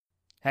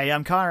Hey,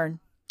 I'm Kyron,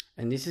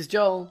 And this is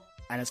Joel.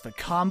 and it's for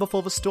Calm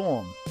Before the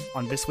Storm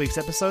on this week's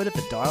episode of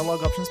the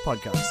Dialogue Options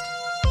Podcast.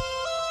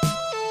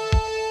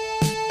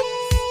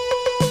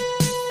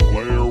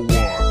 Player 1,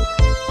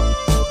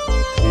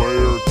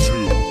 Player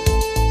 2,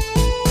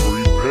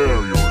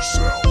 prepare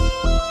yourself.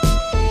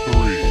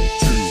 3,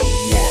 2,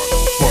 1,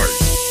 fight.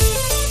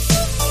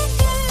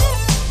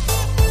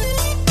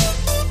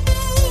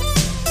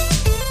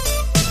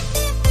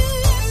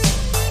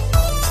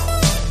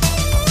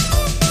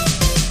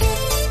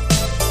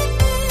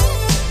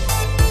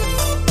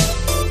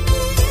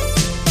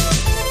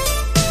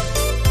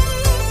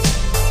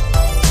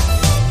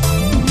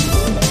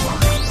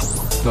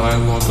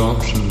 Dialogue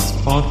Options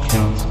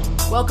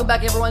Podcast. Welcome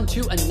back, everyone,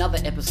 to another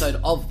episode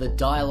of the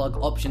Dialogue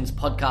Options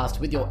Podcast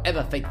with your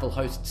ever faithful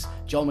hosts,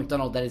 Joel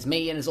McDonald, that is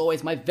me, and as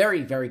always, my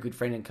very, very good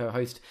friend and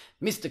co-host,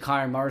 Mr.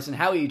 Kyron Morrison.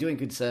 How are you doing,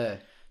 good sir?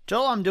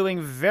 Joel, I'm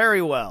doing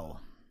very well.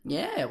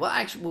 Yeah, well,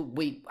 actually,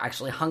 we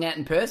actually hung out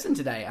in person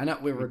today. I know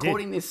we're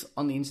recording this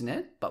on the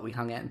internet, but we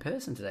hung out in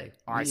person today.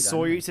 I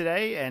saw you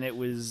today, and it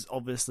was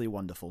obviously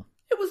wonderful.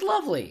 It was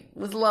lovely. It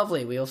was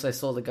lovely. We also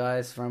saw the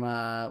guys from,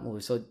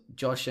 we saw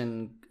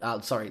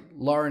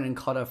Lauren and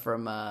Cotter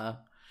from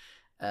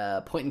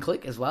Point and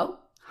Click as well.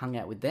 Hung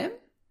out with them,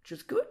 which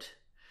was good.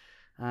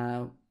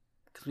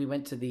 Because we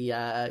went to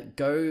the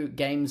Go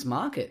Games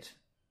Market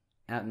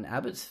out in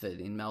Abbotsford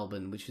in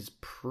Melbourne, which was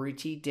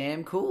pretty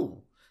damn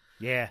cool.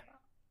 Yeah.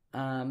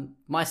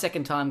 My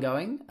second time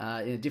going, in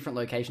a different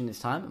location this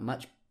time. A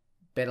much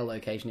better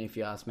location, if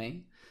you ask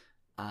me.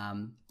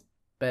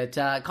 But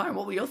Kyron,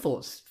 what were your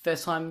thoughts?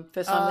 First time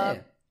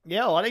there.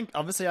 Yeah, well,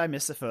 I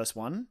missed the first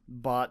one,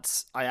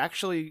 but I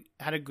actually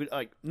had a good,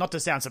 not to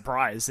sound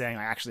surprised saying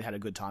I actually had a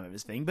good time at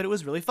this thing, but it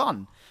was really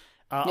fun.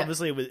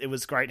 Obviously, it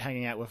was great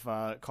hanging out with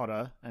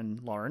Cotter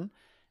and Lauren,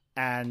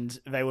 and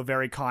they were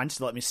very kind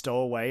to let me stow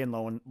away in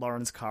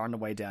Lauren's car on the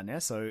way down there,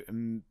 so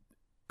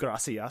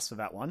gracias for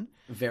that one.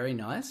 Very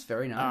nice,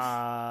 very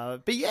nice.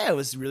 But yeah, it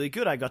was really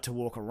good. I got to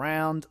walk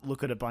around,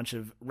 look at a bunch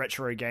of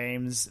retro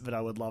games that I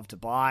would love to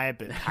buy,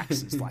 but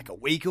PAX is like a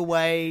week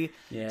away.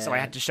 Yeah. So I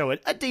had to show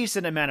it a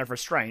decent amount of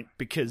restraint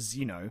because,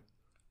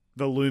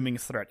 the looming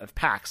threat of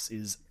PAX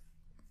is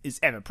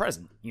ever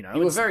present, You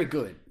were very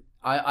good.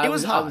 It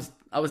was hard.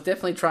 I was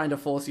definitely trying to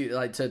force you,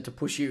 to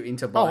push you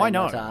into buying I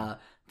know.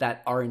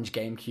 that orange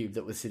GameCube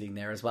that was sitting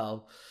there as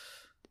well.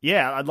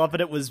 Yeah, I love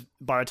that it was,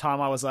 by the time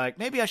I was like,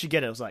 maybe I should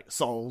get it, it was like,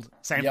 sold.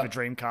 Same for the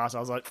Dreamcast.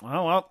 I was like,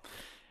 oh, well,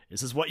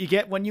 this is what you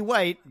get when you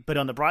wait. But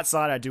on the bright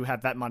side, I do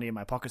have that money in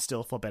my pocket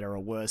still, for better or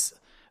worse.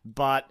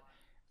 But,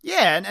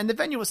 yeah, and the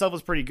venue itself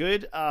was pretty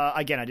good.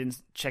 Again, I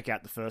didn't check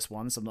out the first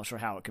one, so I'm not sure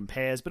how it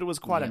compares, but it was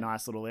quite a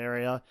nice little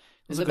area.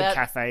 There's a good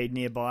cafe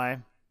nearby.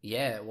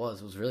 Yeah, it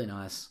was. It was really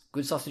nice.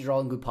 Good sausage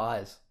roll and good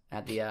pies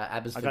at the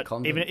Abbotsford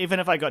Convent. Even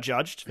if I got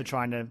judged for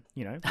trying to,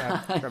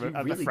 grab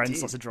a really friend's did.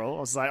 sausage roll,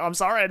 I was like, I'm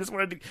sorry, I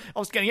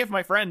was getting it for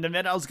my friend, and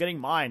then I was getting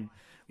mine.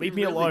 Leave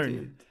me alone.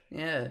 Did.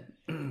 Yeah.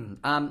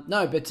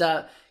 No, but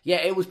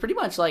it was pretty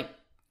much like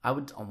I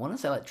want to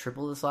say like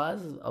triple the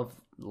size of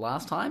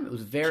last time. It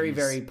was very,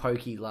 very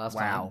pokey last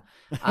time.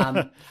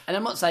 And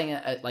I'm not saying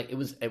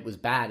it was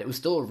bad. It was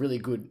still a really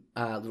good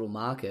little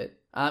market.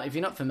 If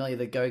you're not familiar,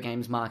 the Go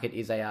Games Market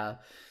is I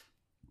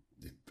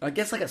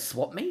guess like a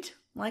swap meet.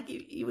 Like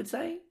you would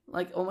say,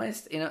 like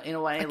almost in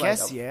a way,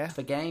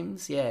 for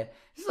games, yeah.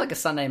 This is like a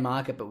Sunday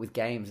market, but with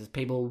games. There's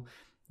people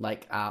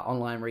like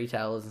online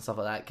retailers and stuff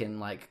like that can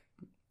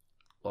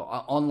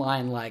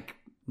online like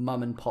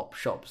mum and pop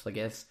shops, I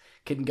guess,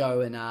 can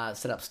go and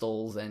set up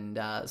stalls and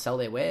sell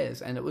their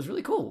wares, and it was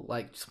really cool.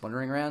 Like just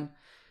wandering around.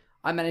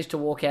 I managed to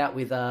walk out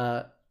with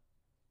I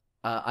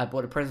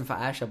bought a present for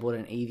Ash. I bought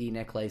an Eevee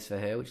necklace for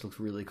her, which looks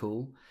really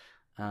cool.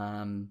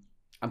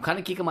 I'm kind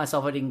of kicking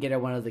myself I didn't get her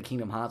one of the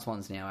Kingdom Hearts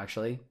ones now,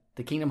 actually.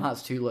 The Kingdom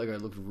Hearts 2 logo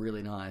looked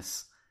really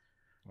nice.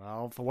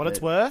 Well, for what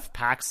it's worth,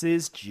 PAX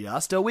is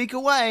just a week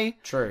away.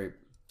 True.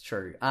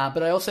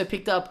 But I also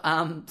picked up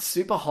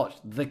Super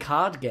Hot, the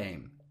card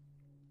game,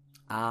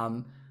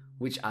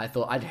 which I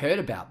thought I'd heard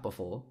about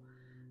before.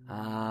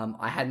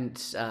 I hadn't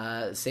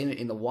seen it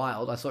in the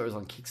wild. I saw it was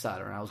on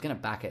Kickstarter, and I was going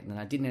to back it, and then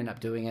I didn't end up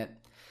doing it.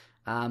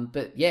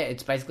 But yeah,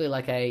 it's basically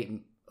like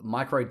a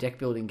micro deck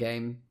building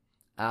game.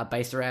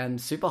 Based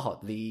around Super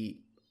Hot, the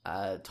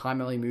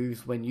time only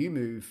moves when you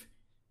move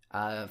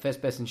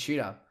first person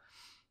shooter,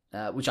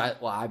 which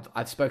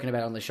I've spoken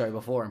about on the show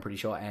before, I'm pretty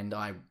sure, and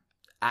I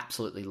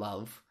absolutely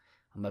love.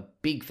 I'm a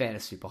big fan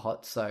of Super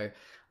Hot, so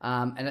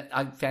and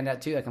I found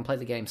out too I can play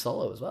the game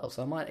solo as well,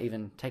 so I might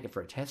even take it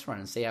for a test run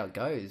and see how it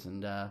goes,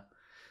 and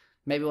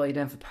maybe while you're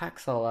down for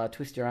PAX, I'll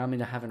twist your arm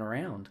into having a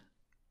round.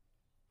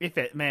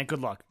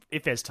 Good luck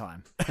if there's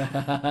time.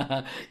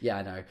 Yeah,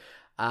 I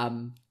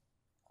know.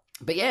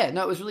 But yeah,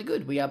 no, it was really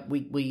good. We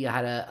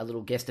had a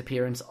little guest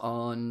appearance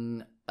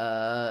on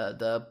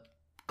the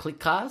Click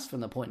Cars from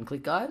the Point and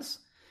Click guys.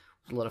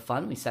 It was a lot of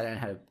fun. We sat down and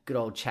had a good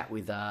old chat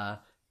with the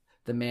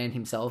man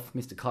himself,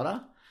 Mr.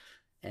 Cotter,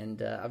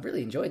 and I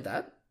really enjoyed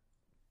that.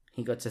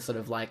 He got to sort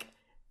of like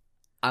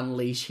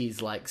unleash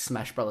his like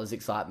Smash Brothers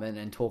excitement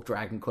and talk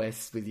Dragon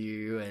Quest with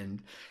you,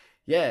 and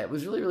Yeah, it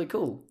was really, really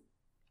cool.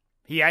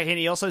 Yeah, and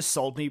he also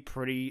sold me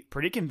pretty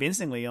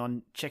convincingly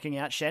on checking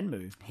out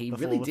Shenmue. He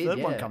before really the did, third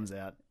one yeah. comes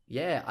out.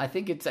 Yeah, I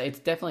think it's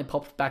definitely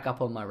popped back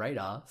up on my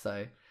radar.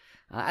 So,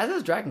 as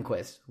has Dragon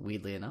Quest,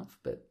 weirdly enough,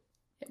 but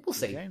yeah, we'll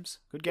see. Good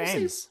We'll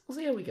games. see. We'll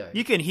see how we go.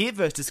 You can hear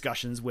those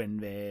discussions when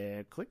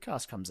their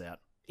Clickcast comes out.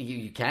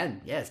 You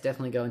can, yes,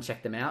 definitely go and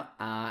check them out.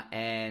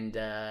 And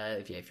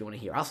if you want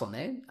to hear us on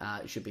there,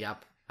 it should be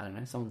up, I don't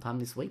know, sometime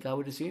this week, I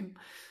would assume.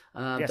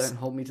 Yes. Don't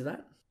hold me to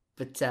that.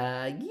 But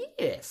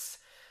yes.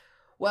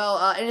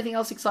 Well, anything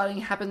else exciting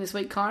happened this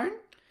week, Kyron?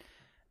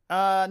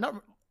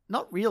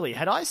 Not really.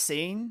 Had I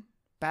seen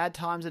Bad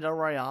Times at El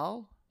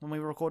Royale when we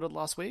recorded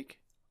last week?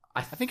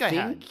 I think I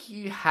had.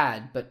 you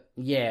had, but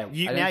yeah. I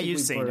don't think you've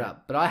we seen brought it.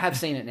 up. But I have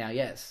seen it now,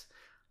 yes.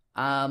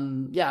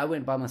 Yeah, I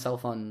went by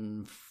myself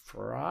on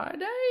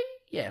Friday.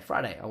 Yeah,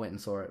 Friday I went and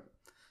saw it.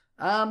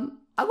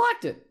 I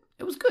liked it.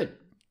 It was good.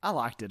 I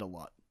liked it a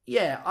lot.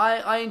 Yeah,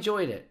 I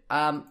enjoyed it.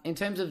 In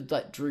terms of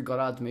like Drew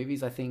Goddard's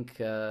movies, I think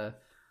Cabin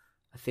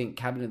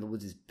in the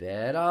Woods is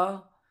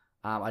better.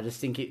 I just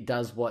think it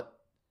does what.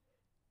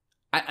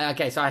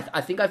 Okay, so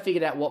I think I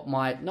figured out what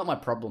not my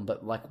problem,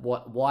 but like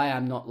why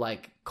I'm not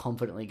like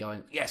confidently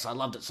going, yes, I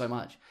loved it so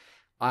much.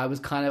 I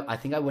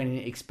think I went in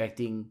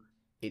expecting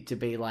it to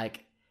be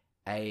like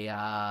a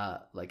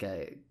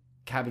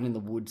Cabin in the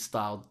Woods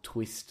style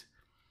twist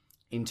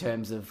in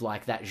terms of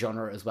like that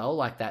genre as well,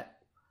 like that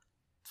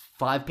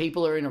 5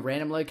 people are in a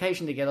random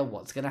location together,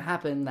 what's going to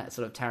happen, that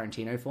sort of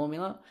Tarantino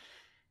formula.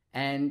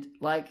 And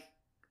like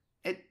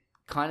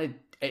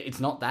it's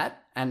not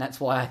that, and that's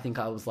why I think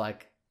I was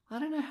like, I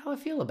don't know how I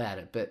feel about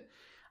it, but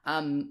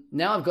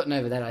now I've gotten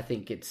over that. I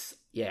think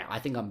I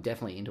think I'm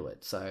definitely into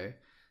it. So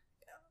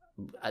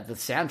the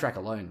soundtrack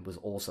alone was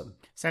awesome.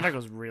 Soundtrack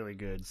was really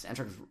good.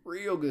 Soundtrack was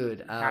real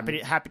good.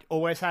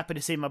 Always happy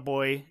to see my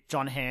boy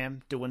John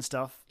Hamm doing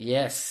stuff.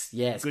 Yes.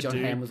 Good John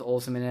dude. Hamm was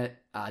awesome in it.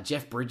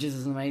 Jeff Bridges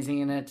is amazing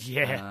in it.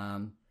 Yeah.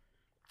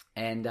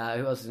 And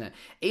who else is in it?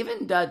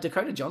 Even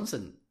Dakota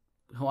Johnson,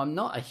 who I'm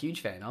not a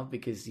huge fan of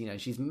because,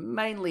 she's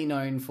mainly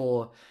known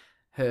for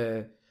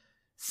her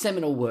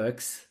seminal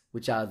works,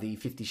 which are the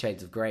 50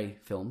 Shades of Grey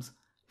films.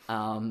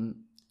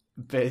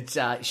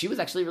 But she was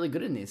actually really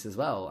good in this as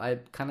well.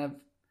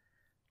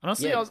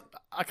 Honestly, Yeah.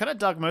 I kind of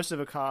dug most of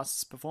her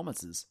cast's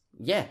performances.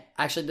 Yeah,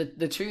 actually,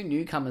 the two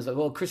newcomers,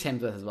 well, Chris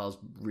Hemsworth as well is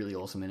really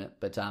awesome in it.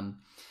 But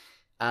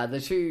the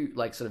two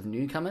like sort of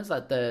newcomers,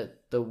 like the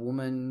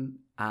woman,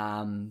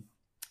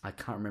 I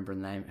can't remember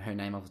her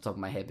name off the top of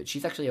my head, but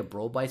she's actually a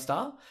Broadway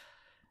star,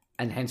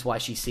 and hence why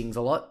she sings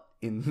a lot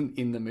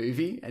in the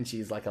movie, and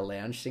she's like a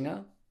lounge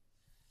singer.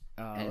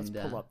 Let's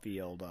pull up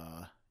the old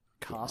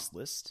cast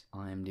list.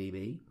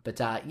 IMDb, but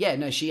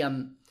she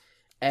and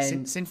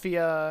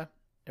Cynthia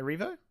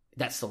Erivo.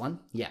 that's the one.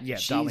 Yeah,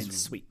 she's darling,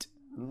 sweet.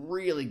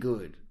 really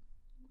good,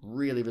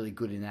 really, really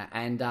good in that.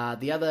 And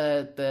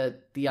the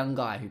young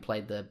guy who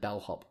played the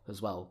bellhop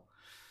as well.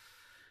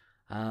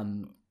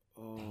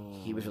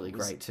 He was really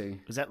great too.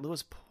 Was that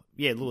Lewis?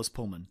 Yeah, Lewis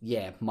Pullman.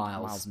 Yeah,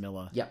 Miles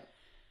Miller. Yep.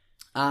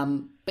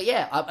 But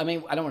yeah, I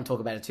mean, I don't want to talk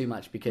about it too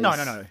much because No,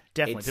 definitely.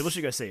 it's- People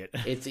should go see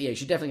it. you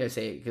should definitely go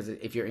see it because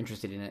if you're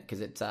interested in it,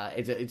 because it's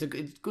a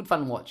good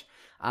fun watch.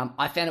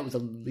 I found it was a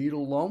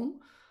little long.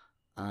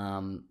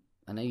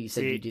 I know you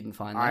said you didn't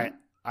find that.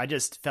 I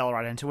just fell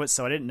right into it,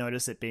 so I didn't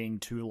notice it being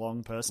too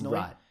long personally.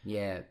 Right.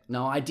 Yeah.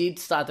 No, I did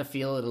start to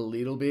feel it a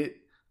little bit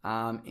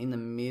in the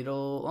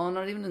middle. Oh,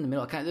 not even in the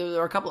middle. There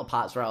were a couple of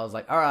parts where I was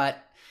like, all right,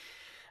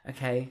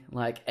 okay.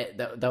 Like,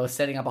 they were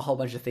setting up a whole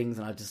bunch of things,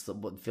 and I just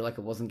feel like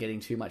it wasn't getting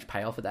too much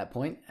payoff at that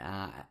point,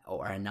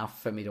 or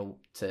enough for me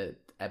to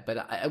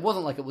but it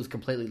wasn't like it was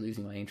completely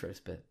losing my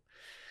interest, but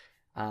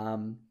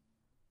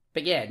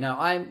yeah,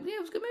 no, it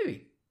was a good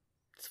movie.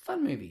 It's a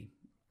fun movie.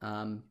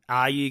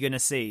 Are you going to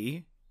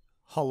see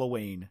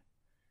Halloween?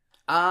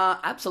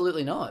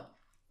 Absolutely not.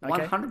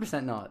 Okay.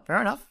 100% not.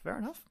 Fair enough.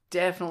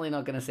 Definitely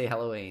not going to see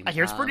Halloween. I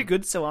hear it's pretty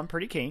good, so I'm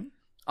pretty keen.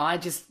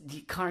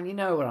 Karen, you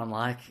know what I'm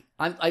like.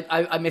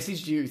 I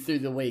messaged you through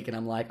the week, and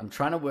I'm like, I'm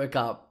trying to work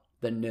up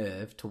the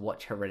nerve to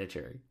watch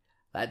Hereditary.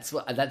 That's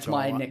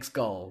my next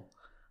goal.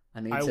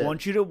 I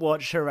want you to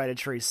watch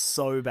Hereditary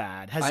so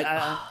bad.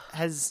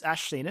 Has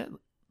Ash seen it?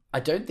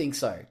 I don't think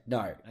so.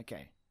 No.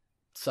 Okay.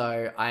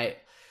 So I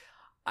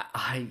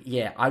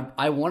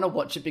want to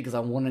watch it because I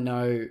want to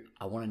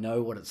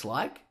know what it's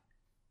like.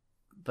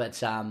 But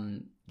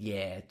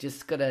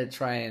just gotta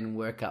try and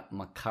work up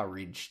my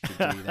courage to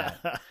do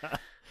that.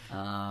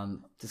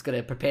 Just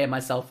gotta prepare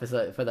myself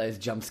for those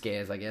jump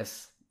scares, I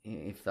guess.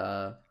 Even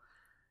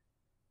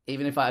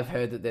if I've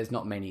heard that there's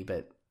not many,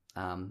 but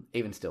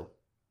even still,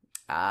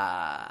 but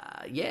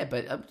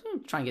I'm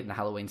trying to get in the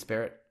Halloween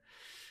spirit.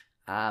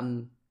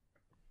 But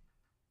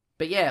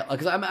yeah,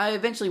 because I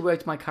eventually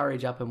worked my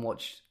courage up and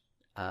watched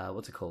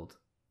what's it called?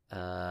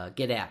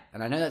 Get Out,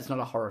 and I know that's not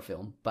a horror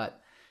film,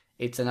 but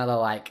it's another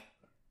like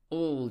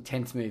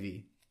tense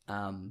movie.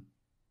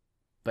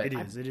 But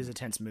it is a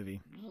tense movie.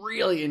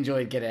 Really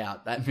enjoyed Get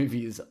Out. That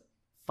movie is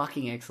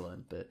fucking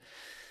excellent. But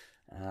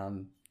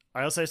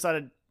I also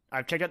started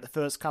I've checked out the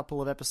first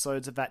couple of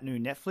episodes of that new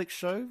Netflix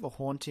show, The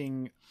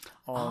Haunting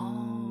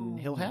on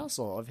Hill House,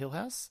 or of Hill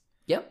House.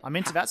 Yep. I'm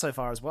into that so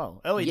far as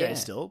well. Early days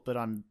still, but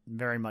I'm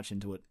very much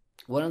into it.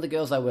 One of the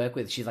girls I work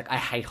with, she's like, I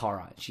hate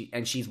horror.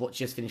 She's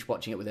just finished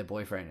watching it with her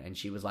boyfriend, and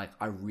she was like,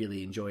 I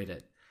really enjoyed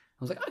it. I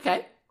was like,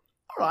 okay,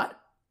 all right,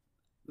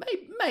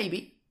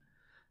 maybe.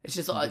 It's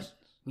just like,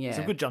 yeah,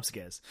 some good jump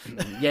scares.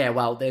 Yeah,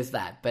 well, there's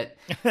that. But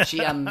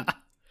she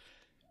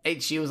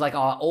she was like,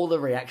 oh, all the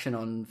reaction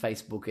on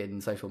Facebook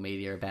and social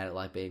media about it,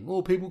 like being,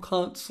 oh, people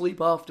can't sleep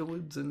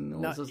afterwards and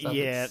all sorts of stuff.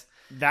 Yeah,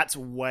 that's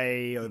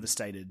way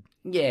overstated.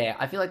 Yeah,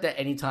 I feel like that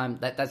anytime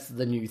that's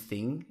the new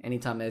thing.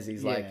 Anytime there's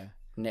these like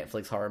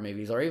Netflix horror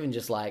movies, or even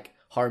just like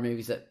horror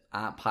movies that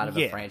aren't part of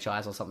a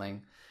franchise or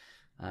something.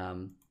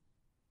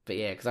 But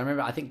yeah, because I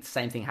remember, I think the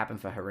same thing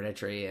happened for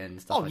Hereditary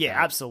and stuff. Oh, like yeah,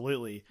 that.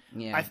 absolutely.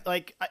 Yeah,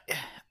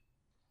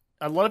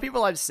 a lot of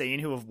people I've seen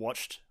who have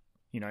watched,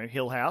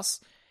 Hill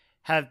House,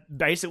 have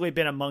basically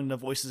been among the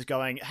voices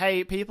going,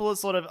 "Hey, people are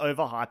sort of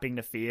overhyping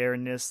the fear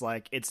in this.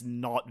 Like, it's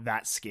not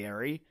that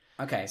scary."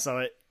 Okay,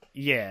 so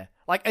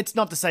like, it's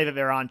not to say that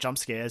there aren't jump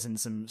scares and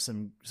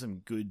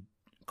some good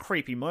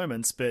creepy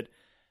moments, but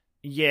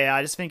yeah,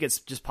 I just think it's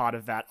just part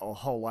of that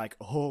whole like,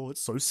 oh,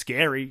 it's so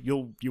scary,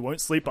 you won't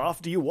sleep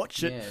after you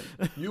watch it.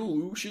 Yeah.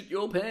 You'll shit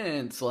your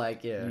pants.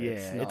 Like,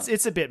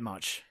 it's a bit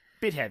much,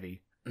 bit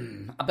heavy.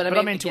 But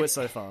I'm into it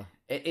so far.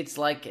 It's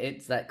like,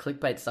 it's that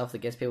clickbait stuff that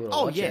gets people to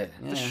watch it.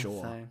 For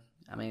sure. So,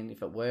 I mean,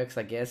 if it works,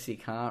 I guess you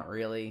can't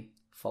really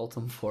fault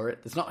them for it.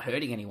 It's not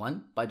hurting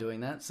anyone by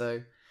doing that.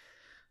 So,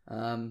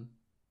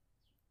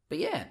 but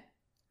yeah.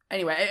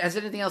 Anyway, has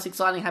anything else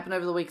exciting happened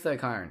over the week though,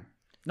 Kyron?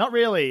 Not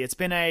really. It's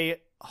been a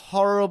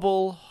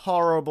horrible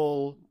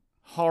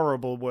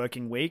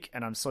working week,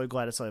 and I'm so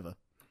glad it's over.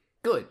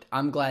 Good.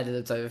 I'm glad that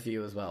it's over for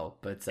you as well.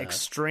 But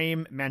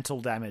extreme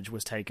mental damage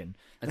was taken.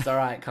 It's all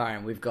right,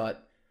 Kyron. We've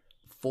got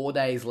 4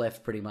 days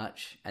left, pretty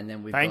much, and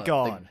then we've Thank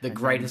got God. the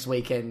greatest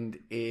weekend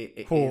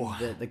in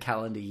the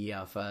calendar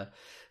year for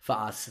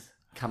us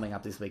coming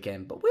up this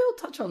weekend. But we'll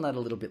touch on that a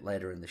little bit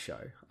later in the show,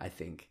 I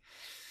think.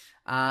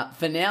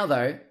 For now,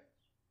 though,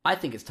 I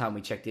think it's time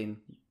we checked in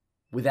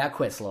with our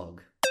quest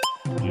log.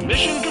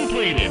 Mission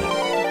completed.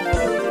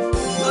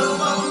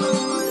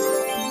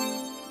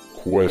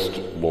 Quest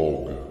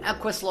log. Our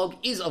quest log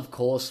is, of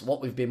course,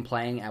 what we've been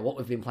playing, our What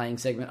We've Been Playing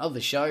segment of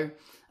the show,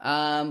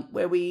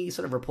 where we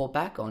sort of report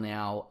back on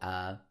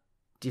our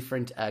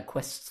different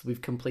quests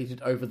we've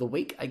completed over the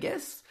week, I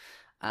guess,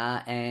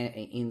 and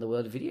in the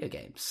world of video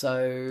games.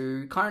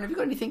 So, Kyron, have you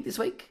got anything this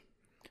week?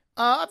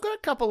 I've got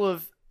a couple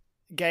of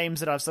games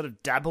that I've sort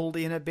of dabbled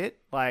in a bit.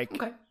 Like,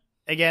 okay.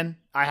 Again,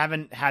 I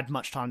haven't had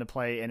much time to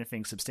play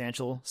anything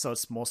substantial, so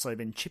it's more so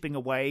been chipping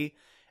away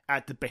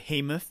at the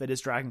behemoth that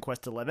is Dragon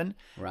Quest XI.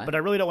 Right. But I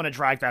really don't want to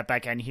drag that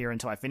back in here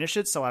until I finish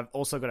it, so I've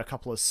also got a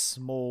couple of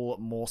small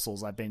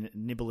morsels I've been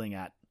nibbling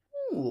at.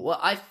 Ooh, well,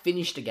 I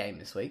finished a game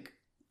this week.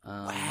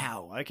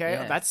 Wow, okay,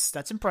 yeah.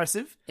 That's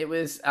impressive. It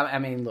was, I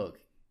mean, look,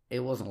 it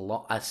wasn't a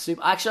lot. Actually,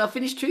 I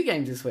finished 2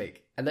 games this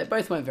week, and they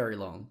both weren't very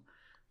long.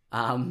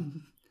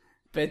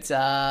 But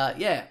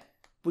yeah,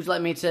 would you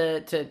like me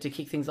to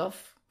kick things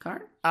off,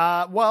 Karen?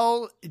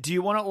 Well, do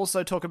you want to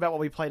also talk about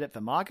what we played at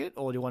the market,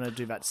 or do you want to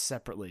do that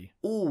separately?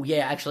 Oh,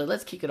 yeah, actually,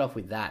 let's kick it off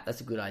with that.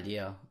 That's a good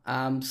idea.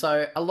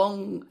 So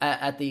along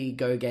at the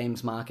Go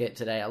Games market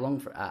today,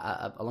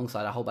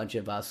 alongside a whole bunch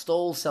of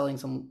stalls selling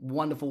some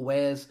wonderful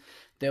wares,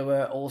 there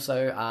were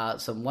also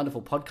some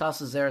wonderful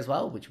podcasters there as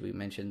well, which we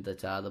mentioned that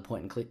the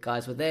Point and Click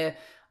guys were there.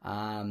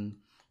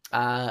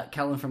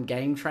 Callan from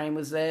Game Train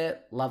was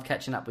there. Love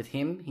catching up with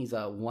him. He's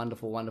a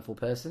wonderful, wonderful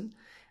person.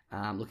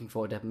 Looking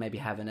forward to maybe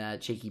having a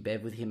cheeky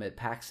bev with him at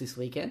PAX this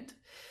weekend.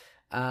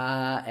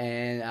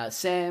 And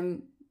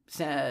Sam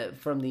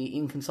from the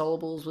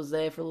Inconsolables was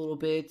there for a little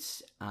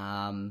bit.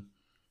 And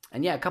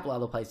yeah, a couple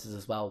other places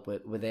as well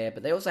were there.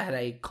 But they also had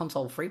a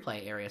console free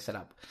play area set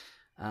up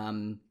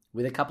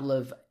with a couple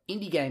of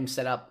indie games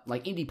set up,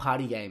 like indie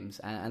party games,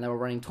 and they were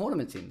running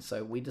tournaments in.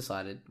 So we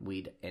decided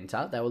we'd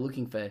enter. They were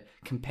looking for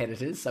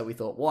competitors, so we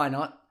thought, why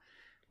not?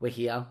 We're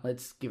here.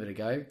 Let's give it a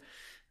go.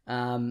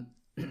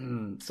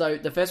 So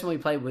the first one we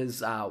played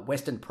was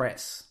Western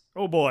Press.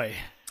 Oh boy.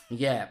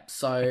 Yeah,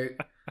 so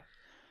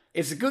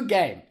it's a good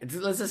game.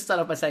 Let's just start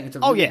off by saying it's a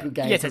really good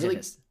game. It's a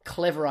really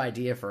clever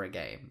idea for a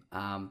game.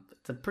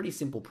 It's a pretty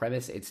simple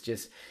premise. It's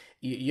just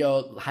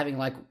you're having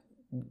like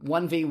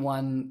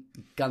 1v1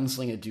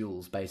 gunslinger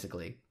duels,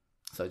 basically.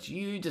 So it's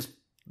you just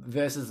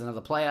versus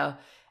another player,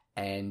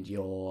 and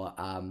you're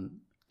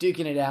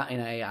duking it out in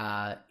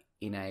a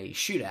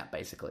shootout,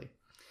 basically.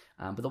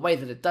 But the way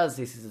that it does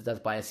this is it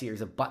does by a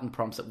series of button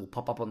prompts that will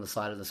pop up on the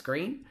side of the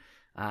screen.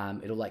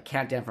 It'll like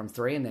count down from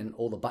 3, and then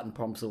all the button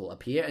prompts will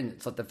appear. And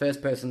it's like the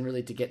first person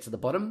really to get to the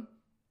bottom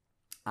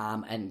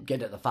and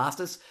get it the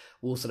fastest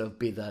will sort of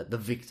be the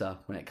victor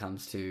when it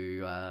comes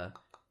to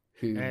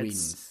who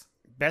wins.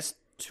 Best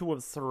 2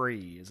 of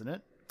 3, isn't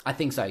it? I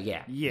think so.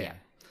 Yeah.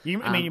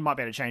 I mean, you might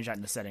be able to change that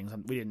in the settings.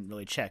 We didn't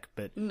really check,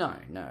 but no.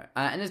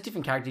 And there's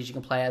different characters you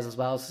can play as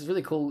well. So it's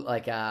really cool,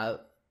 like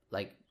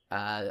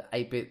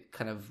 8-bit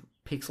kind of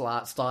pixel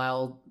art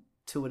style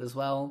to it as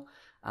well.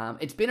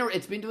 It's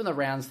been doing the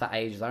rounds for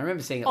ages. I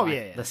remember seeing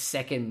it the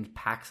second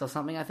PAX or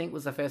something, I think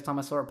was the first time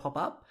I saw it pop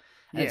up.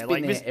 And it's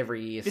been there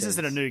every year. This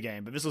isn't a new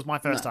game, but this was my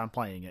first time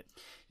playing it.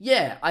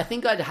 Yeah, I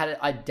think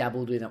I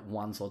dabbled in it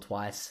once or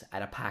twice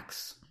at a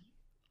PAX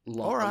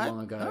long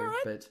ago.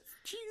 But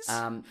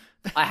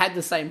I had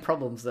the same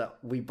problems that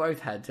we both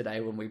had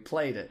today when we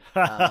played it.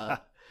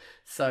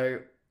 So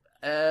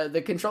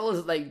the controllers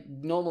that they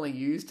normally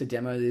use to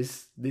demo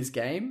this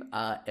game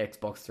are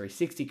Xbox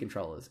 360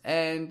 controllers.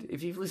 And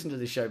if you've listened to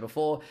this show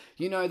before,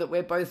 you know that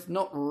we're both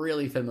not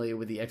really familiar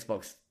with the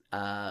Xbox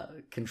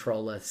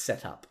controller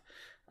setup.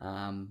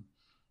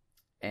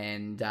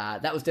 And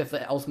that was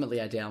definitely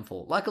ultimately our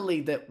downfall.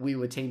 Luckily that we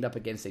were teamed up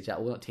against each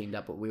other. Well, not teamed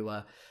up, but we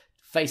were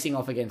facing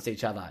off against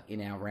each other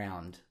in our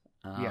round.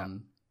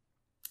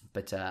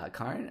 But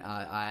Kyron,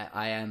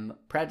 I am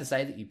proud to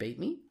say that you beat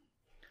me.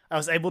 I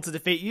was able to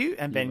defeat you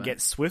and then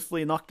get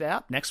swiftly knocked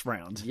out next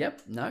round.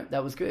 Yep, no,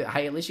 that was good.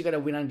 Hey, at least you got a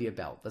win under your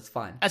belt. That's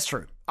fine. That's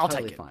true. I'll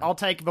take it. Fine. I'll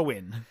take the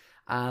win.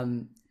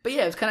 But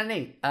yeah, it's kind of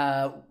neat.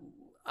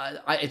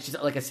 It's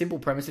just like a simple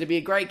premise. It'd be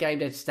a great game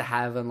just to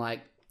have and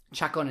like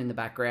chuck on in the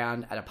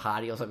background at a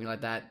party or something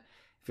like that.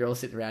 If you're all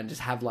sitting around,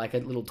 just have like a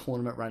little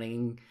tournament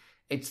running.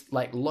 It's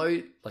like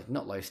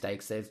not low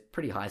stakes. There's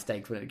pretty high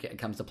stakes when it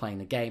comes to playing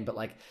the game, but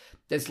like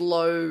there's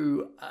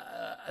low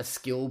a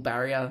skill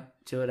barrier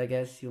to it, I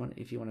guess.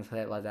 If you want to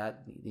say it like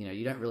that, you know,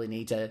 you don't really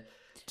need to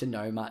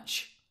know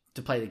much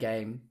to play the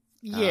game.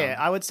 Yeah,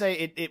 I would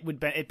say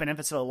it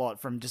benefits a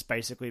lot from just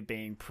basically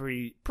being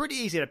pretty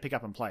easy to pick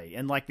up and play,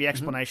 and like the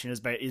explanation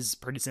is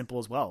pretty simple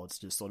as well. It's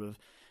just sort of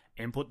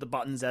input the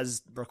buttons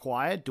as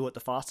required, do it the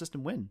fastest,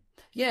 and win.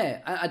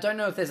 Yeah, I don't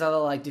know if there's other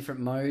like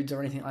different modes or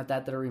anything like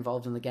that are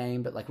involved in the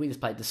game, but like we just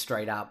played the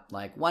straight up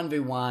like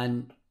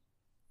 1v1.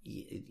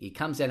 It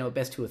comes down to a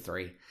best 2 or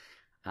 3.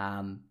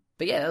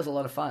 But yeah, that was a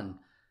lot of fun.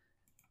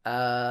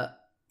 The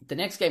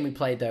next game we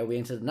played though, we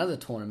entered another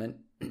tournament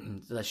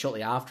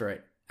shortly after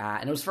it.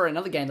 And it was for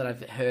another game that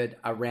I've heard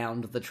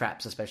around the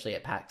traps, especially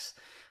at PAX.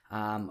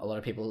 A lot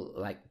of people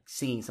like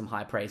singing some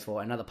high praise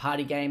for another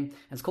party game. And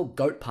it's called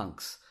Goat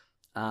Punks.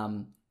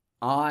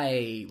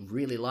 I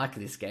really like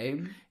this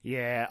game.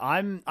 Yeah,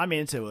 I'm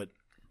into it.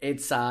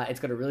 It's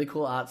got a really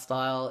cool art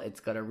style.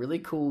 It's got a really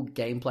cool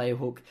gameplay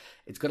hook.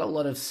 It's got a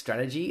lot of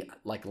strategy,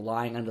 like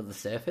lying under the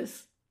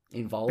surface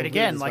involved. But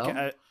again,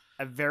 like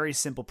a very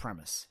simple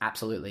premise.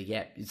 Absolutely,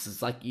 yeah. It's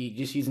just like you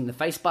just using the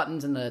face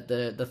buttons and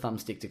the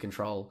thumbstick to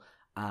control.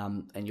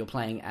 And you're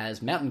playing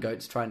as mountain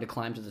goats trying to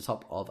climb to the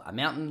top of a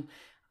mountain.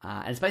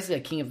 And it's basically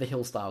a King of the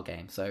Hill style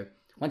game. So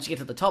once you get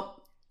to the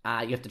top,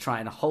 you have to try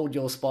and hold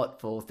your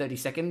spot for 30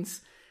 seconds.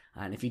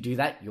 And if you do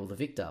that, you're the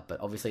victor.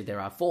 But obviously there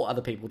are 4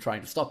 other people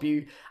trying to stop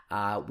you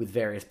with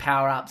various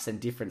power-ups and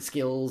different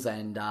skills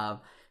and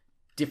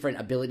different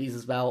abilities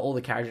as well. All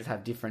the characters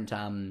have different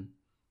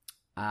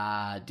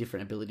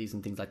abilities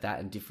and things like that,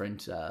 and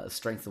different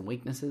strengths and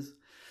weaknesses.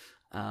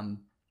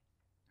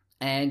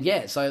 And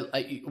yeah, so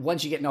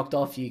once you get knocked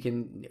off, you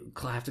can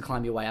have to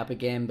climb your way up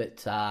again,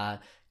 but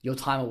your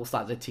timer will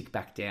start to tick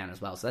back down as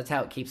well. So that's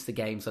how it keeps the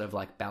game sort of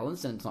like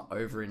balanced, and it's not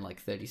over in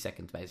like 30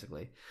 seconds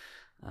basically,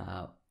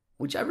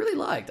 which I really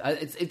liked.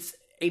 It's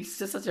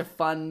just such a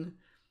fun,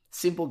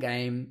 simple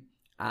game.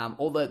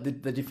 All the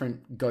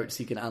different goats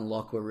you can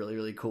unlock were really,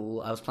 really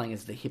cool. I was playing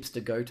as the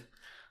hipster goat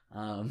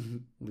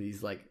with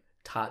his like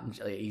tartan,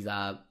 his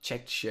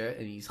checked shirt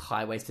and his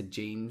high-waisted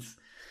jeans.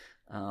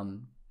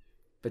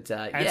 But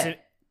yeah.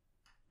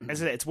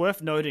 It's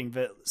worth noting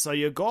that, so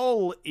your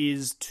goal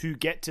is to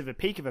get to the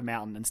peak of a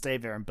mountain and stay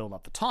there and build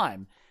up the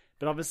time.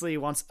 But obviously,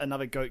 once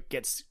another goat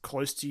gets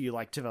close to you,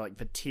 like to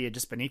the tier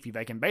just beneath you,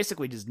 they can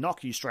basically just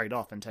knock you straight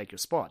off and take your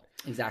spot.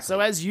 Exactly. So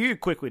as you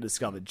quickly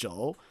discovered,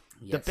 Joel,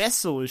 the best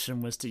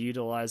solution was to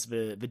utilize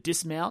the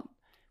dismount,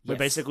 where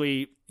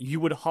basically you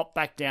would hop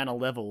back down a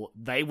level,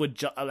 they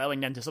would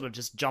allowing them to sort of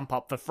just jump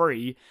up for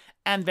free,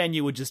 and then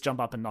you would just jump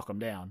up and knock them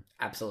down.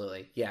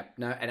 Absolutely, yeah.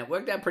 No, and it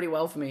worked out pretty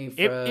well for me.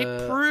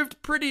 It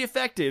proved pretty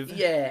effective.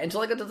 Yeah,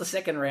 until I got to the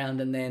second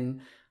round, and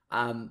then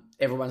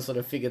everyone sort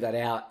of figured that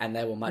out, and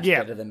they were much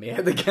better than me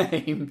at the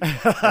game.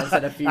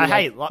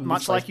 Hey,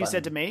 much like you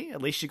said to me,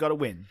 at least you got a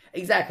win.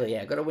 Exactly,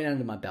 yeah. Got a win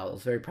under my belt. I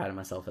was very proud of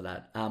myself for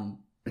that.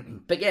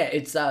 But yeah,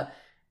 it's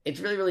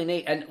really, really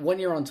neat. And when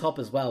you're on top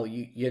as well,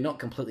 you're not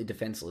completely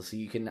defenseless. So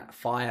you can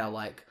fire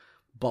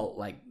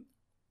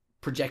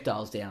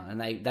projectiles down, and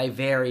they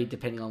vary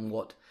depending on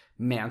what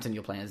mountain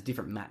you're playing. There's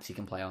different maps you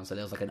can play on. So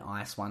there was like an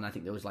ice one. I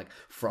think there was like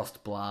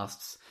frost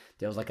blasts.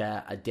 There was like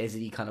a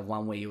deserty kind of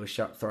one where you were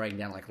throwing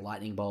down like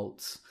lightning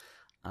bolts,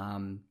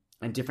 and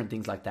different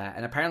things like that.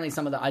 And apparently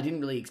I didn't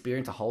really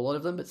experience a whole lot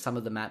of them, but some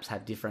of the maps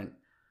have different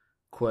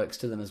quirks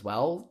to them as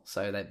well,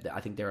 so that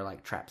I think there are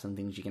like traps and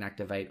things you can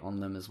activate on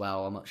them as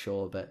well. I'm not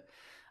sure, but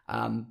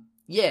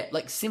yeah,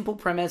 like simple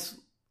premise,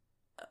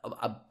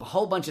 a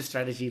whole bunch of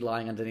strategy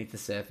lying underneath the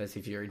surface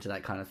if you're into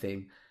that kind of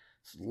thing.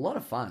 It's a lot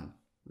of fun.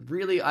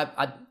 Really,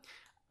 I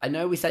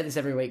know we say this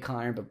every week,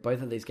 Kyron, but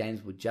both of these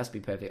games would just be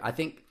perfect. I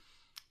think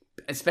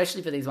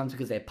especially for these ones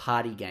because they're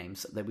party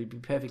games. They would be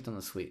perfect on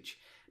the Switch.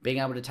 Being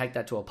able to take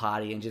that to a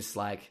party and just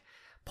like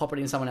pop it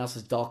in someone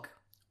else's dock,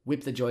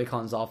 whip the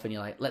Joy-Cons off, and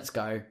you're like, let's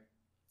go.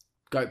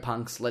 Goat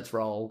Punks, let's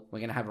roll. We're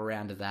going to have a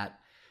round of that.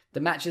 The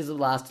matches will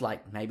last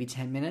like maybe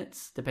 10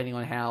 minutes, depending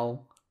on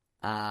how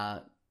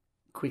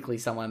quickly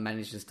someone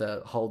manages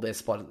to hold their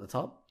spot at the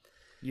top.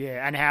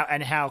 Yeah,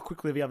 and how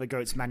quickly the other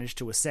goats manage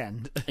to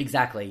ascend.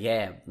 Exactly,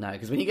 yeah. No,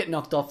 because when you get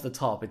knocked off the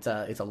top, it's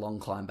a long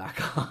climb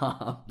back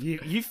up.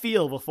 You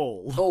feel the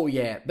fall. Oh,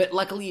 yeah. But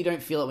luckily you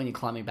don't feel it when you're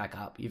climbing back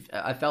up.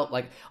 I felt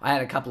like I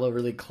had a couple of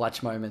really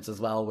clutch moments as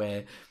well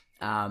where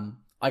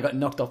I got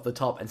knocked off the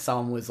top and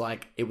someone was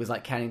like, it was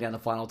like counting down the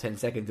final 10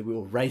 seconds and we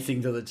were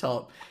racing to the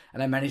top.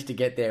 And I managed to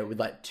get there with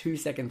like 2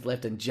 seconds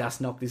left and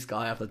just knock this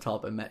guy off the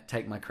top and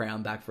take my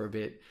crown back for a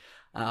bit.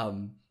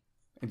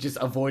 And just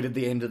avoided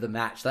the end of the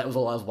match. That was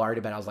all I was worried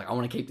about. I was like, I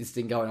want to keep this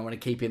thing going. I want to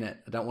keep in it.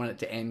 I don't want it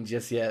to end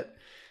just yet.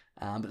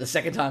 But the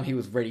second time he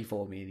was ready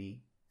for me and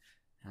he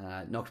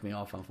knocked me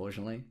off,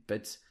 unfortunately.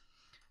 But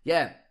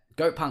yeah,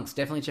 Goat Punks,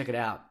 definitely check it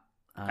out.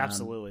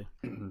 Absolutely.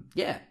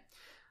 Yeah.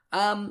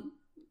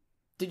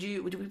 Did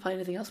we play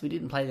anything else? We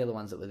didn't play the other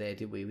ones that were there,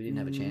 did we? We didn't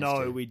have a chance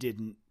to. No, we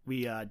didn't.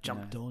 We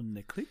jumped on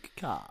the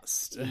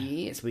Clickcast.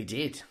 Yes, we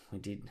did. We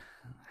did.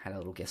 Had a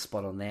little guest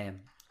spot on there.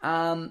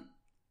 All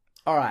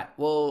right,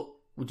 well...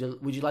 Would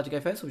you like to go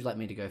first, or would you like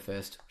me to go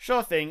first?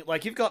 Sure thing.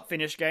 Like, you've got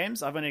finished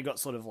games. I've only got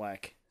sort of,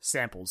 like,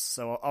 samples,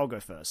 so I'll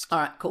go first. All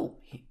right, cool.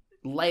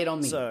 Lay it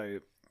on me. So,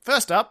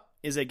 first up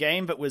is a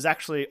game that was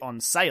actually on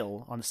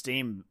sale on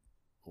Steam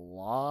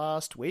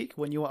last week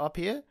when you were up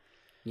here.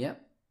 Yep.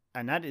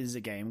 And that is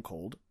a game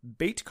called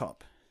Beat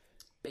Cop.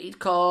 Beat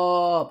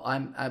Cop!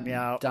 I'm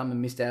dumb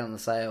and missed out on the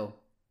sale.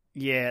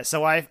 Yeah,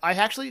 so I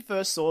actually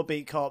first saw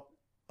Beat Cop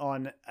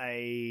on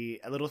a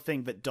little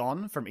thing that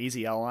Don from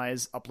Easy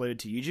Allies uploaded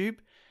to YouTube.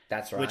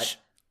 That's right. Which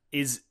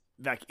is,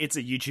 like, it's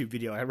a YouTube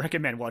video I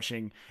recommend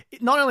watching.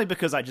 Not only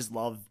because I just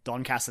love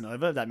Don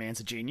Casanova, that man's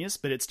a genius,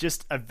 but it's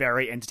just a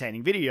very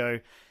entertaining video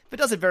that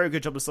does a very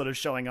good job of sort of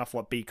showing off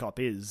what Beat Cop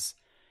is.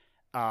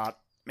 Man,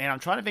 I'm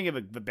trying to think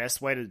of the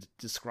best way to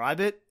describe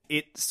it.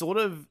 It sort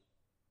of...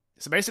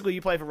 So basically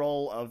you play the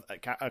role of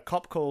a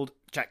cop called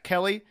Jack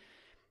Kelly.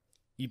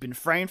 You've been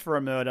framed for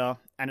a murder,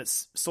 and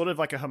it's sort of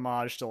like a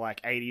homage to,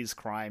 like, 80s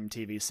crime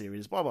TV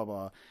series, blah, blah,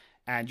 blah.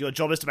 And your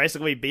job is to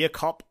basically be a beat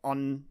cop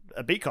on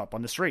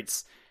the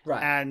streets.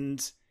 Right.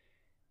 And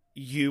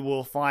you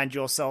will find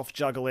yourself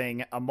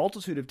juggling a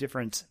multitude of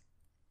different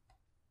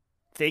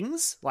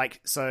things.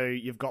 Like, so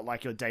you've got,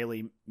 like, your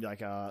daily,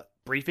 like,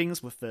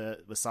 briefings with the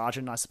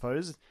sergeant, I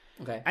suppose.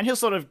 Okay. And he'll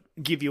sort of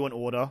give you an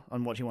order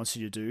on what he wants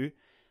you to do.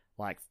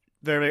 Like,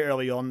 very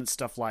early on,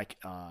 stuff like,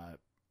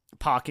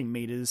 parking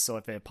meters, so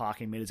if their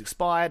parking meters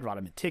expired, write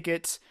them a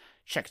ticket,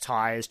 check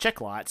tires, check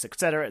lights,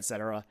 etc.,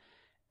 etc.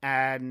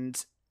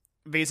 And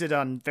these are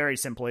done very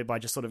simply by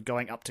just sort of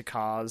going up to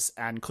cars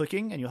and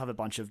clicking, and you'll have a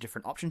bunch of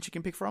different options you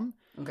can pick from.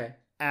 Okay.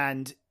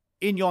 And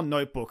in your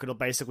notebook, it'll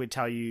basically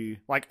tell you,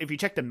 like, if you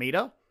check the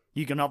meter,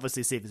 you can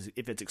obviously see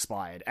if it's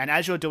expired. And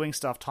as you're doing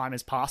stuff, time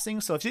is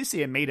passing, so if you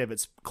see a meter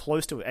that's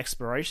close to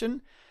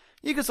expiration,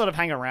 you can sort of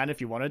hang around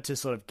if you wanted to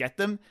sort of get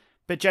them.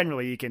 But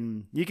generally, you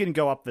can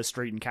go up the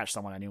street and catch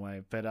someone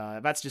anyway.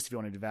 But that's just if you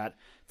want to do that.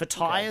 For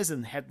tires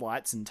and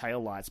headlights and tail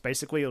lights,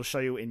 basically it'll show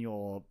you in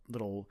your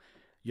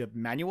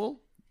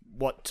manual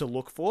what to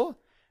look for.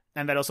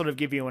 And that'll sort of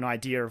give you an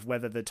idea of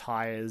whether the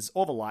tires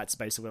or the lights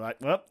basically like,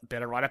 well,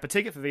 better write up a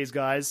ticket for these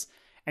guys.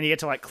 And you get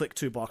to like click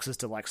 2 boxes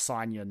to like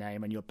sign your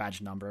name and your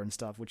badge number and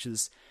stuff, which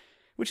is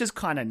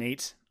kind of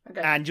neat.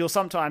 Okay. And you'll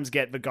sometimes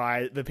get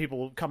the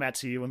people come out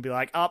to you and be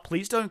like,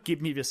 please don't give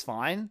me this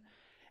fine.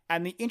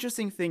 And the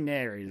interesting thing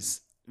there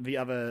is the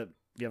other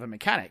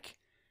mechanic.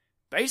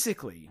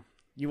 Basically,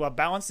 you are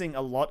balancing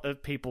a lot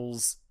of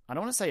people's, I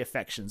don't want to say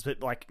affections,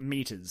 but like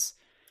meters.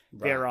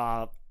 Right. There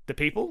are the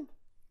people,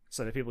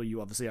 so the people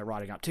you obviously are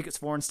writing up tickets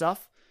for and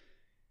stuff.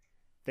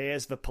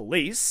 There's the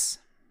police.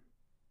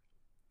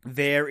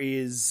 There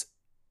is,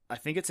 I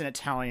think it's an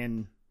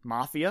Italian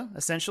mafia,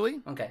 essentially.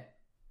 Okay.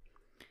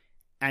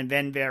 And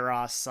then there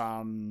are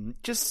some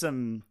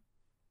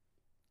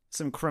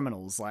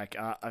criminals, like,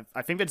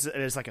 I think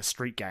there's like a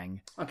street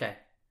gang. Okay.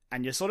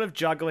 And you're sort of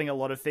juggling a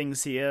lot of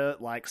things here,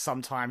 like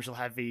sometimes you'll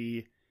have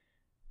the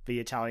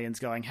Italians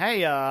going, hey,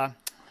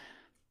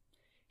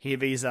 here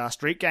these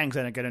street gangs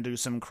that are going to do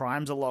some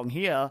crimes along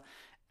here,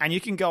 and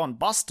you can go and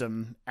bust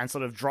them and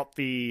sort of drop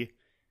the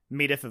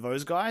meter for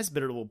those guys,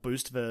 but it will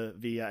boost the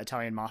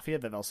Italian mafia,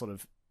 that they'll sort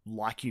of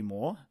like you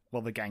more,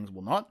 while the gangs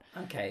will not.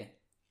 Okay.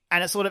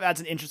 And it sort of adds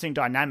an interesting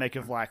dynamic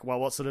of like, well,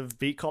 what sort of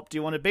beat cop do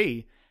you want to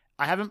be?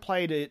 I haven't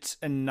played it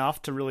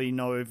enough to really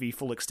know the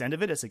full extent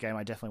of it. It's a game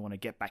I definitely want to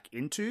get back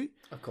into.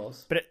 Of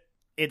course. But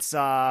it's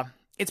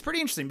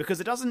pretty interesting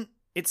because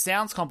it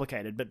sounds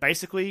complicated, but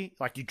basically,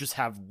 like, you just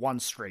have one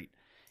street.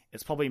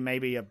 It's probably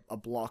maybe a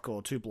block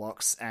or 2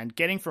 blocks, and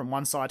getting from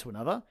one side to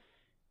another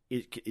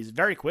is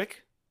very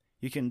quick.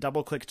 You can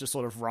double click to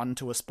sort of run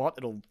to a spot.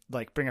 It'll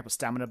like bring up a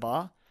stamina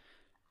bar,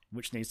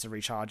 which needs to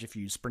recharge if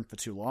you sprint for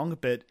too long.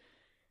 But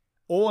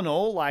all in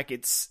all, like,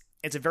 it's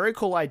it's a very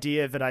cool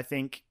idea that I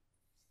think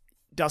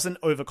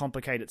doesn't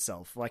overcomplicate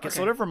itself. Like, it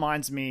sort of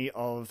reminds me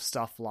of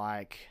stuff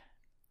like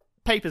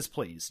Papers,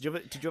 Please.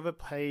 Did you ever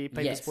play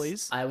Papers,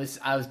 Please? I was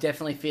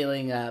definitely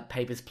feeling a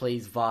Papers,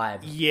 Please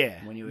vibe.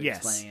 Yeah. When you were yes.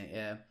 explaining it,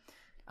 yeah.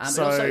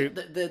 So,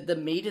 but also, the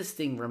meters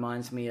thing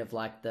reminds me of,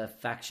 like, the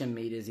faction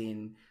meters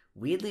in,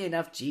 weirdly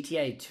enough,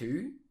 GTA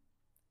 2,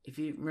 if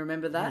you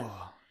remember that.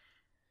 Oh,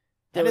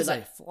 that is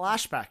a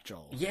flashback,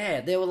 Joel.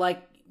 Yeah, there were,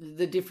 like,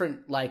 the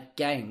different, like,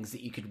 gangs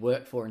that you could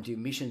work for and do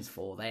missions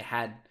for. They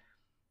had,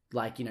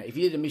 like, you know, if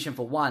you did a mission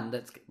for one,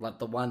 that's, like,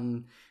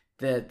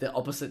 the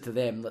opposite to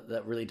them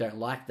that really don't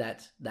like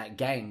that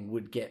gang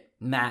would get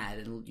mad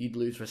and you'd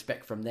lose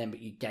respect from them, but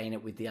you'd gain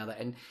it with the other.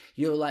 And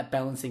you're, like,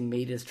 balancing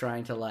meters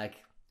trying to, like,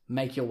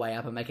 make your way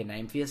up and make a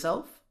name for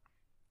yourself.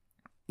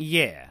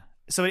 Yeah.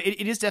 So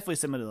it is definitely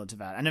similar to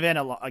that. And then,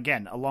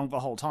 again, along the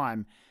whole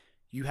time,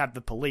 you have the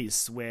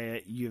police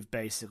where you've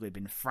basically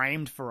been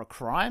framed for a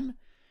crime.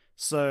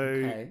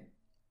 So,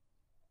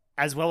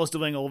 as well as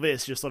doing all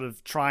this, you're sort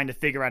of trying to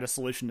figure out a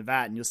solution to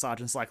that. And your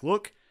sergeant's like,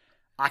 look,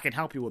 I can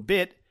help you a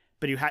bit,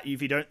 but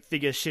if you don't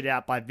figure shit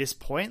out by this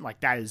point,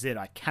 like, that is it.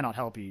 I cannot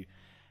help you.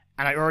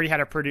 And I already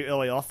had a pretty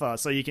early offer,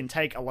 so you can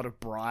take a lot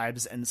of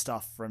bribes and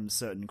stuff from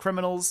certain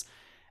criminals.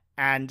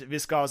 And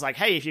this guy was like,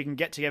 hey, if you can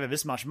get together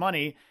this much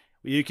money,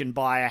 you can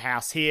buy a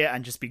house here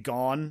and just be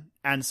gone.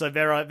 And so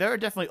there are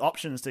definitely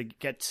options to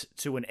get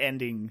to an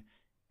ending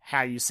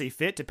how you see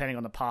fit, depending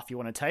on the path you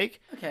want to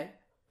take. Okay.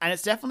 And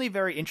it's definitely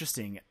very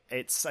interesting.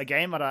 It's a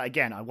game that,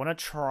 I want to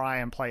try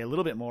and play a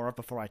little bit more of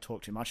before I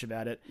talk too much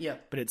about it. Yeah.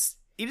 But it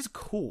is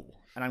cool,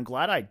 and I'm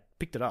glad I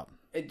picked it up.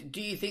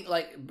 Do you think,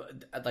 like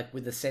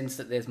with the sense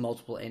that there's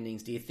multiple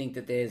endings, do you think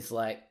that there's,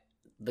 like,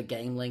 the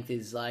game length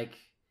is, like,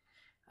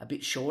 a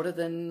bit shorter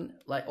than,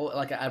 like, or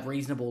like a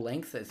reasonable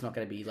length? It's not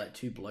going to be, like,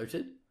 too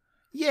bloated?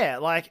 Yeah,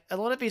 like, a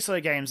lot of these sort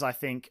of games, I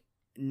think,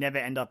 never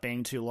end up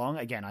being too long.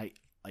 Again, I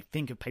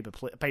think of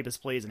Papers,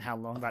 Please and how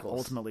long that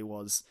ultimately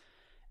was.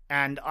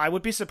 And I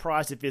would be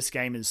surprised if this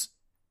game is,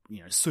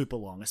 super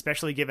long,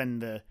 especially given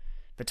the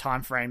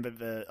time frame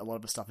that a lot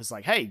of the stuff is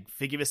like, hey,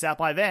 figure this out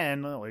by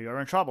then or you're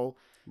in trouble.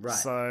 Right.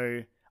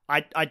 So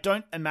I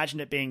don't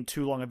imagine it being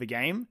too long of a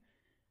game.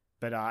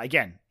 But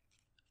again,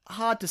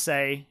 hard to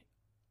say.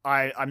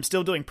 I'm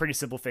still doing pretty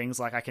simple things,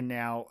 like I can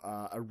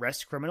now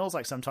arrest criminals.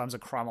 Like, sometimes a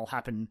crime will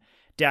happen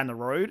down the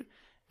road,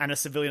 and a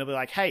civilian will be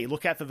like, hey,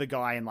 look out for the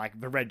guy in, like,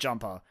 the red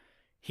jumper.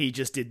 He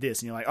just did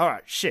this. And you're like, all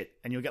right, shit.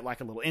 And you'll get, like,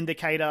 a little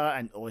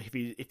indicator, or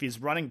if he's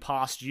running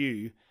past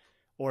you,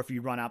 or if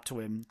you run up to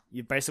him,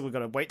 you've basically got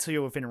to wait till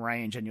you're within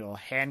range, and your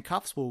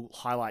handcuffs will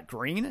highlight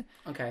green.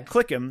 Okay.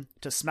 Click him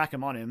to smack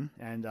him on him,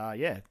 and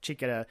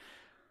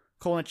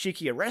call a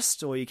cheeky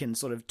arrest, or you can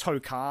sort of tow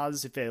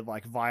cars if they're,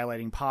 like,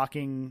 violating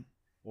parking,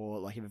 or,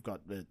 like, if you've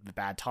got the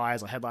bad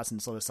tires or headlights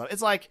and sort of stuff.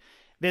 It's like,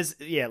 there's,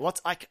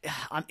 lots.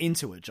 I'm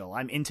into it, Joel.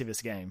 I'm into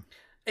this game.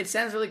 It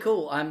sounds really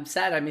cool. I'm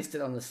sad I missed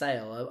it on the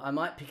sale. I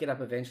might pick it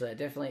up eventually.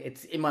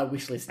 It's in my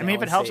wish list now. I mean,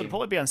 if it helps, it'll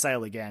probably be on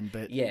sale again,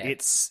 but yeah.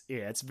 It's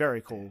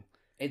very cool.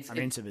 I'm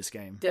into this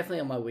game. Definitely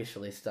on my wish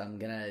list. I'm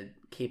going to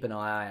keep an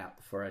eye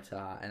out for it,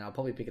 and I'll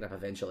probably pick it up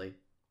eventually.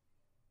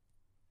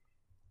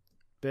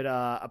 But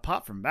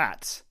apart from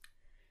that,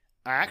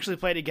 I actually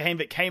played a game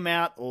that came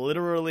out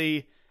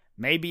literally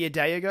maybe a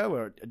day ago,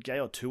 or a day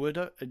or two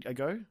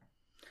ago.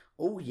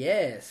 Oh,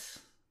 yes.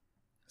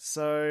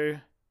 So,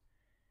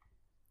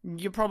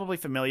 you're probably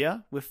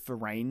familiar with the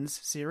Reigns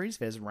series.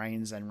 There's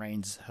Reigns and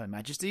Reigns Her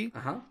Majesty.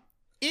 Uh-huh.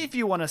 If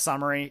you want a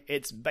summary,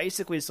 it's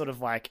basically sort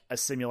of like a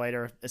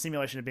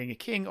simulation of being a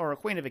king or a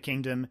queen of a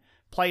kingdom,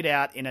 played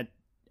out in a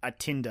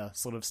Tinder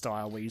sort of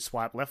style where you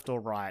swipe left or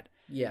right.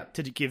 Yeah.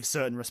 To give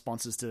certain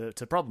responses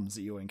to problems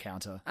that you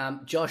encounter.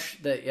 Josh,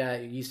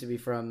 that used to be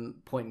from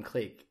Point and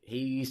Click, he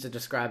used to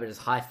describe it as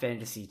high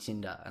fantasy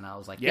Tinder, and I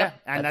was like, yeah,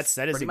 and that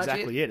is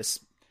exactly it.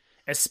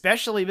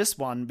 Especially this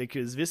one,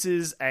 because this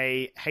is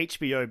a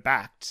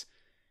HBO-backed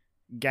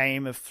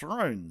Game of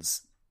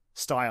Thrones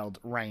styled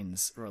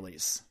Reigns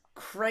release.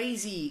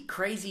 Crazy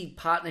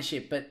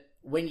partnership, but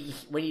when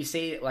you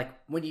see it, like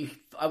when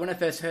I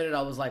first heard it,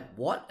 I was like,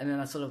 what? And then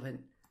I sort of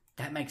went,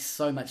 that makes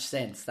so much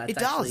sense. It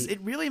does.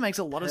 It really makes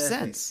a lot of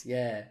sense.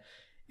 Yeah.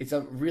 It's a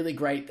really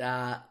great,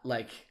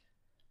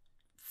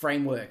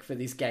 framework for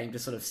this game to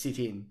sort of sit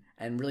in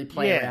and really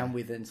play around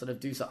with and sort of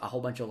do a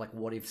whole bunch of, like,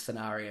 what-if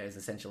scenarios,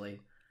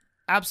 essentially.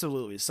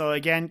 Absolutely. So,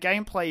 again,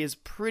 gameplay is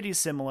pretty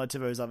similar to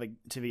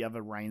the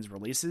other Reigns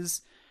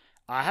releases.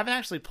 I haven't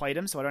actually played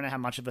them, so I don't know how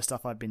much of the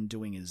stuff I've been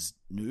doing is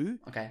new.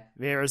 Okay.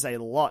 There is a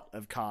lot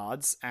of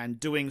cards, and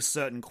doing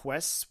certain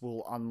quests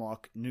will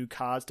unlock new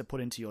cards to put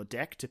into your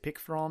deck to pick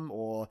from,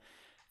 or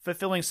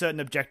fulfilling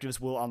certain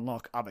objectives will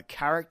unlock other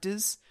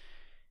characters.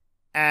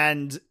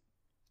 And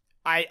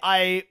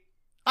I'm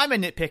a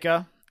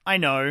nitpicker, I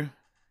know, and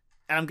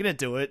I'm going to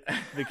do it,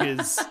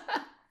 because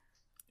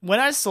when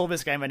I saw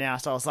this game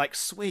announced, I was like,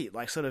 sweet,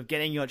 like, sort of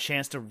getting your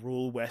chance to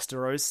rule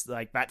Westeros,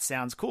 like, that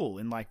sounds cool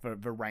in, like,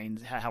 the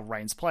Reigns, how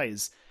Reigns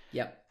plays.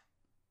 Yep.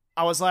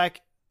 I was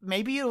like,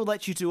 maybe it'll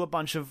let you do a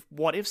bunch of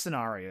what-if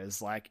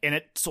scenarios, like, and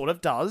it sort of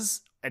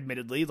does.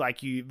 admittedly.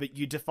 Like, you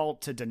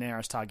default to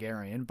Daenerys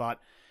Targaryen, but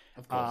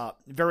Of course.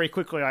 very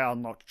quickly I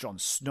unlocked Jon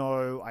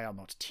Snow, I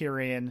unlocked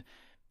Tyrion,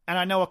 and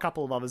I know a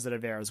couple of others that are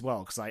there as well,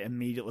 because I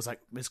immediately was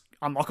like, there's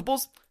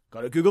unlockables?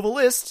 Gotta Google the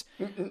list.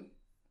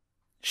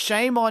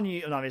 Shame on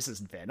you. No, this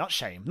isn't fair. Not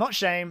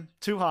shame.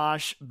 Too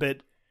harsh, but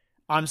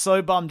I'm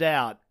so bummed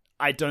out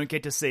I don't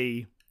get to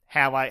see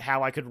how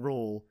I could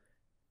rule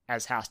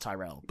as House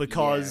Tyrell,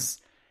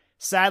 because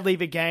sadly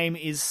the game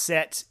is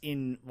set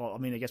in, well, I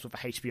mean, I guess with the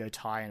HBO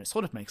tie, and it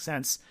sort of makes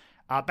sense.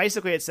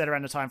 Basically, it's set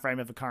around the time frame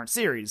of the current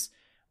series,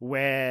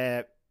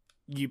 where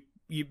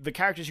the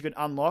characters you can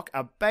unlock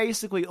are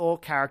basically all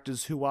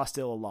characters who are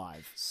still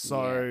alive.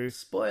 So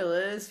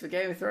spoilers for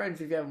Game of Thrones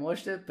if you haven't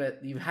watched it,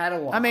 but you've had a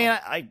while. I mean,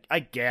 I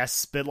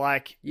guess, but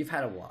like, you've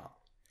had a while.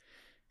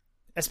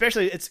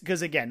 Especially, it's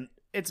because again,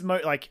 it's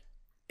like,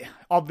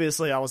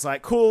 obviously I was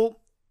like, cool,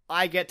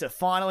 I get to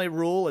finally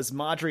rule as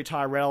Marjorie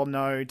Tyrell.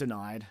 No,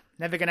 denied.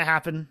 Never gonna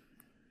happen.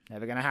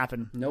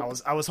 Nope.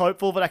 I was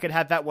hopeful that I could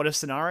have that what if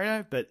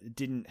scenario, but it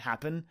didn't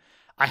happen.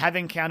 I have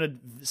encountered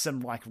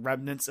some like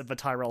remnants of the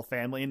Tyrell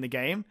family in the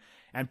game,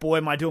 and boy,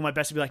 am I doing my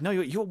best to be like, no,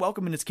 you're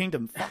welcome in this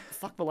kingdom.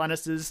 Fuck the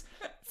Lannisters,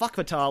 fuck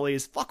the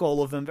Tarleys, fuck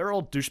all of them. They're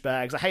all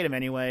douchebags. I hate them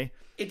anyway.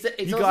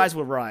 You guys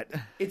were right.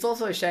 It's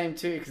also a shame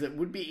too, because it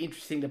would be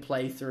interesting to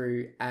play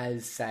through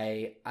as,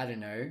 say, I don't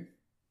know,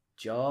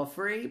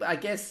 Joffrey, but I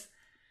guess,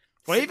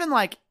 or even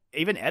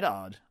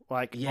Eddard,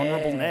 like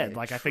Honorable Ned.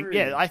 Like,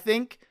 true. I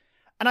think.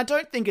 And I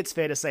don't think it's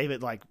fair to say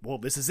that, like, well,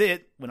 this is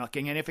it. We're not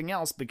getting anything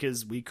else,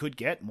 because we could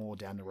get more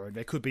down the road.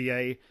 There could be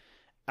a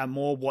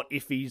more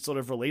what-ify sort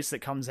of release that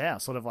comes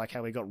out, sort of like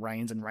how we got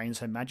Reigns and Reigns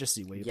Her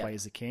Majesty, where you play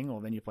as the king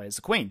or then you play as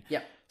the queen.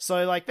 Yeah.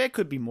 So, like, there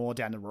could be more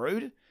down the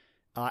road.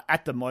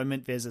 At the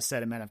moment, there's a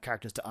set amount of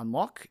characters to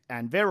unlock,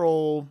 and they're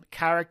all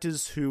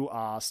characters who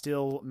are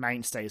still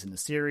mainstays in the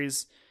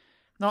series.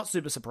 Not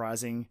super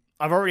surprising.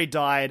 I've already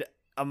died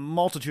a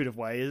multitude of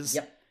ways.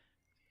 Yep.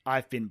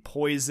 I've been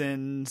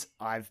poisoned,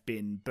 I've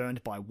been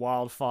burned by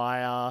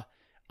wildfire,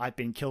 I've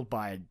been killed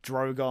by a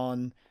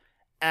Drogon,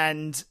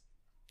 and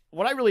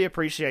what I really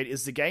appreciate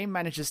is the game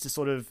manages to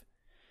sort of...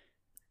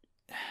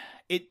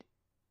 It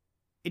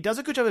does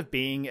a good job of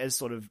being as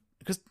sort of...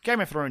 Because Game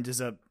of Thrones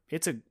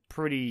it's a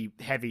pretty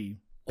heavy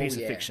piece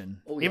of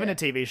fiction. Even a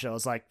TV show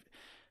is like,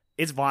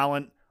 it's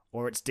violent,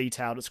 or it's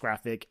detailed, it's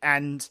graphic,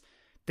 and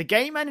the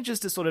game manages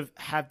to sort of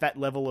have that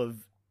level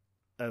of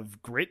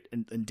grit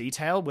and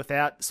detail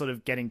without sort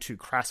of getting too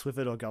crass with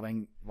it, or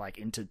going like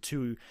into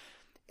too,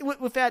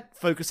 without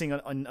focusing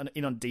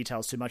on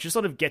details too much. You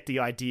sort of get the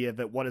idea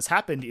that what has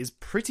happened is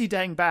pretty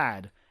dang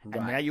bad,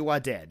 and now you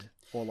are dead,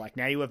 or like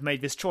now you have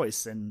made this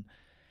choice, and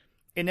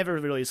it never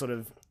really sort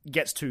of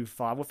gets too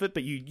far with it,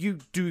 but you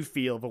do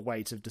feel the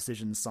weight of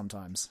decisions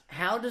sometimes.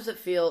 How does it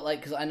feel like,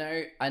 because I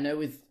know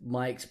with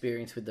my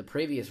experience with the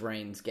previous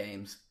Reigns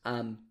games,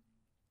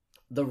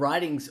 the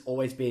writing's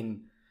always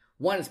been,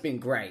 one, it's been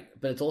great,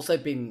 but it's also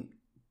been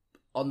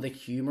on the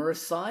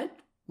humorous side,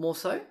 more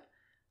so.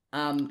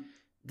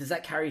 Does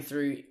that carry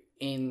through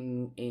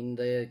in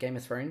the Game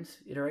of Thrones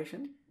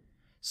iteration?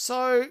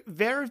 So,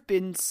 there have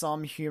been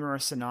some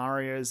humorous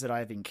scenarios that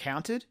I've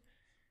encountered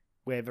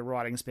where the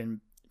writing's been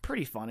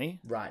pretty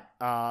funny. Right.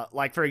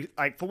 Like for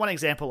one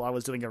example, I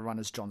was doing a run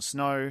as Jon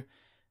Snow,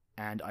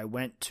 and I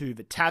went to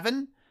the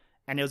tavern,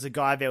 and there was a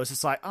guy there who was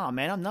just like, oh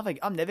man, I'm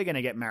never going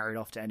to get married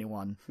off to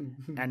anyone.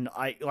 And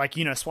I, like,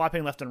 you know,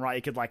 swiping left and right,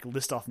 you could like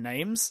list off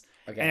names.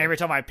 Okay. And every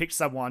time I picked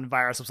someone,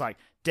 Varys was like,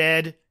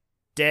 dead.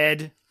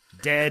 And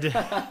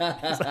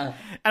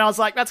I was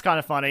like, that's kind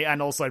of funny,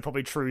 and also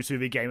probably true to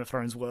the Game of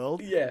Thrones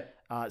world. Yeah.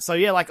 So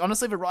yeah, like,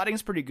 honestly, the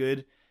writing's pretty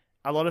good.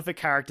 A lot of the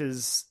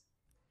characters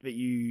that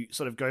you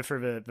sort of go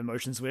through the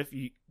motions with,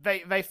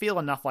 they feel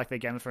enough like their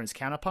Game of Thrones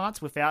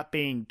counterparts without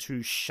being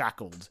too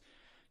shackled.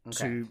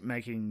 To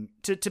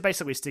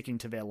basically sticking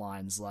to their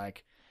lines.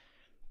 Like,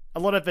 a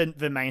lot of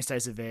the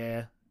mainstays are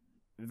there.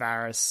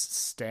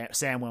 Varys,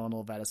 Samwell, and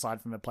all that,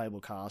 aside from a playable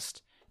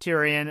cast.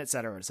 Tyrion,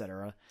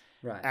 etc.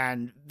 Right.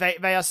 And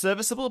they are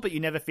serviceable, but you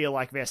never feel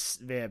like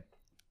they're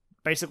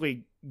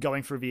basically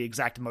going through the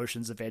exact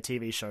motions of their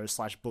TV shows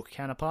 / book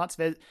counterparts.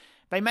 They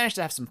managed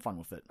to have some fun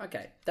with it.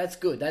 Okay, that's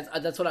good.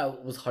 That's what I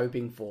was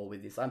hoping for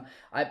with this.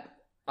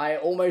 I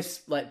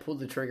almost like pulled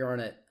the trigger on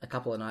it a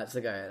couple of nights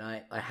ago, and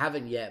I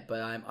haven't yet,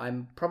 but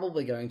I'm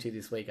probably going to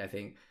this week. I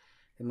think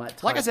it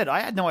might. Like I said,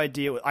 I had no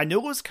idea. I knew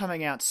it was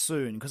coming out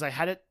soon because I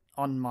had it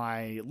on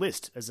my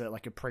list as a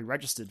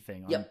pre-registered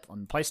thing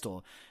on Play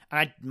Store, and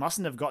I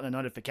mustn't have gotten a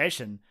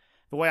notification.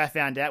 The way I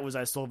found out was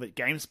I saw that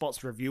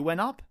GameSpot's review went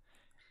up,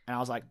 and I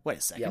was like, "Wait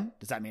a second,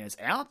 does that mean it's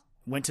out?"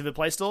 Went to the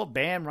Play Store,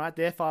 bam, right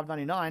there,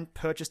 $5.99,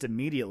 purchased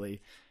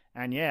immediately,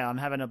 and yeah, I'm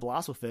having a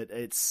blast with it.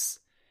 It's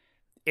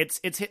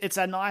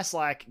a nice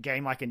like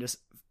game I can just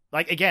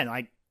like, again,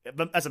 like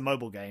as a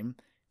mobile game,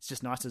 it's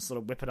just nice to sort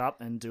of whip it up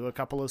and do a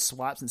couple of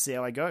swipes and see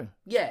how I go.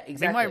 Yeah, exactly. I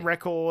think my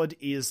record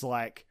is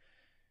like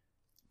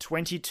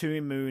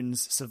 22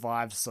 moons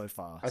survived so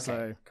far. Okay,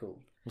 so cool.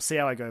 We'll see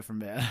how I go from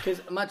there.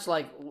 Because much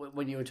like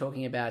when you were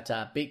talking about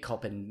Beat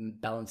Cop and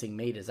balancing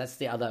meters, that's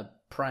the other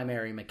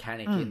primary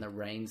mechanic in the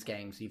Reigns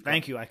games.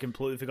 Thank you. I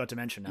completely forgot to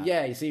mention that.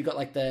 Yeah, so you've got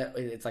like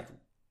it's like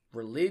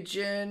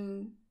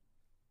religion,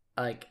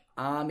 like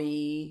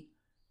army,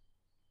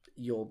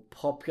 your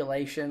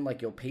population,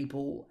 like your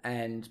people,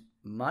 and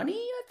money,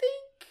 I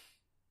think?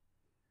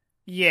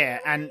 Yeah,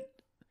 and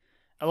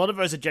a lot of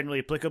those are generally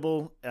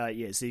applicable. So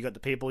you've got the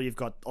people, you've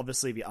got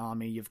obviously the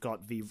army, you've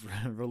got the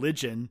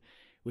religion,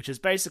 which is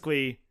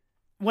basically,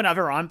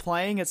 whenever I'm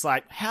playing, it's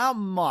like, how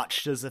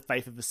much does the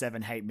Faith of the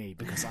Seven hate me?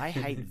 Because I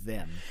hate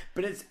them.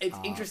 But it's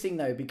interesting,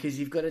 though, because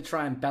you've got to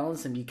try and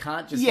balance them. You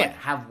can't just like,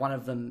 have one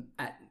of them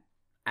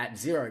at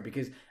 0,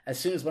 because as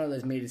soon as one of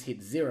those meters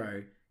hits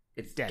 0,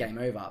 it's Dead. Game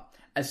over.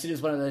 As soon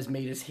as one of those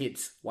meters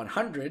hits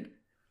 100,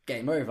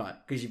 game over,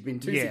 because you've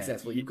been too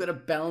successful. You've got to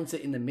balance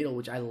it in the middle,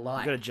 which I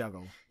like. You've got to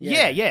juggle.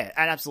 Yeah,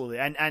 and absolutely.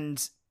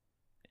 And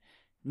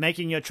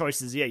making your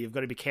choices, you've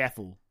got to be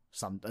careful.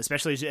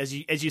 Especially as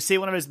you see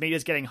one of those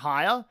meters getting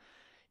higher,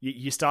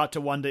 you start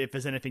to wonder if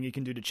there's anything you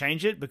can do to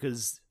change it,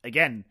 because,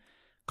 again,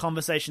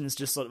 conversations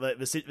just sort of,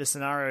 the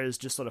scenarios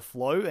just sort of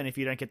flow, and if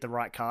you don't get the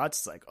right cards,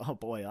 it's like, oh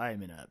boy, I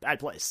am in a bad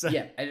place.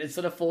 Yeah, and it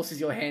sort of forces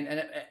your hand,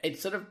 and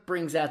it sort of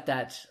brings out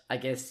that, I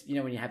guess,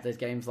 when you have those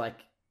games like,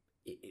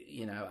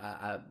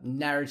 a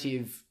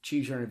narrative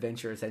choose your own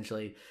adventure,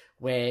 essentially,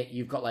 where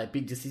you've got like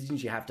big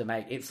decisions you have to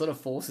make. It sort of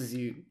forces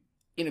you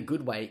in a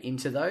good way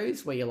into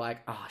those where you're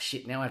like, oh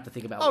shit, now I have to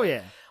think about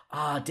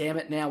damn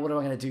it, now what am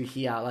I going to do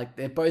here? Like,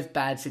 they're both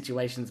bad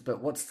situations,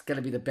 but what's going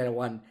to be the better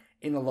one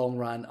in the long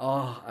run?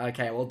 Oh,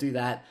 okay, we'll do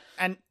that.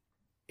 And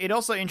it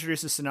also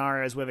introduces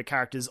scenarios where the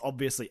characters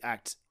obviously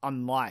act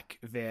unlike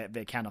their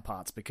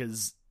counterparts,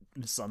 because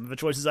some of the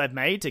choices I've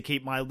made to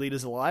keep my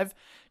leaders alive,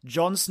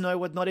 Jon Snow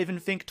would not even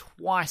think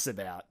twice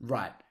about.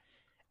 Right.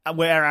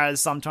 Whereas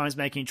sometimes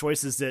making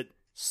choices that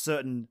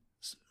certain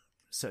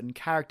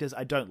characters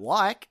I don't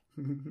like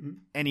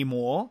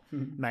anymore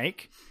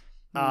make,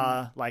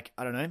 like,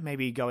 I don't know,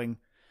 maybe going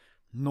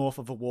north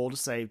of a wall to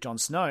save Jon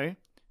Snow.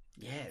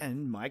 Yeah.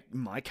 And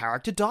my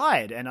character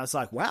died, and I was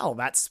like, wow,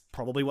 that's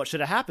probably what should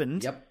have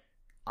happened. Yep.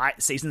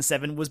 Season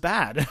 7 was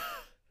bad.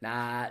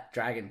 Nah,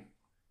 dragon.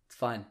 It's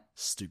fine.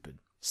 Stupid.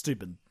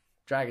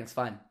 Dragon's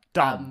fine.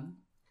 Dumb.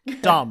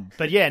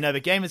 But yeah, no, the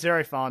game is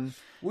very fun.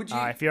 Would you?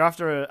 If you're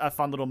after a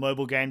fun little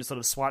mobile game to sort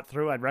of swipe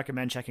through, I'd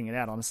recommend checking it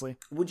out, honestly.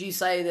 Would you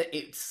say that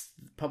it's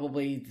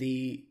probably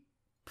the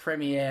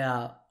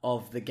premiere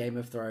of the Game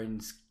of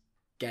Thrones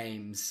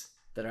games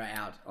that are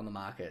out on the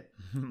market?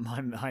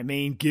 I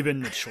mean,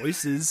 given the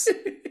choices.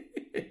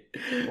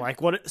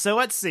 Like, what? So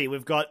let's see.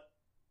 We've got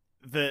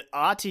the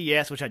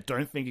RTS, which I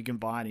don't think you can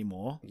buy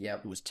anymore.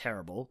 Yep. It was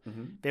terrible.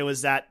 Mm-hmm. There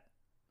was that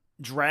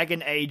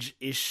Dragon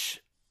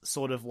Age-ish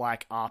sort of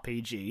like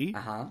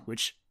RPG,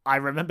 which I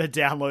remember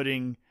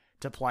downloading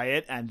to play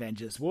it and then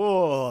just,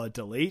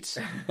 delete.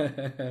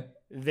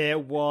 There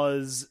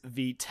was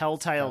the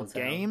Telltale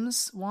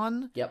Games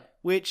one,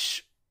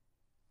 which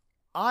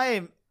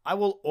I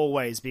will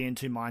always be in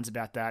two minds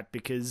about that,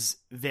 because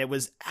there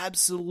was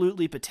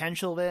absolutely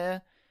potential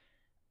there,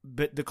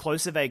 but the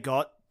closer they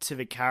got to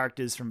the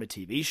characters from the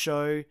TV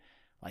show,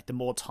 like the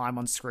more time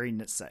on screen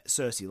that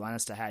Cersei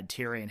Lannister had,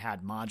 Tyrion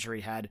had,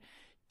 Marjorie had,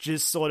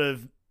 just sort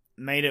of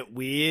made it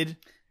weird.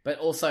 But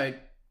also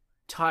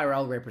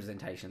Tyrell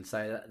representation,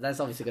 so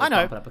that's obviously going to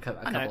bump it up a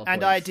couple of points.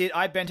 And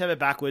I bent over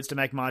backwards to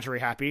make Marjorie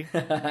happy.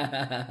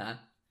 I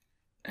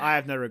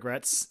have no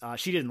regrets.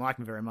 She didn't like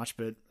me very much,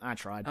 but I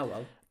tried.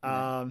 Oh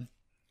well.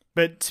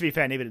 But to be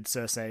fair, neither did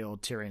Cersei or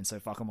Tyrion, so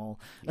fuck them all.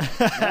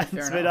 Yeah,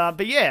 fair enough.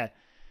 But yeah.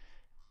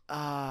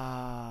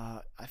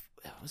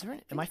 Was there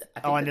any,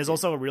 and there's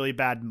also a really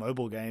bad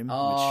mobile game.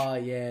 Oh,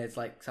 yeah, it's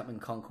like something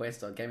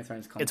Conquest or Game of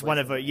Thrones Conquest. It's one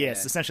of the,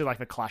 it's essentially like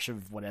the Clash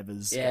of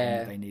whatever's.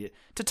 Yeah. They need it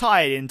to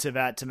tie it into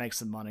that to make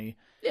some money.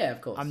 Yeah,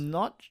 of course. I'm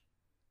not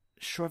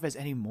sure if there's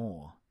any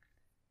more.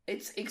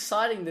 It's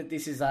exciting that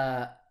this is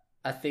a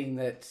thing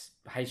that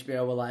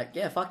HBO were like,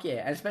 yeah, fuck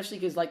yeah. And especially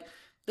because, like,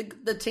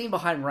 the team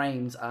behind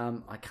Reigns,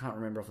 I can't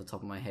remember off the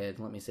top of my head.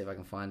 Let me see if I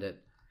can find it.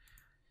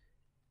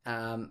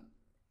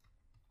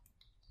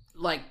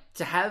 Like,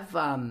 to have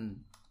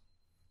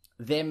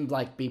them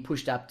like be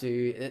pushed up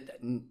to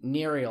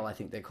Nereal, I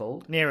think they're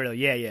called. Nereal,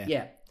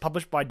 yeah.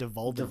 Published by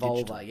Devolver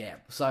Digital. Yeah.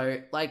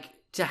 So, like,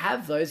 to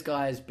have those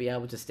guys be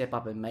able to step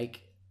up and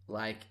make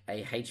like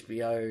a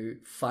HBO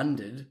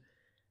funded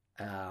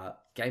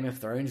Game of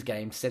Thrones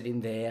game set in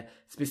their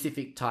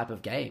specific type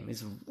of game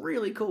is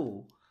really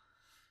cool.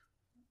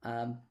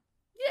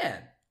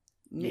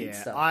 Neat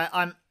stuff.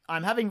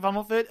 I'm having fun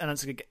with it, and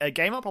it's a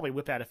game I'll probably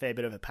whip out a fair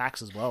bit of at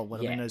PAX as well,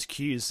 when I'm in those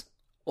queues.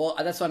 Well,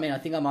 that's what I mean. I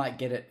think I might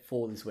get it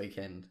for this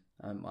weekend.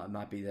 I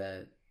might be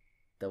the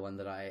one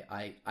that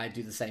I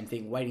do the same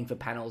thing, waiting for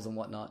panels and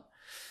whatnot.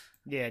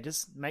 Yeah,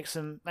 just make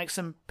some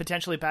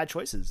potentially bad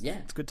choices. Yeah.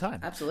 It's a good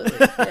time. Absolutely.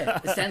 Yeah.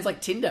 It sounds like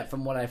Tinder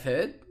from what I've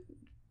heard.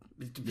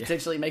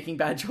 Potentially making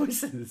bad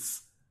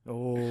choices.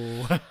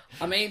 Oh.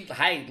 I mean,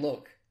 hey,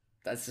 look.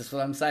 That's just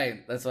what I'm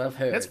saying. That's what I've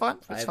heard. It's fine.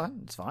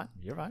 It's fine.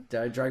 You're right.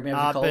 Don't drag me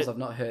over the coals. I've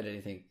not heard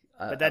anything.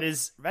 But that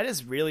is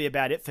really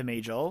about it for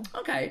me, Joel.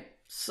 Okay.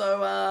 So,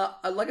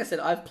 like I said,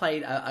 I've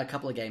played a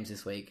couple of games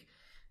this week.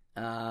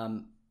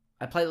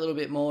 I played a little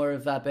bit more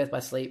of Birth by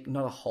Sleep,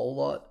 not a whole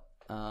lot.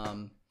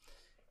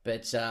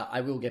 But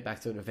I will get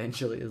back to it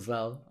eventually as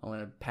well. I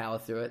want to power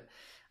through it.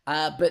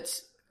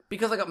 But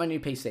because I got my new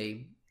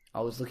PC,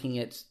 I was looking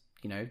at,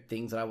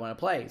 things that I want to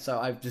play. So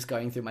I'm just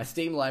going through my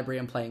Steam library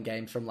and playing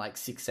games from like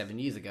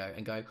 6-7 years ago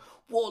and going,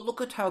 whoa,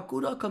 look at how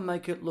good I can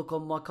make it look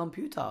on my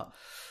computer.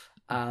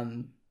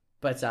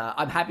 But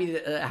I'm happy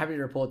to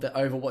report that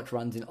Overwatch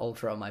runs in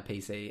Ultra on my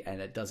PC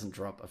and it doesn't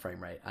drop a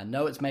frame rate. I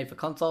know it's made for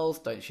consoles.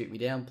 Don't shoot me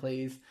down,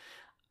 please.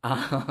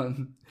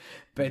 But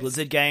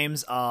Blizzard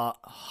games are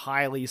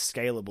highly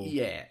scalable,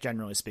 yeah,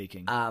 generally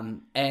speaking,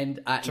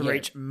 to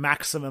reach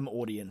maximum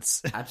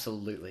audience.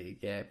 Absolutely,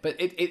 yeah. But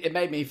it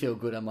made me feel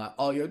good. I'm like,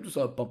 oh, yeah, just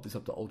bump this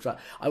up to Ultra.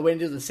 I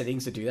went into the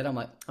settings to do that. I'm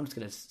like, I'm just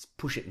gonna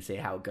push it and see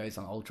how it goes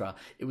on Ultra.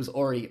 It was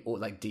already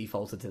like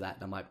defaulted to that,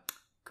 and I'm like,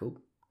 cool,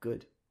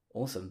 good,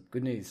 awesome,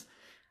 good news.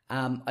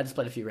 I just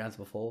played a few rounds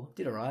before,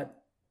 did alright.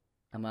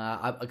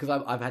 Because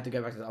I've had to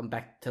go back. I'm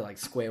back to like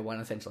square one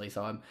essentially.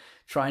 So I'm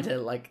trying to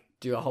like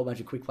do a whole bunch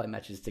of quick play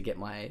matches to get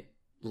my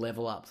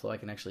level up, so I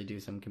can actually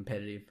do some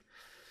competitive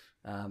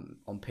on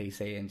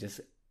PC and just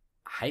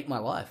hate my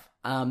life.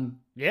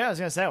 Yeah, I was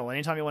gonna say, well,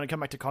 anytime you want to come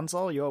back to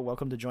console, you're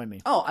welcome to join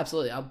me. Oh,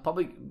 absolutely. I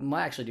probably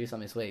might actually do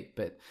some this week,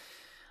 but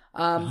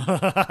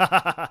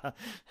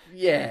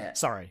yeah.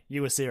 Sorry,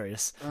 you were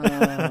serious.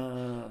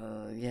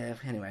 Yeah.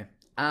 Anyway.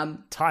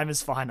 Time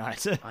is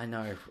finite. I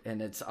know,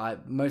 and I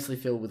mostly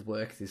filled with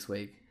work this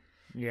week.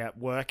 Yeah,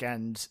 work,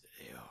 and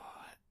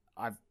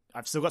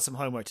I've still got some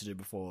homework to do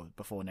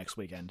before next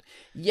weekend.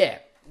 Yeah,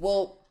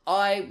 well,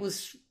 I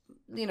was,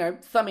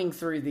 thumbing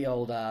through the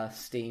old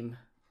Steam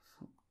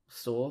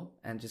store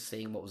and just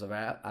seeing what was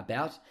about.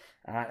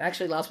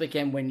 Actually, last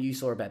weekend when you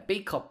saw about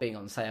Beat Cop being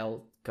on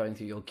sale, going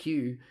through your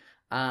queue,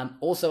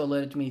 also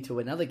alerted me to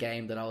another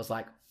game that I was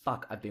like,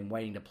 fuck, I've been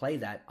waiting to play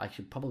that. I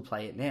should probably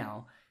play it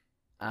now.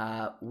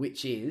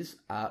 Which is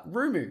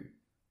Rumu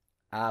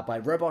by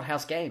Robot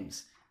House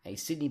Games, a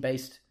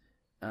Sydney-based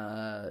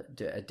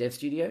dev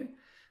studio.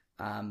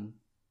 And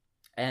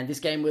this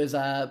game was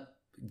the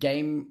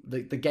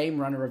game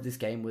runner of this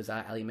game was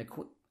Ali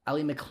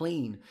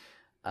McLean,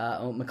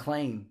 or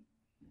McLean.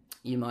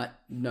 You might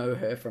know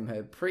her from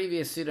her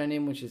previous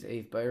pseudonym, which is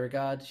Eve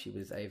Beauregard. She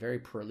was a very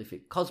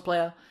prolific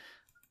cosplayer.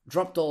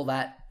 Dropped all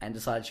that and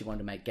decided she wanted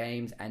to make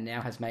games, and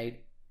now has made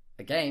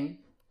a game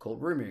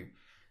called Rumu.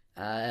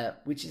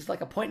 Which is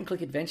like a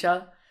point-and-click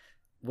adventure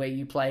where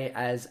you play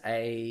as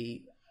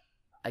a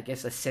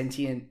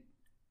sentient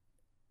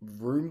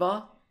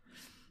Roomba.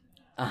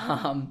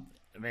 I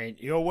mean,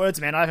 your words,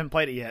 man. I haven't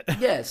played it yet.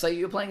 Yeah, so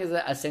you're playing as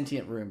a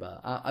sentient Roomba.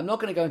 I'm not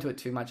going to go into it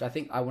too much. I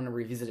think I want to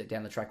revisit it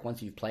down the track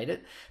once you've played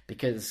it,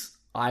 because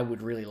I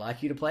would really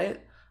like you to play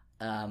it.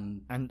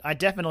 And I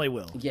definitely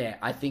will. Yeah,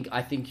 I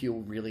think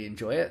you'll really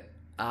enjoy it.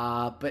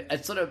 But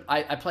it's sort of,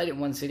 I played it in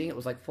one sitting. It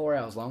was like 4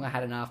 hours long. I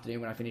had an afternoon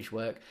when I finished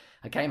work.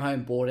 I came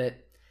home, bought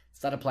it,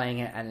 started playing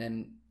it, and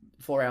then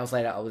 4 hours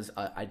later,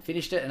 I'd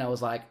finished it, and I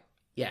was like,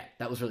 yeah,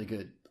 that was really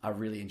good. I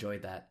really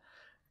enjoyed that.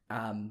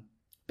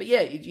 But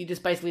yeah, you're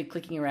just basically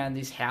clicking around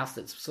this house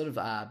that's sort of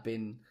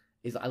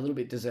is a little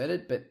bit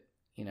deserted, but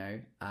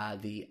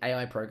the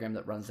AI program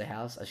that runs the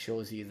house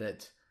assures you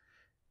that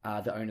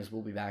the owners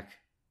will be back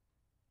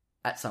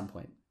at some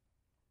point.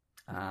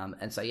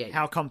 And so yeah,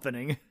 how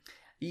comforting.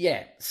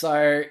 Yeah,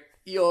 so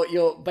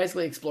you're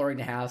basically exploring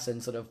the house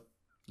and sort of,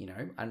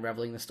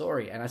 unraveling the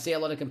story. And I see a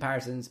lot of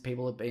comparisons.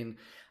 People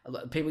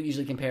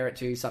usually compare it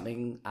to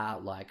something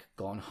like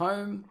Gone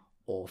Home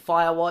or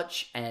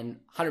Firewatch,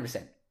 and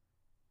 100%.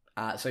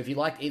 So if you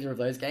liked either of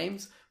those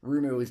games,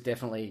 Rumu is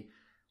definitely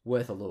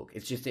worth a look.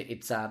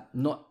 It's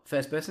not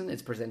first person.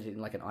 It's presented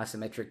in like an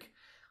isometric,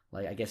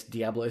 like I guess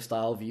Diablo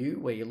style view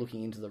where you're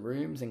looking into the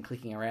rooms and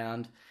clicking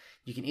around.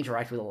 You can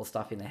interact with all the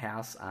stuff in the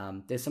house.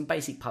 There's some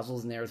basic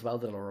puzzles in there as well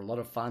that are a lot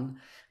of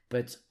fun.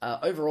 But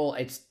overall,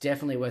 it's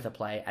definitely worth a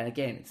play. And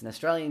again, it's an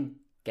Australian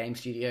game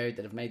studio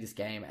that have made this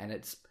game, and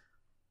it's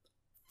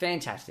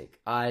fantastic.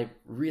 I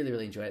really,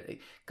 really enjoyed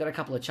it. Got a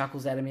couple of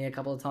chuckles out of me a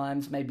couple of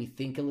times. Made me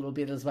think a little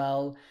bit as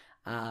well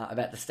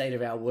about the state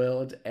of our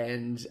world.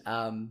 And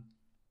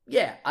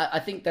yeah, I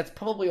think that's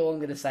probably all I'm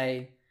going to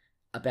say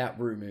about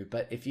Rumu.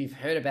 But if you've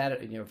heard about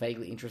it and you're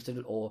vaguely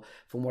interested, or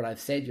from what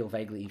I've said, you're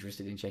vaguely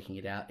interested in checking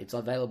it out, it's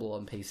available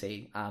on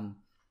PC.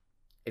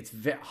 It's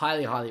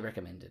highly, highly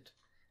recommended.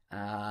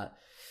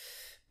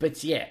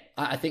 But yeah,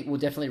 I think we'll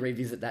definitely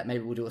revisit that.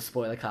 Maybe we'll do a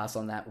spoiler cast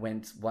on that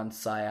once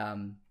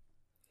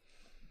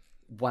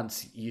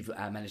you've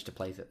managed to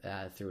play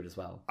through it as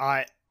well.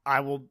 I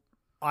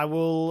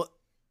will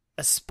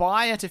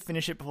aspire to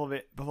finish it before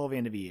the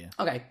end of the year.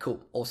 Okay, cool,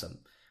 awesome.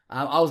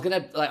 I was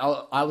gonna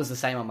I was the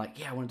same. I'm like,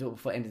 yeah, I want to do it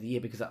before the end of the year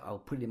because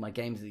I'll put it in my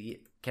games of the year.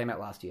 Came out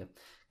last year.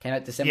 Came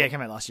out December. Yeah, it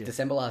came out last year.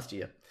 December last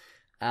year.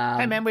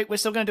 Hey man, we're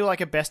still going to do like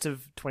a best of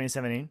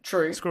 2017.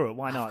 True. Screw it,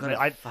 why not?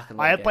 I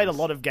have played a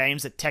lot of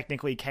games that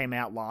technically came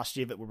out last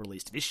year that were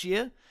released this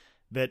year,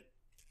 but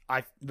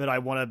I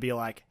want to be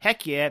like,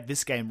 heck yeah,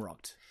 this game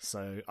rocked.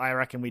 So I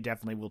reckon we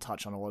definitely will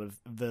touch on a lot of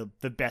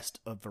the best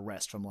of the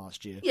rest from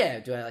last year.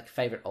 Yeah, do I like a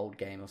favorite old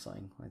game or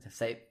something? Like to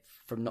say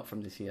not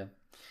from this year.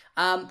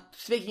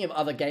 Speaking of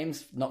other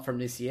games not from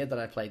this year that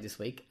I played this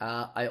week,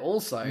 I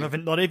also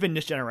not even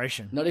this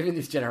generation. Not even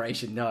this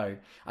generation. No,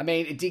 I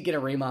mean it did get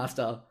a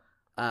remaster.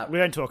 We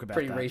don't talk about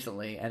pretty that.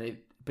 recently, and it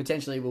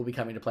potentially will be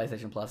coming to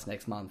PlayStation Plus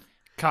next month.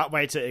 Can't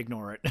wait to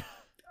ignore it.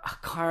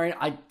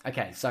 Kyron,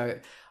 okay, so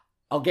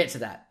I'll get to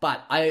that,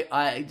 but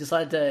I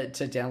decided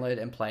to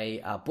download and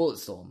play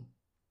Bulletstorm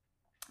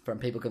from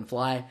People Can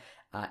Fly,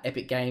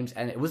 Epic Games,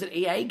 and it was an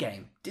EA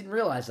game. Didn't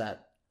realize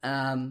that.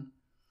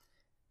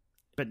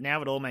 But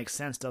now it all makes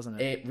sense, doesn't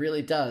it? It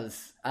really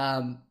does.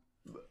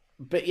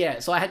 But yeah,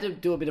 so I had to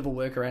do a bit of a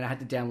workaround. I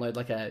had to download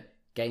like a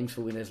Games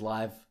for Windows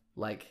Live,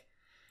 like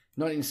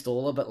not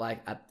installer, but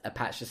like a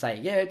patch to say,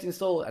 yeah, it's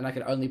installed, and I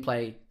could only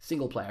play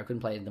single player. I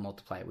couldn't play in the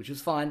multiplayer, which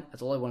was fine.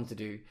 That's all I wanted to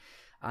do.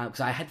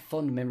 Because I had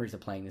fond memories of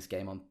playing this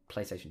game on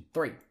PlayStation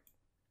 3.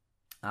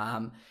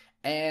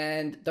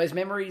 And those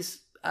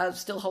memories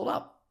still hold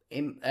up,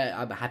 I'm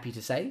happy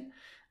to say.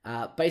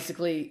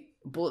 Basically,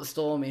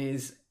 Bulletstorm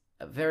is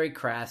a very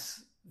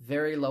crass,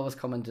 very lowest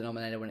common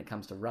denominator when it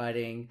comes to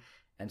writing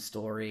and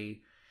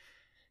story.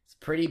 It's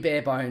pretty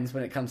bare bones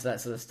when it comes to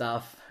that sort of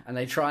stuff. And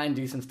they try and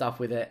do some stuff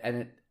with it,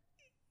 and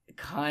it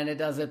kind of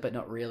does it, but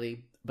not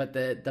really. But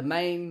the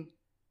main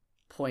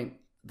point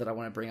that I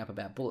want to bring up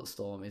about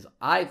Bulletstorm is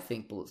I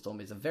think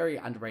Bulletstorm is a very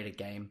underrated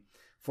game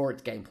for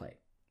its gameplay.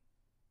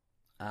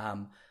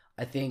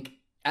 I think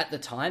at the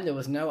time there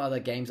was no other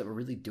games that were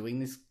really doing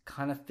this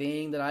kind of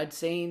thing that I'd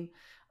seen,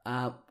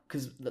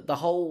 because the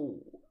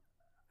whole,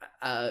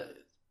 I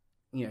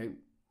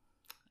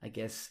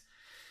guess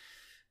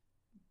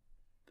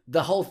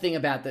the whole thing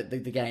about the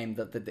game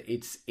that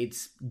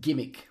its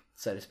gimmick,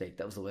 so to speak,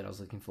 that was the word I was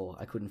looking for.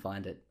 I couldn't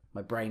find it.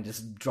 My brain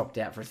just dropped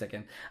out for a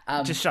second.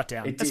 Just shut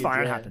down. It's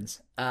fine. It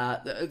happens.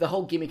 The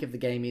whole gimmick of the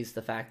game is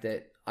the fact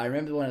that I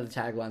remember one of the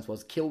taglines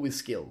was "kill with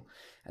skill,"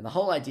 and the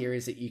whole idea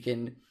is that you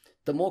can.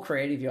 The more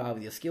creative you are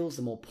with your skills,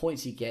 the more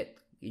points you get.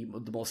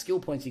 The more skill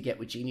points you get,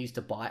 which you can use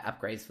to buy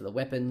upgrades for the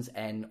weapons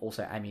and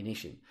also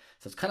ammunition.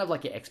 So it's kind of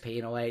like your XP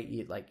in a way.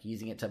 You're like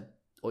using it to,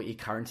 or your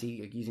currency,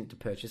 you're using it to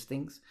purchase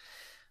things.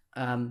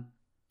 And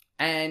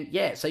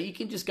yeah, so you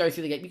can just go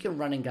through the game. You can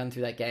run and gun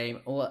through that game,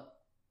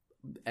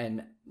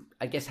 and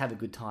I guess have a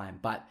good time.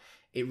 But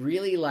it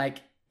really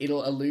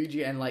it'll elude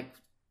you and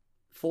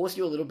force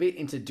you a little bit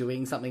into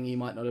doing something you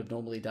might not have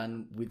normally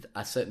done with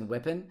a certain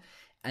weapon.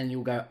 And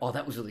you'll go, oh,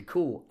 that was really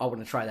cool. I want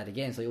to try that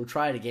again. So you'll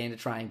try it again to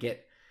try and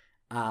get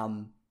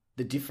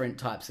the different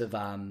types of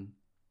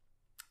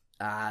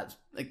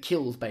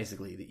kills,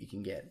 basically, that you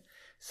can get.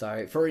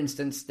 So, for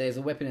instance, there's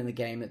a weapon in the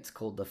game that's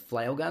called the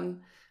flail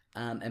gun.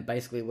 And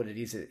basically what it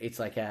is, it's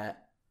like a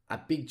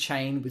big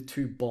chain with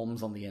two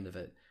bombs on the end of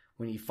it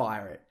when you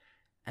fire it.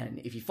 And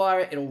if you fire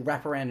it, it'll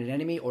wrap around an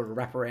enemy or it'll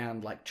wrap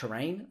around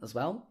terrain as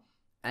well.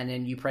 And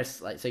then you press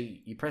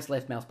you press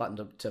left mouse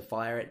button to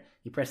fire it.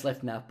 You press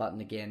left mouse button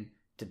again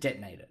to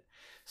detonate it.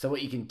 So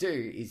what you can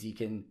do is you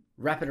can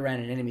wrap it around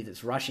an enemy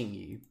that's rushing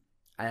you.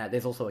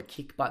 There's also a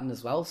kick button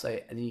as well.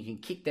 And then you can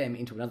kick them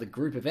into another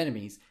group of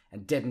enemies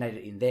and detonate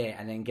it in there,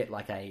 and then get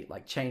a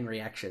chain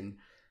reaction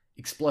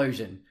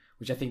explosion,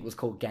 which I think was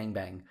called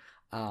gangbang.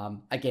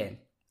 Again,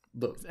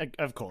 look,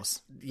 of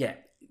course, yeah.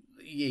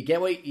 You get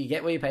what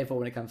you pay for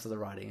when it comes to the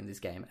writing in this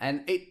game,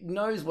 and it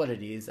knows what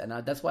it is, and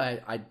that's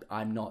why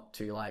I'm not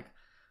too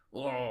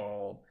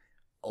all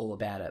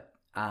about it.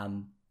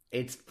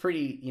 It's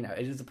pretty,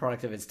 it is a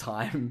product of its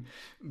time,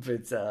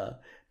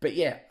 but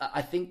yeah,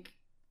 I think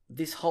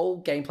this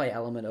whole gameplay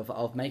element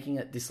of making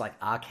it this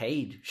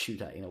arcade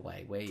shooter in a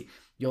way where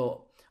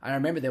I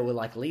remember there were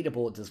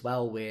leaderboards as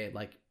well where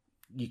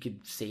you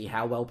could see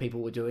how well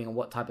people were doing and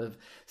what type of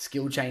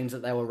skill chains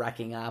that they were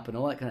racking up and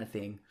all that kind of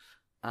thing.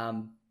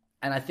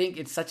 And I think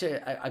it's such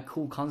a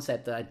cool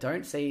concept that I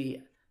don't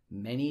see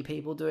many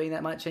people doing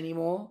that much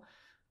anymore.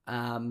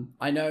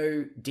 I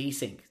know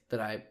Desync,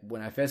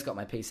 when I first got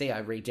my PC, I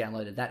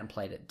re-downloaded that and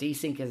played it.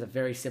 Desync is a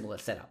very similar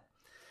setup,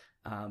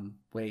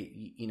 where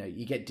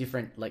you get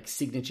different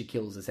signature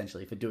kills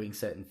essentially for doing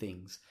certain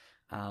things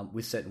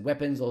with certain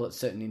weapons or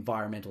certain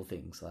environmental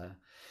things.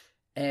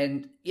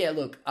 And yeah,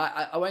 look,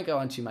 I won't go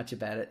on too much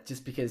about it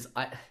just because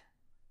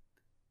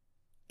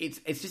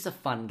It's just a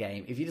fun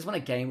game. If you just want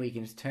a game where you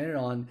can just turn it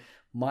on,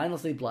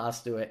 mindlessly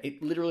blast through it.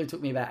 It literally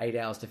took me about 8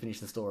 hours to finish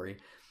the story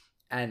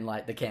and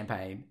the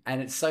campaign.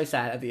 And it's so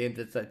sad at the end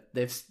that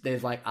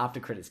there's after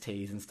credits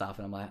tease and stuff,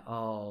 and I'm like,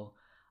 oh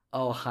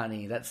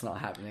honey, that's not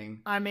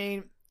happening. I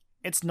mean,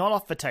 it's not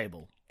off the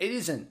table. It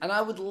isn't, and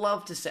I'd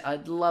love to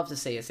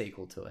see a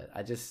sequel to it.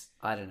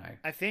 I don't know.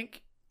 I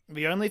think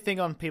the only thing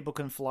on People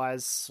Can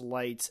Fly's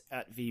slate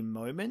at the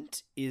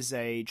moment is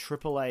a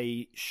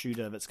AAA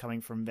shooter that's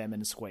coming from them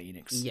and Square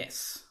Enix.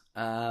 Yes.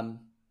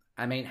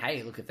 I mean,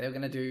 hey, look, if they were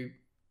going to do...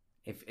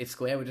 If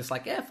Square were just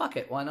yeah, fuck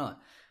it, why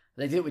not?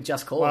 They did it with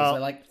Just Cause.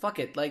 They're fuck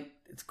it.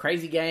 It's a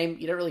crazy game.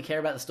 You don't really care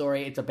about the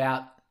story. It's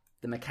about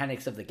the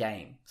mechanics of the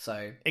game.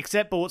 So,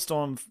 Except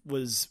Bulletstorm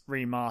was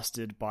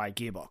remastered by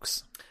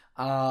Gearbox.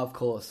 of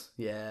course,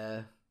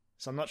 yeah.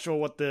 So I'm not sure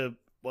what the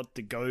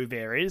go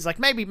there is. Like,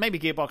 maybe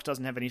Gearbox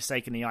doesn't have any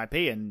stake in the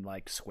IP and,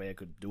 like, Square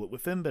could do it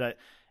with them, but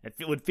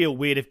it would feel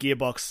weird if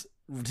Gearbox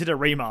did a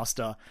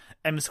remaster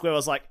and Square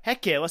was like,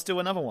 heck yeah, let's do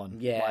another one.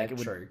 Yeah, like,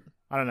 true.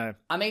 I don't know.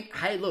 I mean,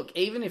 hey, look,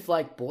 even if,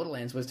 like,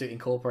 Borderlands was to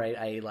incorporate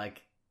a,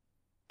 like,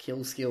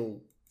 kill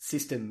skill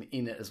system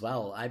in it as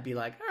well, I'd be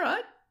like, all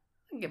right,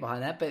 I can get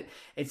behind that. But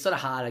it's sort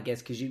of hard, I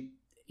guess, because you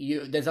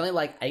there's only,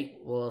 like, 8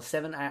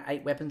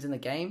 weapons in the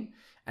game,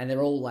 and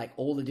they're all, like,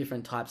 all the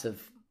different types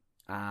of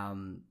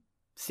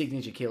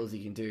signature kills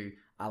you can do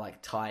are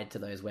like tied to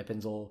those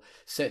weapons or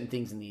certain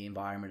things in the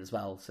environment as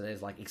well. So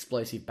there's like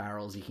explosive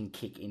barrels you can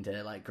kick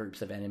into like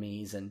groups of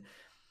enemies, and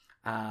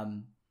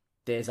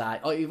there's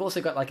you've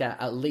also got like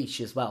a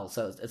leash as well.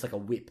 So it's like a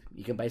whip.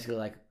 You can basically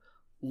like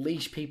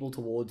leash people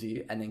towards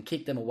you and then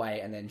kick them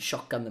away and then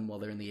shotgun them while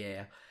they're in the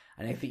air.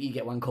 And I think you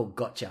get one called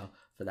Gotcha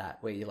for that,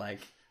 where you like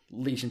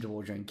leash them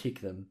towards you and kick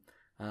them,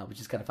 which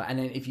is kind of fun. And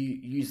then if you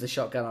use the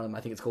shotgun on them,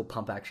 I think it's called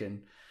Pump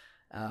Action.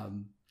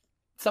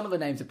 Some of the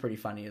names are pretty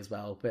funny as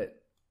well, but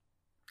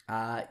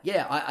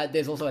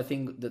there's also a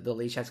thing that the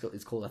leash has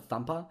is called a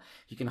thumper.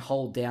 You can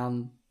hold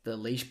down the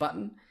leash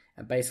button,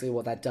 and basically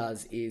what that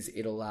does is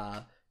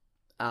it'll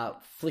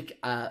flick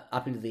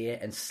up into the air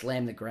and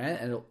slam the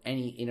ground, and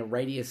in a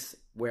radius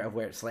where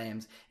it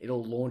slams,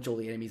 it'll launch all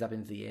the enemies up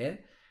into the air.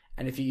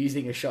 And if you're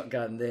using a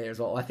shotgun there as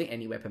well, I think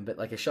any weapon, but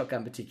like a shotgun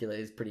in particular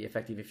is pretty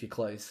effective if you're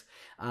close.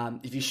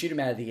 If you shoot them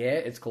out of the air,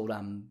 it's called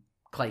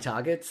clay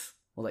targets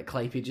or like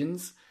clay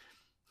pigeons.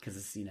 Because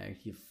it's,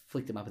 you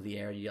flick them up in the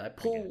air and you like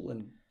pull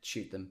and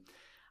shoot them.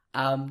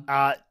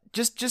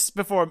 Just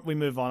before we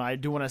move on, I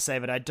do want to say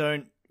that I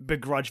don't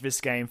begrudge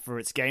this game for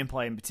its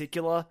gameplay in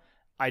particular.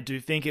 I do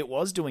think it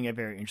was doing a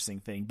very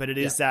interesting thing, but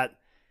it's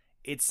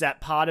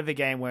that part of the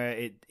game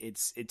where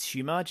its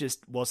humor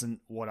just wasn't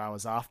what I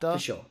was after. For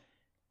sure.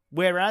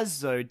 Whereas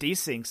though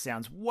Desync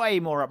sounds way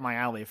more up my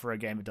alley for a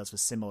game that does the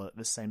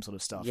same sort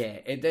of stuff. Yeah,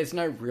 there's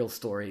no real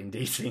story in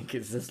Desync.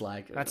 It's just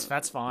like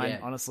that's fine,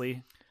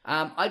 honestly.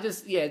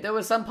 There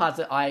were some parts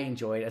that I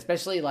enjoyed,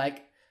 especially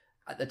like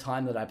at the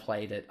time that I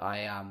played it.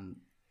 I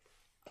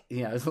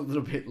it was a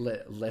little bit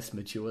less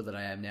mature than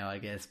I am now, I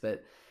guess,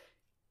 but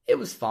it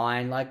was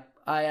fine. Like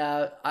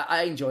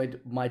I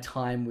enjoyed my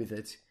time with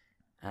it.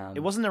 It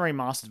wasn't the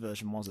remastered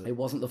version, was it? It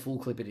wasn't the full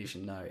clip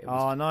edition, no.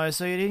 Oh no,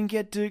 so you didn't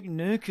get Duke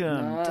Nukem.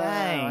 No,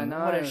 Dang, I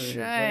know. what a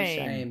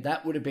shame.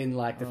 That would have been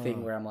like the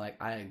thing where I'm like,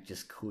 I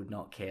just could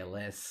not care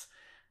less.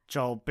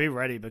 Joel, be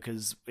ready,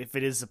 because if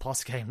it is a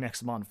plus game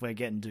next month, we're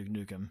getting Duke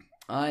Nukem.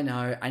 I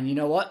know, and you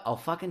know what? I'll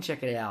fucking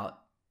check it out,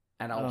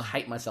 and I'll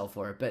hate myself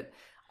for it. But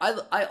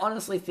I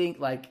honestly think,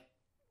 like,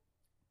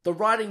 the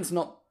writing's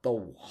not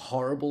the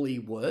horribly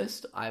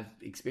worst. I've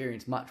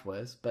experienced much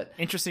worse, but...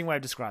 Interesting way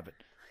to describe it.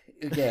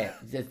 Yeah,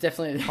 it's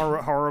definitely...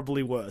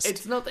 horribly worst.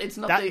 It's not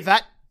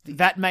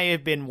that may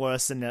have been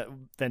worse than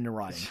the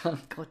writing.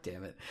 God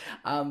damn it!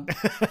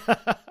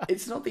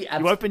 It's not the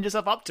you opened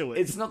yourself up to it.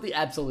 It's not the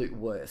absolute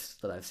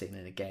worst that I've seen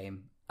in a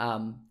game.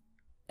 And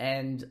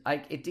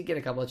it did get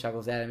a couple of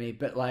chuckles out of me,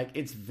 but like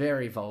it's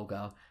very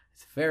vulgar,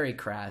 it's very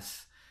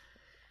crass,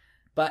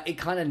 but it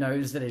kind of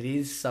knows that it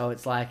is. So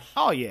it's like,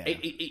 oh yeah,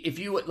 if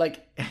you were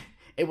like,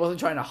 it wasn't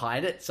trying to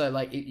hide it, so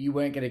like you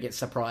weren't going to get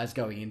surprised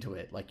going into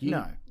it. Like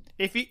no,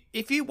 if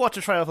you watch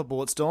a trailer for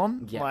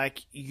Bulletstorm,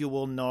 like you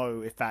will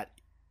know if that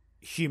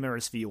humor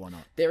is for you or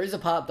not. There is a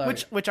part though,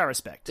 which I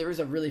respect. There is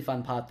a really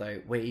fun part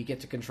though where you get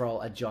to control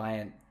a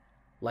giant,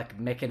 like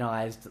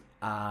mechanized,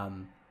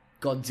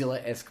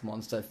 Godzilla-esque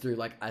monster through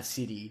like a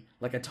city,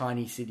 like a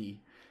tiny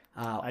city.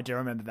 I do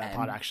remember that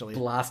part actually.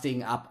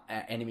 Blasting up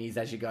enemies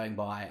as you're going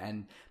by,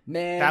 and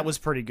man, that was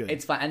pretty good.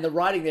 It's fun, and the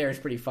writing there is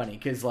pretty funny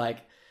because like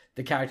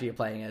the character you're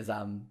playing as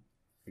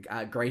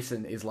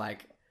Grayson is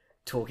like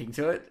talking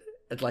to it.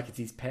 It's like it's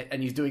his pet,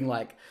 and he's doing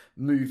like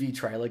movie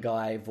trailer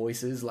guy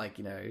voices, like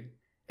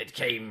it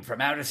came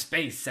from outer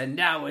space and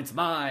now it's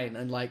mine,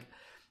 and like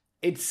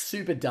it's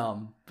super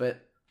dumb, but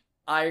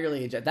I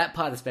really enjoy that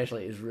part.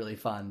 Especially is really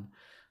fun.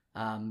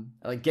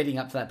 Like getting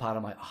up to that part,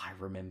 I'm like, oh, I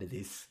remember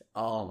this.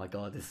 Oh my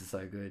god, this is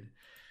so good.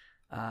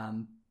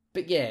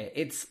 But yeah,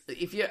 it's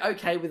if you're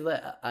okay with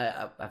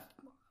a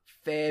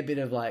fair bit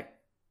of like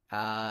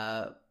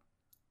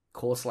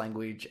coarse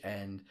language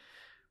and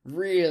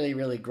really,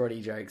 really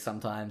grotty jokes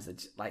sometimes,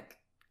 it's like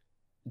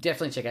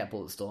definitely check out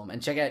Bulletstorm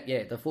and check out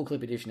the full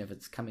clip edition if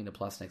it's coming to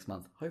Plus next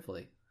month,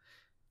 hopefully.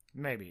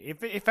 Maybe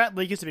if that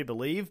leak is to be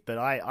believed, but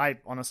I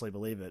honestly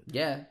believe it.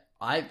 Yeah,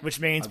 which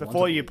means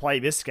before you play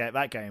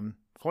that game,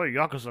 play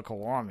Yakuza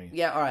Kiwami.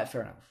 Yeah, all right,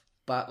 fair enough.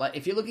 But like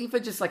if you're looking for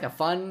just like a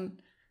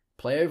fun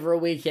play over a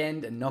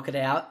weekend and knock it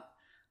out,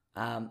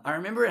 I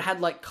remember it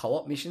had like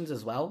co-op missions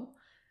as well,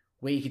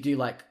 where you could do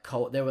like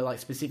there were like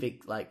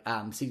specific like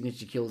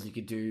signature kills you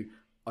could do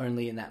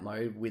only in that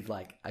mode with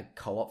like a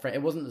co-op friend.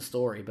 It wasn't the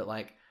story, but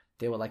like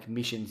there were like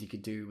missions you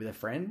could do with a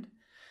friend.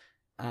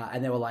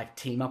 And there were like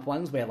team up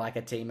ones where like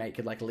a teammate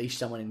could like leash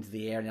someone into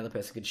the air and the other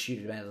person could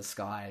shoot him out of the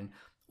sky, and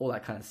all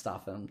that kind of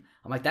stuff. And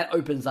I'm like, that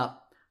opens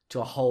up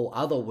to a whole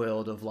other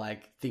world of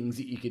like things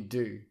that you could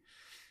do.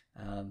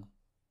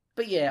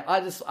 But yeah,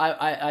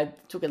 I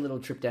took a little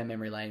trip down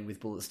memory lane with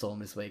Bulletstorm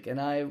this week, and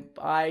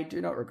I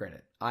do not regret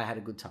it. I had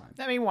a good time.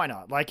 I mean, why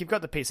not? Like, you've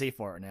got the PC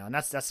for it now, and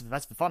that's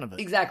the fun of it.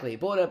 Exactly.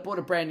 Bought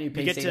a brand new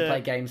PC to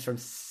play games from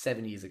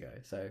 7 years ago.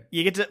 So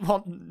you get to,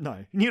 well,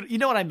 no, you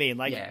know what I mean.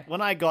 Like, Yeah.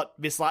 when I got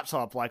this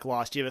laptop like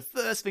last year, the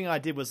first thing I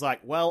did was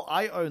like, well,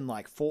 I own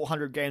like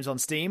 400 games on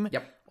Steam.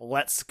 Yep.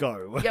 Let's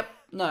go. Yep.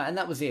 No, and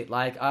that was it.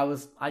 Like, I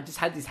just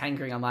had this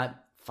hankering. I'm like,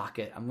 fuck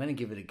it, I'm gonna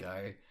give it a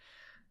go.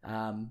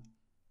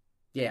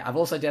 Yeah, I've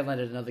also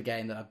downloaded another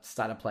game that I've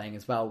started playing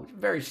as well.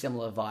 Very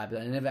similar vibe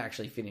that I never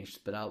actually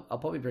finished, but I'll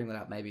probably bring that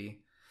up maybe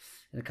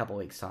in a couple of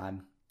weeks'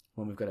 time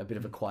when we've got a bit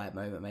of a quiet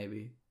moment,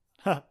 maybe.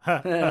 Well,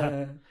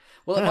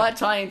 it might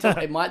tie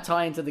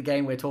into the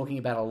game we're talking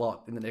about a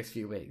lot in the next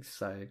few weeks.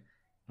 So,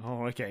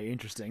 Oh, okay,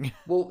 interesting.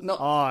 well, not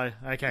Oh,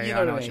 okay, you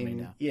I know what what you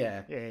mean now.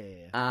 Yeah.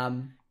 Yeah.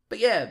 But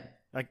yeah,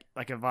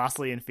 Like a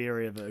vastly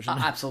inferior version.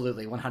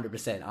 absolutely,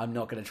 100%. I'm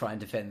not going to try and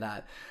defend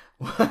that.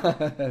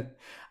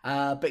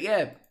 But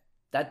yeah,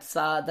 that's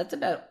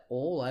about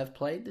all I've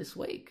played this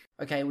week.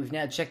 Okay, we've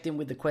now checked in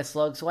with the quest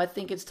log, so I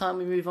think it's time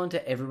we move on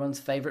to everyone's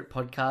favorite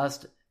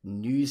podcast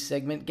news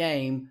segment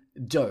game,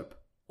 Dope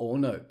or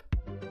Nope.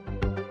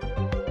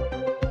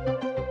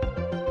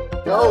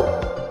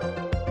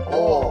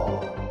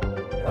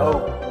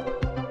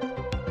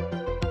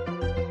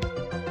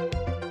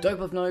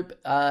 Dope of Nope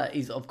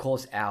is, of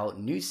course, our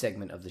news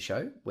segment of the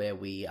show, where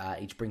we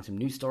each bring some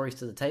news stories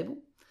to the table.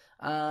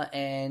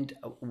 And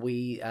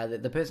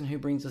the person who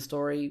brings the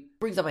story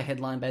brings up a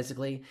headline,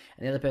 basically,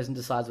 and the other person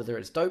decides whether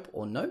it's dope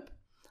or nope.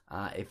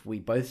 If we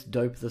both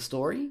dope the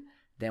story,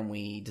 then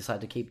we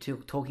decide to keep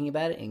talking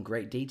about it in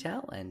great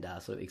detail and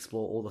sort of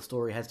explore all the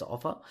story has to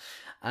offer.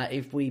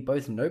 If we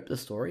both nope the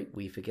story,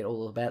 we forget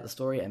all about the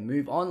story and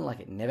move on like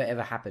it never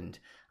ever happened.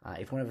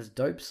 If one of us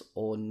dopes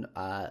or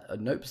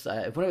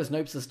nopes, if one of us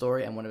nopes the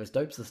story and one of us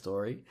dopes the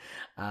story,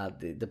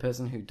 the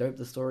person who doped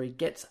the story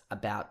gets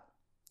about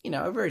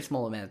a very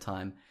small amount of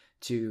time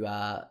to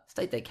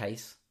state their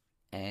case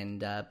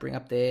and bring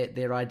up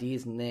their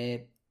ideas and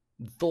their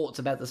thoughts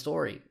about the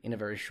story in a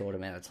very short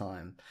amount of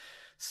time.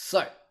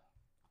 So,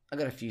 I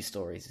got a few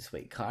stories this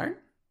week, Kyron.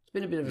 It's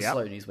been a bit of a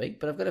slow news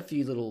week, but I've got a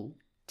few little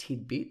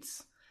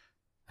tidbits.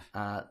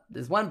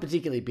 There's one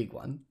particularly big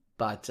one,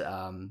 but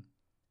we'll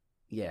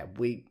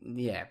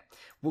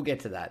get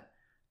to that.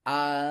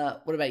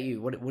 What about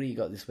you? What do you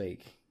got this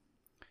week?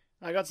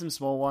 I got some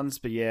small ones,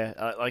 but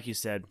yeah, like you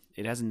said,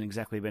 it hasn't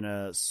exactly been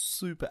a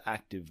super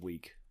active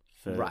week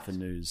for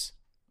news.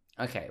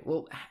 Okay,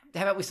 well,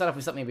 how about we start off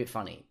with something a bit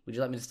funny? Would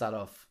you like me to start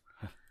off?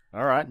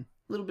 All right. A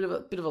little bit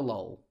of a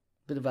lull,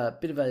 bit of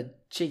a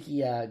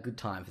cheeky good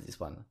time for this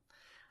one.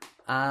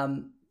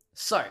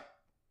 So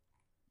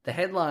the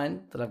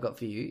headline that I've got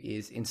for you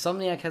is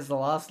Insomniac has the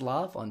last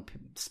laugh on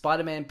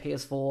Spider-Man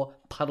PS4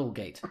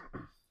 Puddlegate.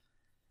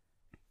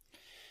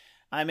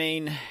 I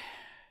mean,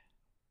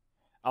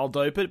 I'll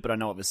dope it, but I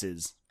know what this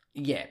is.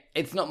 Yeah,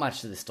 it's not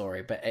much to the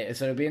story, but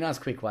so it'll be a nice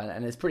quick one,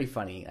 and it's pretty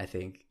funny, I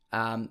think.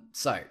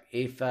 So,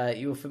 if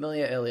you were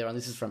familiar earlier on,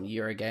 this is from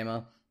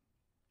Eurogamer.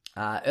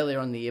 Earlier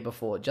on the year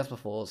before, just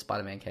before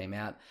Spider-Man came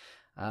out,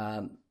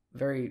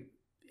 very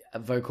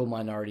vocal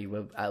minority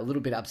were a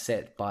little bit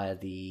upset by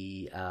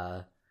the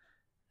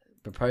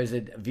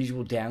proposed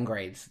visual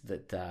downgrades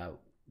that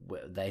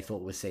they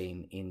thought were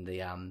seen in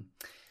the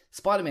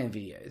Spider-Man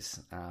videos,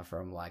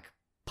 from like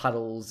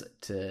puddles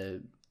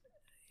to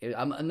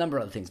a number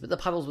of other things, but the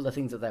puddles were the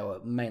things that they were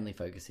mainly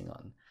focusing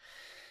on.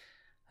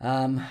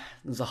 There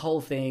was a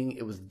whole thing.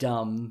 It was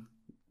dumb.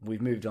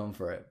 We've moved on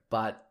for it.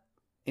 But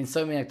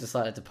Insomniac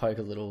decided to poke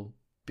a little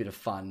bit of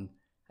fun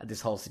at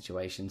this whole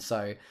situation.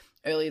 So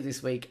earlier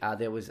this week,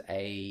 there was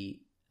a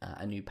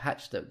new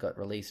patch that got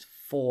released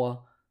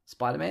for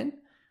Spider-Man.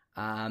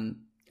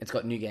 It's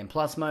got New Game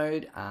Plus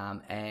mode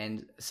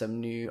and some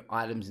new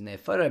items in their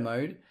photo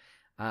mode,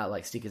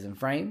 like stickers and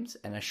frames,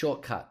 and a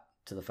shortcut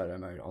to the photo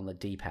mode on the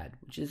D-pad,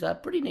 which is a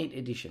pretty neat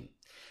addition.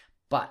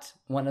 But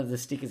one of the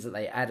stickers that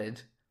they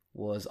added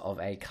was of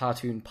a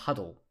cartoon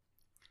puddle.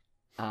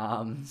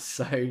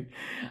 So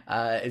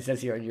it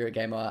says here on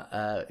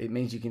Eurogamer, it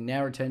means you can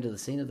now return to the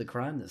scene of the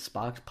crime that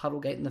sparked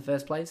Puddlegate in the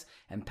first place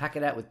and pack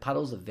it out with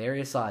puddles of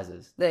various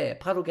sizes. There,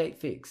 Puddlegate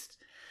fixed.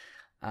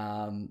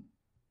 But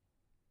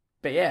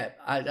yeah,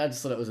 I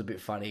just thought it was a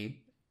bit funny.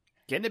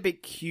 Getting a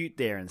bit cute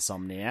there,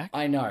 Insomniac.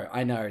 I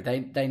know.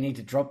 They need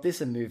to drop this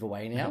and move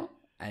away now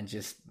and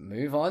just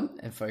move on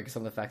and focus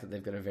on the fact that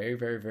they've got a very,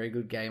 very, very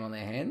good game on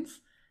their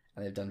hands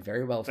and they've done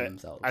very well for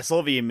themselves. I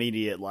saw the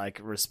immediate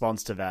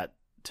response to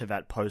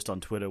that post on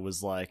Twitter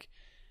was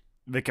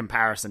the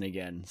comparison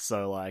again.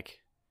 So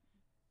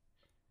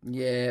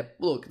yeah,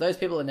 look, those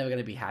people are never going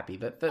to be happy.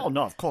 But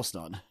no, of course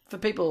not. For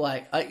people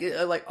I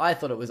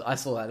thought it was. I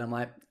saw that and I'm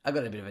like, I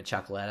got a bit of a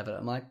chuckle out of it.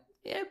 I'm like,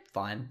 yeah,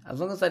 fine, as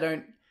long as they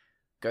don't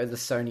go the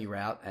Sony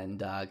route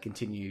and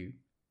continue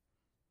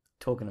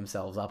talking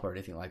themselves up or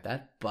anything like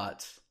that.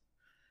 But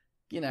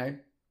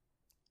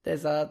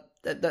there's I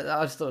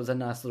just thought it was a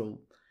nice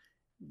little,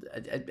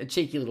 a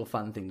cheeky little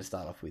fun thing to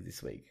start off with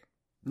this week.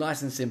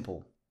 Nice and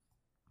simple.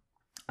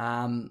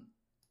 Kyron,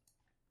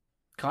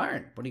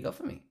 what do you got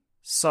for me?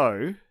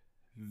 So,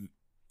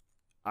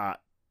 I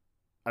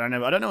don't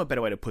know a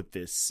better way to put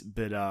this,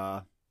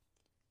 but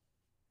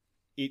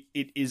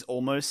it is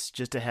almost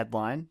just a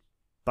headline,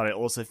 but I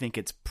also think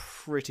it's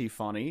pretty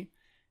funny.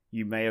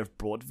 You may have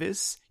brought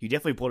this. You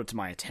definitely brought it to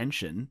my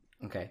attention.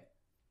 Okay.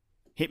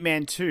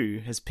 Hitman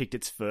 2 has picked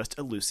its first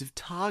elusive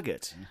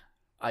target.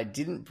 I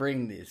didn't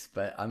bring this,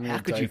 but I'm going How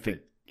to could dope you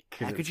it.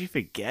 How could you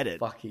forget it?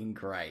 Fucking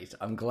great.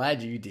 I'm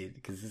glad you did,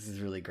 because this is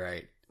really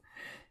great.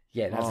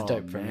 Yeah, that's a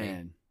dope from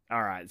me.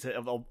 All right,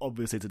 so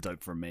obviously it's a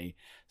dope from me.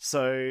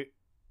 So,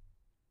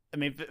 I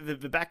mean,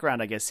 the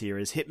background, I guess, here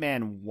is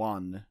Hitman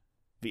 1,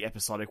 the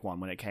episodic one,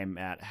 when it came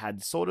out,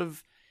 had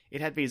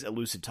it had these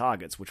elusive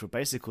targets, which were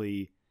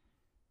basically,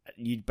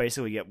 you'd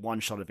basically get one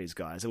shot of these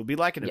guys. It would be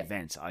like an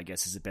event, I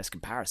guess, is the best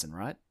comparison,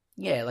 right?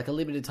 Yeah, like a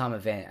limited time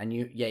event, and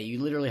you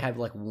literally have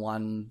like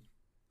one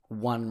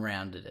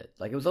round at it.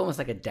 Like it was almost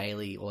like a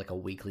daily or like a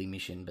weekly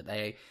mission, but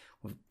they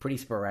were pretty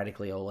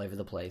sporadically all over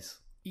the place.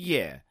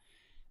 Yeah.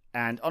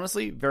 And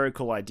honestly, very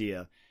cool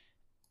idea.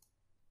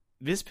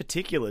 This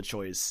particular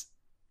choice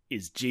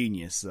is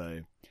genius,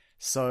 though.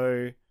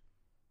 So,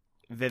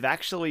 they've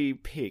actually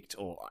picked,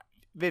 or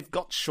they've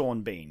got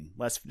Sean Bean.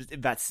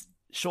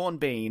 Sean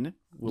Bean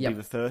will be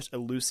the first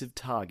elusive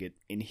target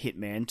in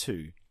Hitman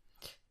 2.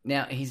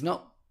 Now, he's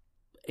not...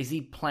 Is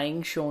he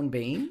playing Sean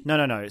Bean?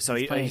 No. So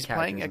he's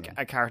playing a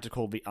a character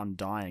called the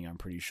Undying, I'm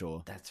pretty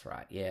sure. That's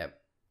right, yeah.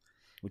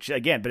 Which,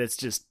 again, but it's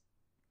just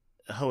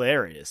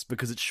hilarious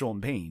because it's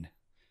Sean Bean.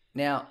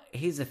 Now,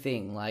 here's the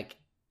thing, like,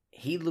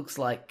 he looks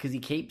like... Because he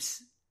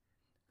keeps...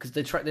 Because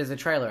there's a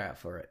trailer out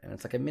for it, and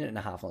it's like a minute and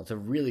a half long. It's a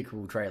really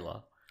cool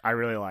trailer. I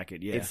really like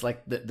it, yeah. It's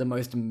like the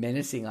most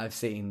menacing I've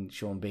seen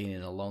Sean Bean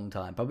in a long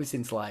time. Probably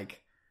since,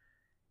 like,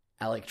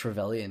 Alec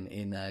Trevelyan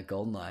in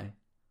GoldenEye.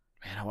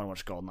 Man, I want to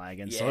watch GoldenEye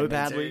again so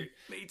badly.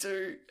 Me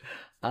too.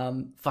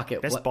 Fuck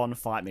it. Best Bond,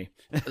 fight me.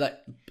 Like,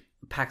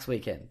 PAX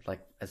weekend. Like,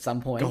 at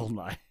some point...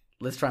 GoldenEye.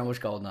 Let's try and watch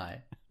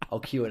GoldenEye.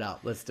 I'll queue it up.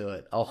 Let's do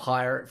it. I'll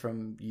hire it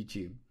from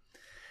YouTube.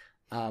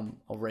 I'll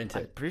rent it.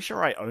 I'm pretty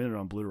sure I own it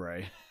on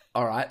Blu-ray.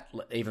 All right,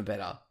 even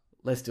better.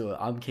 Let's do it.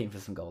 I'm keen for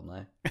some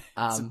GoldenEye.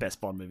 It's the best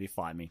Bond movie.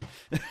 Fight me.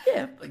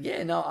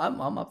 yeah. No,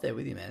 I'm up there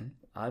with you, man.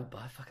 I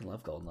fucking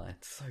love GoldenEye.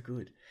 It's so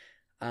good.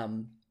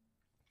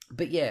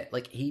 But yeah,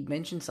 like he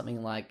mentioned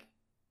something like,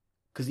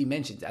 because he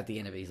mentions at the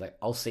end of it, he's like,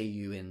 "I'll see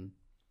you in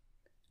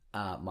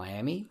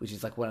Miami," which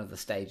is like one of the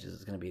stages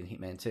that's going to be in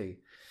Hitman 2.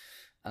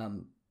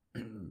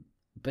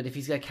 But if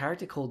he's got a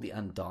character called the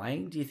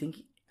Undying, do you think?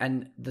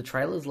 And the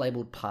trailer's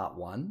labeled Part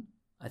 1,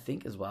 I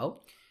think, as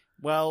well.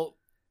 Well,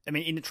 I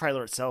mean, in the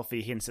trailer itself,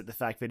 he hints at the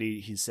fact that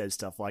he says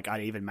stuff like,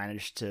 "I even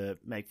managed to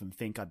make them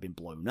think I'd been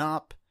blown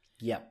up."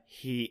 Yep.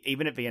 He,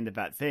 even at the end of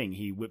that thing,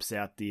 he whips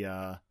out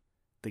the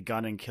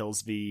gun and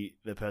kills the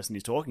person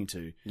he's talking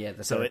to. Yeah,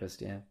 the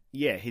therapist,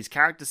 Yeah, his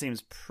character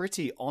seems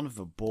pretty on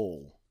the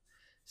ball.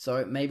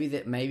 So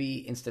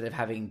maybe instead of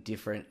having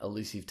different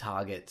elusive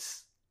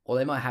targets, or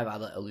they might have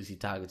other elusive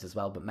targets as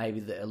well, but maybe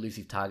the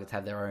elusive targets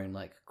have their own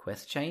like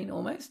quest chain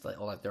almost,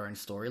 or like their own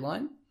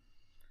storyline.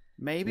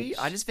 Maybe.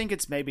 I just think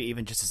it's maybe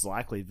even just as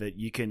likely that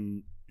you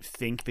can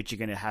think that you're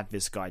going to have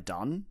this guy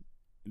done,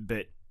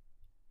 but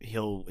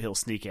he'll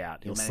sneak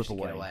out. He'll slip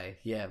away. Get away.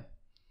 Yeah.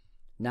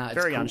 No, it's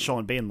very cool.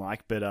 un-Sean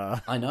Bean-like,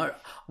 but... I know.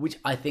 Which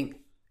I think,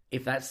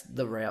 if that's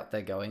the route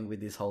they're going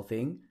with this whole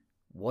thing,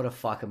 what a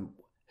fucking...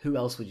 Who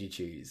else would you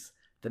choose?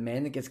 The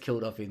man that gets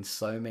killed off in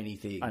so many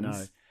things. I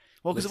know.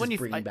 Well, because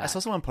when I saw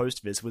someone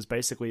post this, was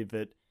basically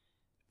that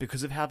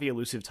because of how the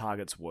elusive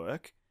targets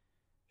work,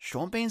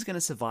 Sean Bean's going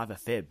to survive a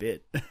fair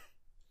bit.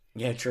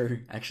 Yeah,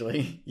 true,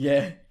 actually.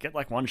 Yeah. Get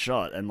like one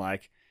shot, and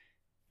like,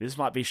 this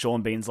might be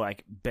Sean Bean's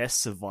like best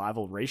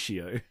survival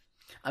ratio.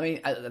 I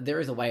mean, there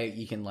is a way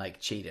you can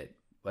like cheat it.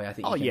 Like, I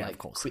think you can like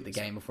quit the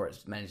game before it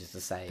manages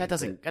to save. That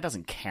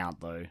doesn't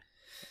count though.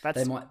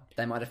 They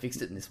might have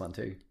fixed it in this one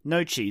too.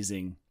 No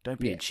cheesing. Don't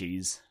be a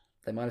cheese.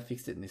 They might have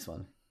fixed it in this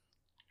one.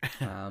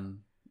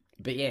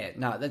 But yeah,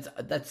 no,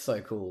 that's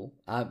so cool.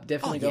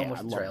 Definitely go and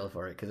watch the trailer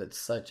for it because it's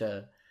such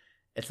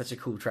a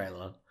cool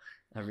trailer.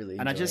 I really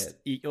enjoy it.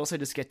 You also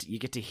just get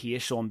to hear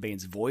Sean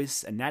Bean's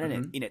voice, and that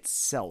in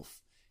itself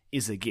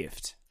is a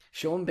gift.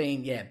 Sean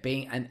Bean,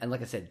 being and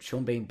like I said,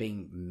 Sean Bean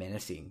being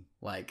menacing,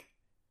 like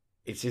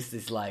it's just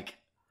this like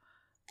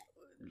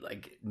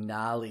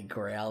gnarly,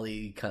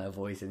 growly kind of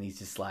voice, and he's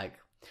just like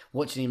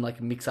watching him like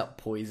mix up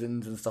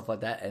poisons and stuff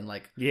like that, and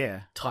like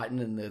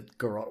tightening the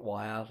garrote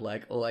wire,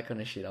 like all that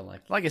kind of shit. I'm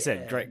like I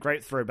said,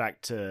 great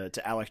throwback to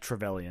Alec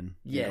Trevelyan.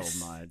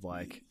 Yes, GoldenEye,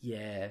 like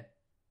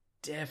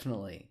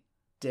definitely.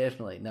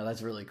 No,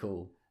 that's really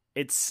cool.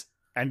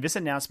 And this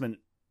announcement,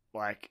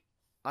 like,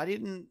 I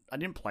didn't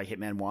play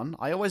Hitman 1.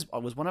 I was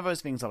one of those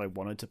things that I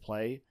wanted to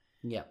play.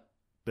 Yeah.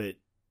 But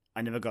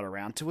I never got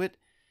around to it.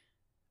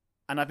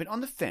 And I've been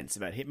on the fence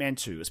about Hitman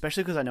 2,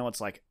 especially because I know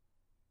it's like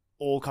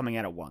all coming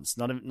out at once,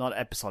 not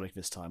episodic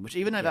this time, which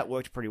even though that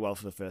worked pretty well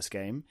for the first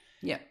game.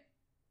 Yeah.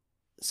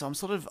 So I'm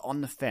sort of on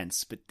the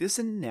fence, but this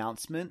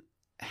announcement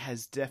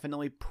has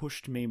definitely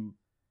pushed me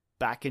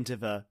back into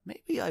the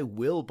maybe I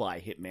will buy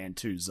Hitman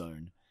 2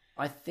 zone.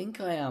 I think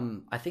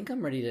I'm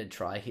ready to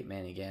try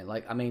Hitman again.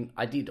 Like, I mean,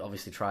 I did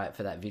obviously try it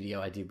for that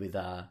video I did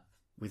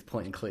with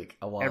Point and Click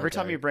a while Every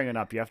ago. time you bring it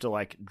up, you have to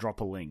like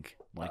drop a link.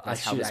 Like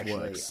that's how this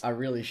works. I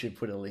really should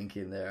put a link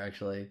in there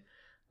actually.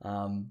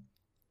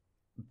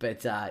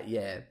 But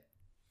yeah.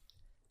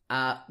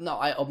 No,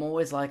 I'm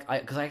always like,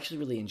 because I actually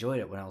really enjoyed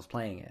it when I was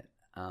playing it.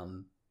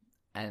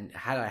 And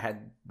had I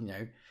had,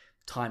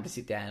 time to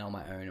sit down on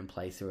my own and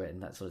play through it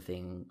and that sort of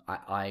thing,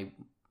 I'm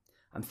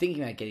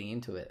thinking about getting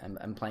into it.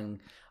 I'm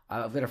playing.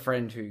 I've got a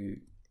friend who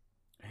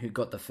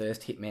got the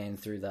first Hitman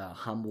through the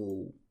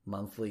Humble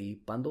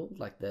monthly bundle,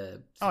 like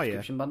the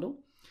subscription bundle.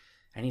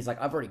 And he's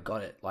like, I've already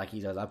got it. Like,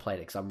 he goes, I played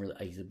it because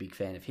he's a big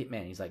fan of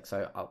Hitman. He's like,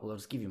 so I'll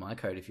just give you my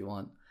code if you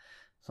want.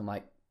 So I'm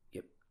like,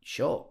 yep,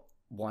 sure,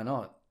 why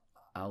not?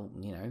 I'll,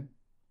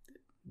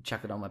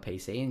 chuck it on my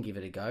PC and give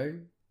it a go,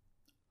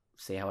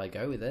 see how I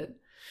go with it.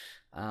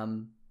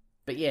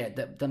 But yeah,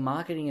 the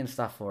marketing and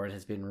stuff for it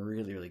has been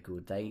really, really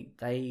good.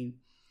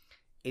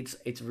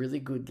 It's really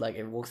good. Like,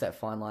 it walks that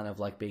fine line of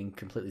like being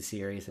completely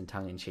serious and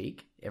tongue in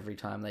cheek every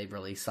time they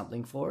release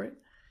something for it.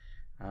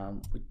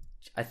 Which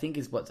I think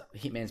is what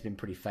Hitman's been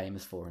pretty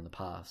famous for in the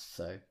past.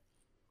 So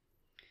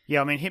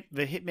yeah, I mean,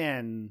 the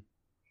Hitman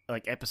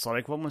like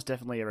episodic one was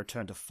definitely a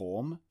return to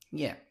form.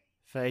 Yeah,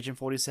 for Agent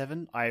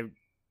 47, I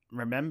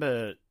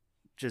remember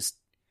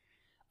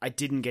I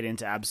didn't get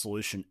into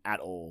Absolution at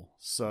all.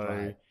 So.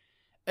 Right.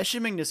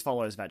 Assuming this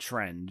follows that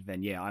trend,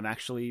 then yeah, I'm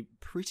actually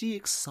pretty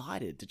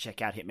excited to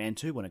check out Hitman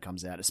 2 when it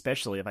comes out,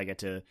 especially if I get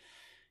to,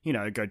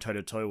 go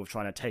toe-to-toe with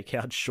trying to take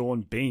out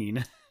Sean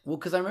Bean. Well,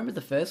 because I remember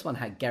the first one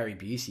had Gary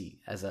Busey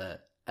as an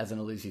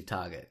elusive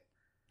target.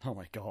 Oh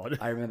my god.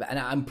 I remember, and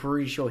I'm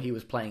pretty sure he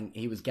was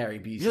Gary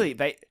Busey. Really?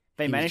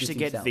 They managed to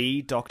get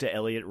the Dr.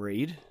 Elliot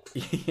Reed?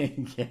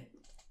 Yeah.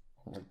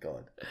 Oh my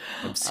god.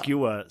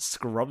 Obscure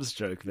Scrubs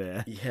joke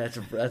there. Yeah,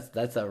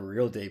 that's a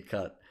real deep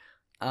cut.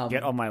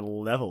 Get on my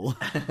level.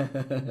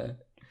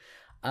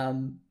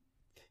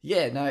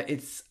 Yeah, no,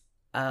 it's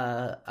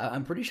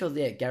I'm pretty sure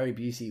that Gary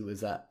Busey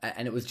was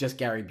and it was just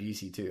Gary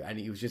Busey too, and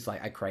he was just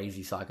like a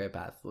crazy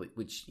psychopath,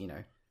 which he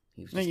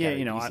was just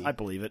Gary Busey. I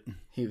believe it.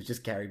 He was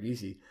just Gary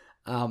Busey.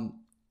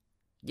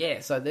 Yeah,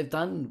 so they've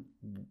done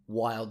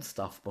wild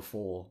stuff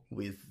before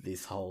with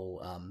this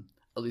whole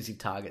elusive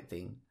target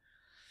thing,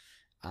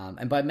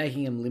 and by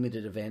making them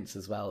limited events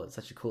as well. It's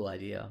such a cool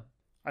idea.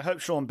 I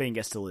hope Sean Bean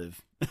gets to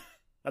live.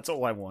 That's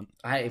all I want.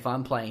 Hey, if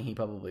I'm playing, he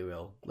probably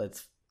will.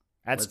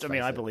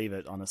 I believe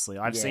it, honestly.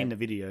 I've seen the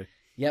video.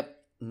 Yep.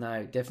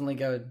 No, definitely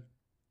go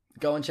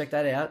and check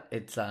that out.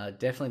 It's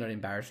definitely not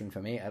embarrassing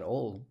for me at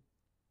all.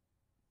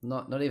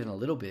 Not even a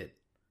little bit.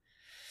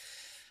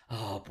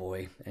 Oh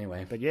boy.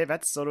 Anyway. But yeah,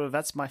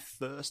 that's my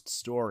first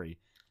story.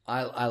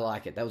 I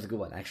like it. That was a good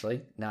one,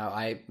 actually.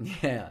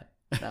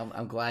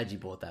 I'm glad you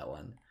bought that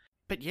one.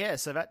 But yeah,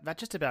 so that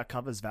just about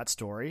covers that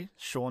story.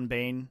 Sean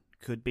Bean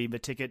could be the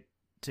ticket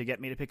to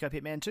get me to pick up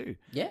Hitman 2.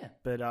 Yeah.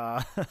 But,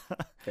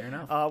 fair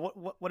enough.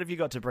 What have you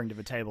got to bring to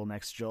the table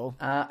next, Joel?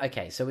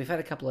 Okay, so we've had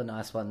a couple of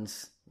nice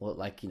ones,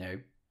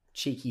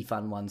 cheeky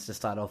fun ones to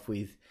start off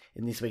with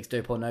in this week's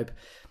Dope or Nope.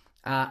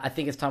 I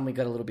think it's time we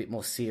got a little bit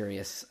more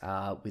serious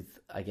with,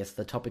 I guess,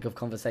 the topic of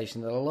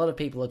conversation that a lot of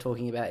people are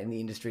talking about in the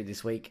industry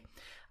this week.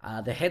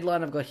 The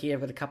headline I've got here,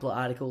 I've got a couple of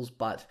articles,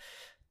 but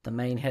the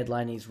main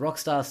headline is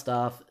Rockstar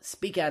staff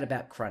speak out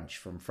about crunch,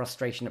 from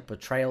frustration at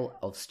portrayal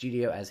of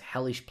studio as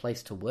hellish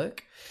place to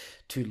work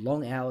to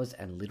long hours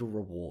and little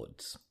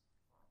rewards.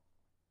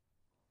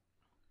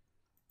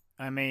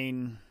 I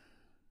mean,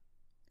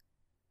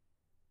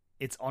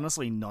 it's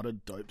honestly not a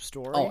dope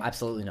story. Oh,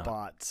 absolutely not.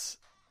 But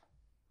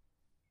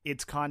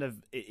it's kind of,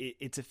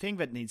 it's a thing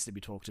that needs to be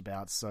talked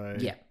about. So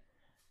yeah.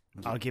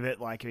 I'll give it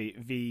like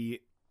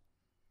the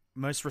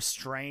most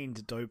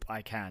restrained dope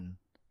I can.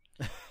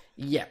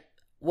 Yeah.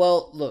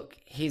 Well, look,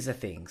 here's the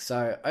thing.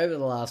 So, over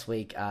the last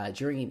week,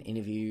 during an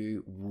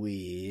interview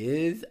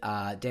with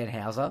Dan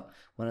Houser,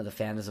 one of the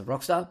founders of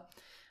Rockstar,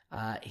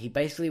 he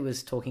basically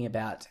was talking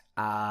about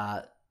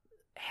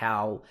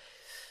how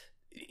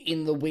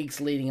in the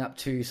weeks leading up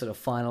to sort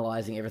of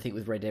finalizing everything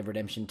with Red Dead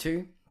Redemption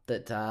 2,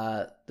 that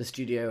the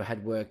studio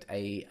had worked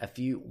a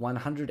few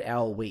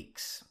 100-hour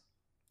weeks.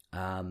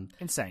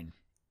 Insane.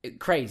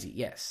 Crazy,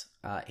 yes.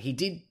 He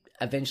did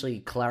eventually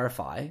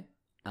clarify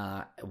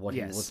what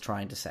he was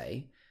trying to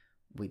say,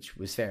 which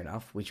was fair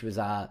enough, which was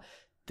that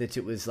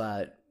it was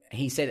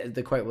he said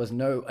the quote was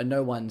no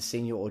one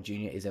senior or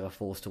junior is ever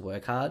forced to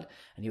work hard,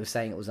 and he was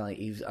saying he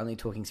was only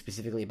talking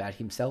specifically about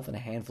himself and a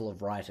handful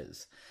of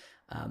writers,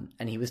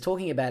 and he was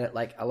talking about it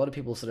like a lot of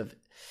people sort of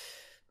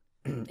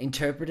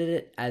interpreted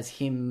it as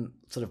him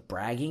sort of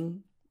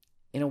bragging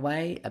in a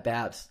way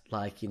about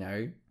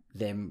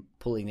them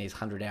pulling these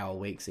 100-hour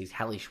weeks, these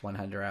hellish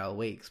 100-hour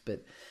weeks,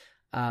 but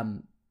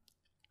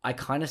I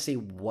kind of see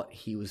what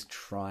he was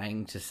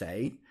trying to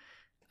say.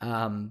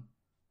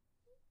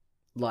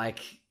 like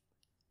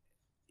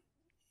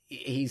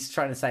he's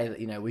trying to say that,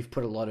 you know, we've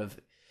put a lot of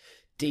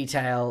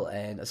detail.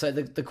 And so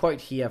the quote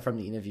here from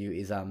the interview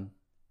is,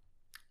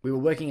 we were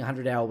working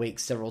 100-hour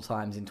weeks several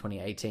times in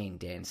 2018,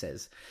 Dan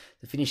says.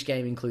 The finished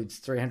game includes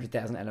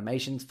 300,000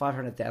 animations,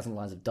 500,000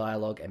 lines of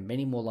dialogue, and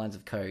many more lines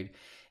of code,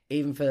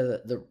 even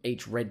for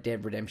each Red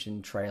Dead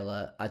Redemption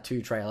trailer,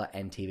 2 trailer,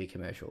 and TV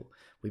commercial.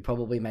 We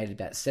probably made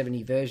about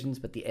 70 versions,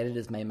 but the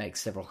editors may make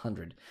several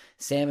hundred.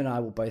 Sam and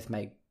I will both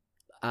make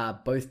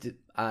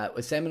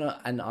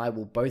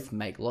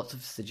lots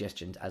of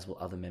suggestions, as will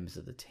other members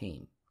of the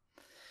team.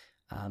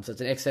 So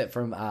it's an excerpt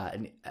from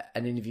an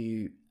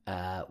interview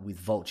with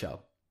Vulture.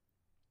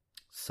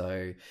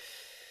 So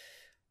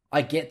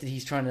I get that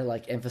he's trying to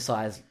like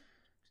emphasize,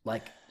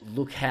 like,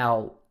 look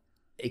how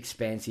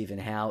expansive and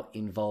how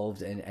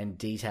involved and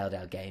detailed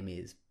our game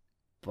is.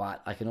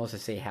 But I can also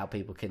see how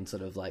people can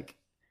sort of like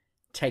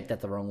take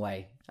that the wrong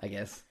way, I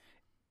guess.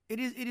 It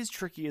is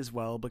tricky as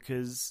well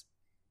because,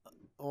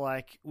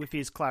 like, with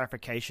his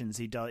clarifications,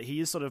 he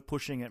is sort of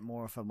pushing it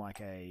more from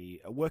like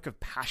a work of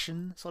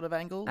passion sort of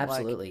angle.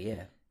 Absolutely, like,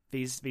 yeah.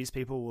 These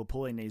people were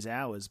pulling these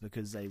hours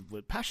because they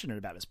were passionate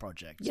about this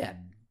project. Yeah,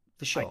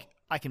 for sure.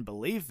 I can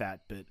believe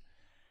that, but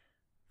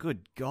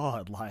good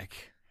God,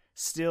 like,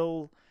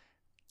 still,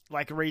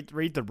 like,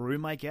 read the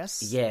room, I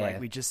guess. Yeah. Like,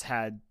 we just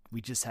had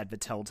the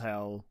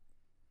Telltale,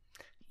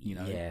 you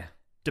know,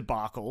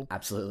 debacle.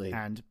 Absolutely.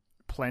 And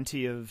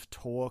plenty of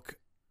talk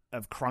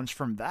of crunch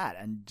from that,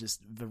 and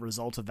just the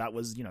result of that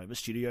was, you know, the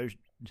studio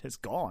has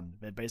gone.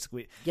 They're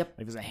basically, there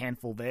was a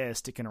handful there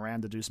sticking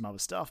around to do some other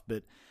stuff,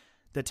 but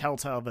the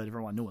Telltale that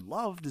everyone knew and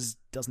loved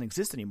doesn't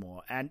exist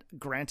anymore. And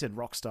granted,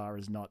 Rockstar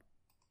is not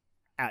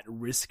at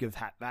risk of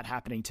that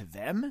happening to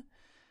them,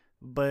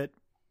 but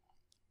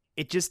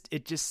it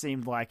just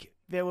seemed like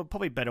there were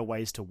probably better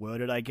ways to word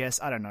it, I guess.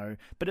 I don't know,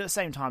 but at the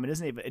same time,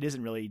 it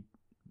isn't really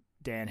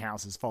Dan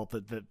House's fault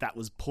that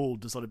was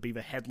pulled to sort of be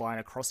the headline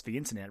across the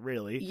internet,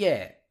 really.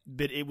 Yeah.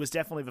 But it was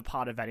definitely the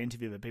part of that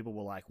interview that people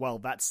were like, well,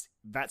 that's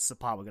the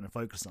part we're going to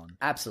focus on.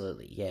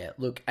 Absolutely, yeah.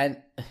 Look, and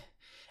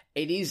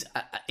it's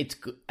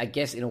good, I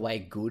guess, in a way,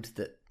 good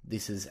that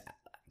this has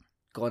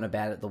gone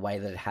about it the way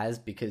that it has,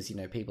 because, you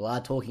know, people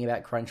are talking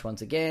about crunch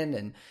once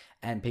again,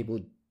 and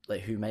people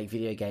like who make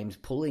video games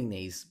pulling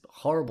these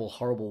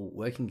horrible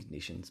working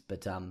conditions.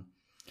 But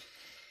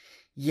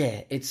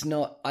yeah, it's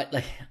not.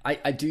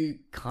 I do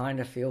kind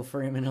of feel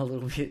for him in a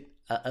little bit,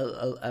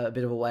 a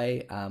bit of a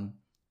way.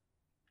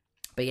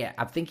 But yeah,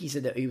 I think he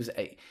said that he was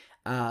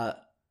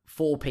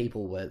 4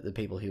 people were the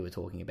people he were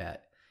talking about.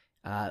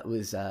 It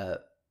was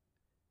the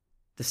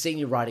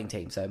senior writing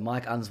team, so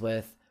Mike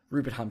Unsworth,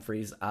 Rupert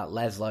Humphreys,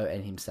 Laszlo,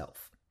 and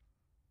himself.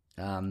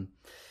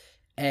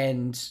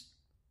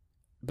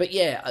 But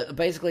yeah,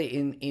 basically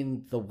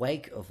in the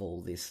wake of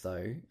all this,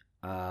 though,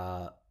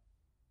 I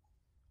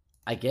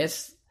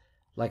guess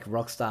like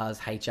Rockstar's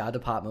HR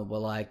department were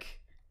like,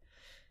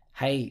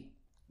 "Hey,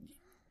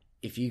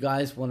 if you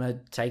guys want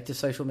to take to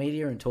social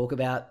media and talk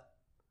about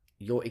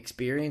your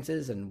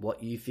experiences and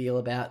what you feel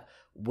about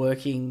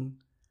working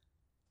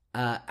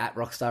at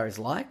Rockstar is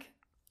like,"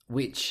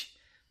 which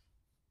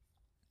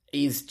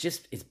is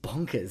just, it's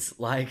bonkers.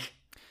 Like,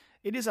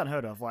 it is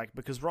unheard of, like,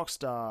 because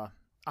Rockstar,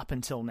 up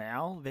until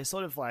now, they're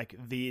sort of like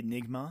the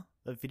enigma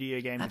of video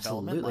game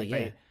development.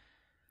 Like,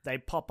 they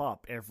pop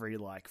up every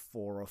like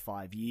 4 or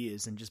 5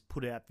 years and just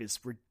put out this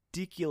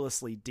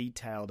ridiculously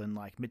detailed and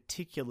like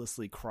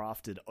meticulously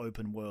crafted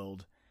open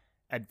world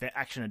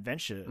action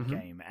adventure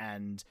game,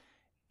 and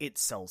it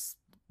sells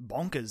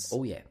bonkers.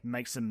 Oh yeah,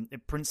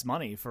 it prints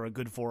money for a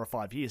good 4 or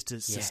 5 years to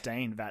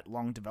sustain that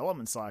long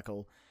development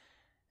cycle.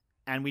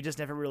 And we just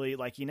never really,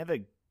 like, you never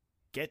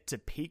get to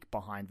peek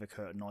behind the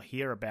curtain or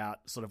hear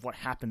about sort of what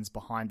happens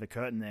behind the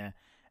curtain there.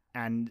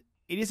 And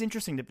it is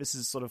interesting that this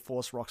has sort of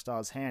forced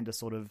Rockstar's hand to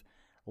sort of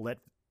let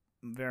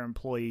their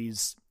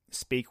employees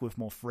speak with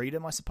more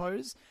freedom, I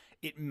suppose.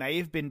 It may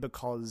have been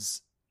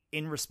because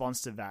in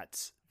response to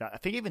that I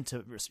think even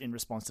in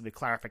response to the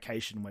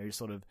clarification where you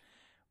sort of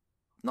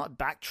not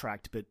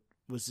backtracked, but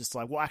was just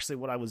like, well, actually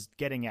what I was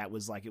getting at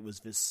was like, it was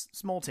this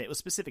small team, it was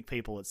specific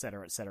people,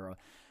 etc., etc.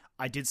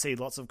 I did see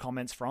lots of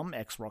comments from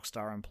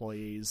ex-Rockstar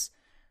employees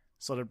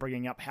sort of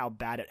bringing up how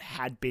bad it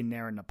had been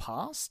there in the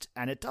past,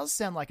 and it does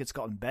sound like it's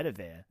gotten better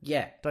there.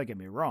 Yeah. Don't get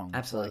me wrong.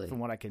 Absolutely. Like, from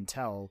what I can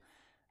tell,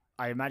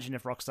 I imagine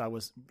if Rockstar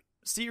was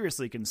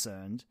seriously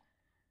concerned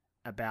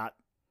about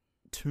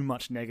too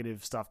much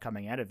negative stuff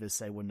coming out of this,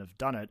 they wouldn't have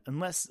done it,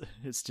 unless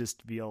it's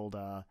just the old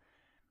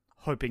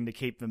hoping to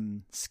keep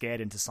them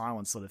scared into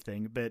silence sort of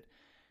thing. But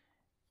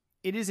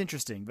it is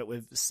interesting that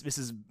we've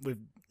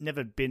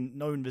never been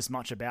known this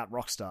much about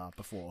Rockstar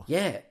before.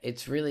 Yeah,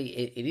 it's really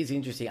it is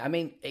interesting. I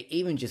mean,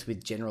 even just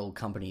with general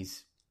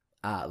companies,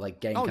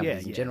 like game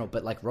companies in general,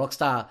 but like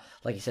Rockstar,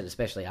 like you said,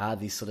 especially are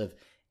this sort of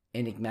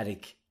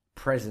enigmatic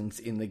presence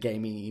in the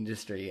gaming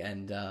industry,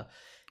 and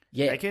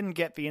they can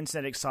get the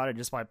internet excited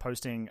just by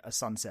posting a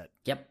sunset.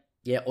 Yep.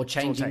 Yeah, or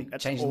changing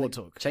That's changing all the, it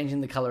took.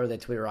 changing the color of their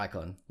Twitter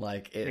icon,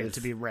 like it was,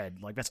 to be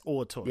red. Like, that's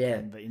all it took. Yeah.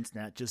 And the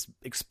internet just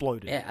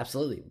exploded. Yeah,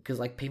 absolutely. Because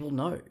like people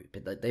know,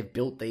 but they've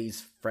built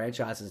these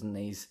franchises and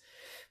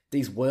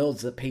these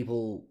worlds that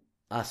people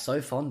are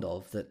so fond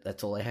of that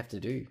that's all they have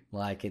to do.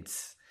 Like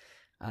it's,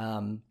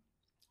 And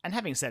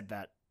having said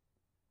that,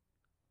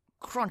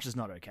 crunch is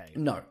not okay.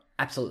 no,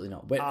 absolutely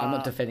not. I'm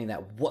not defending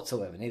that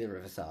whatsoever. Neither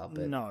of us are.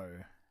 But No.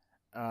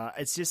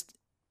 It's just,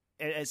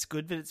 it's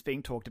good that it's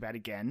being talked about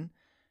again.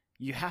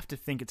 You have to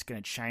think it's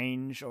going to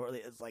change, or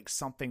it's like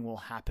something will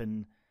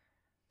happen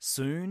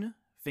soon,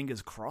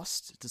 fingers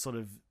crossed, to sort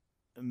of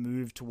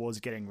move towards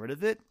getting rid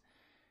of it.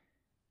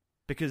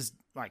 Because,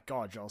 like,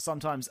 God, Joel,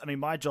 sometimes, I mean,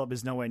 my job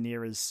is nowhere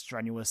near as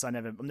strenuous.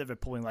 I'm never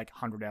pulling like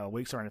 100-hour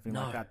weeks or anything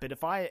like that. But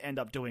if I end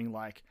up doing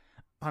like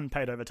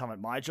unpaid overtime at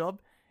my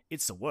job,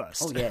 it's the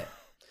worst. oh yeah,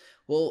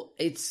 well,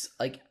 it's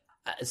like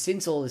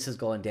since all this has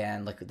gone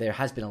down, like there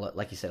has been a lot,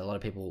 like you said, a lot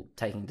of people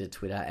taking to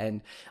Twitter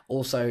and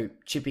also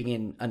chipping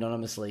in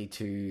anonymously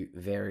to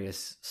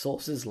various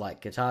sources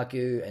like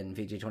Kotaku and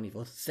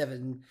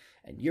VG247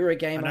 and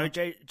Eurogamer. I know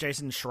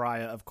Jason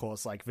Schreier, of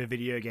course, like the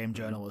video game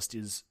journalist,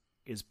 is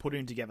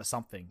putting together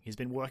something. He's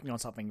been working on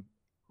something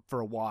for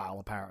a while,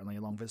 apparently,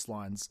 along these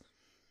lines.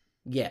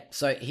 Yeah,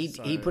 so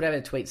he put out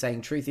a tweet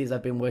saying, "Truth is,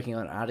 I've been working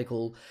on an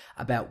article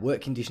about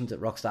work conditions at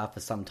Rockstar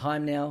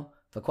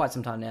for quite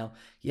some time now.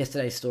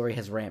 Yesterday's story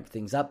has ramped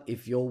things up.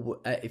 If you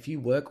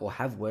work or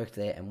have worked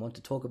there and want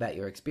to talk about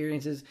your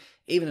experiences,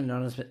 even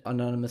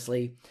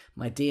anonymously,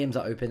 my DMs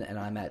are open and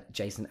I'm at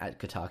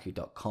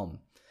jason@kotaku.com."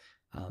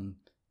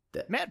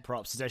 Mad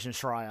props to Jason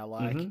Schreier.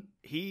 Like,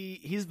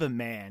 he's the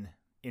man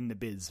in the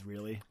biz,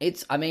 really.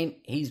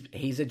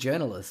 He's a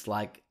journalist.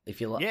 Like, if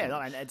you like, Yeah, no,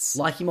 and it's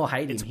like him or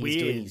hate him, it's he's weird.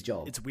 doing his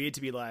job. It's weird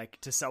to be like,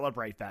 to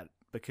celebrate that,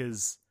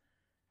 because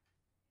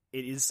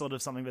it is sort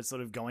of something that's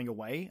sort of going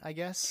away, I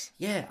guess.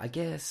 Yeah, I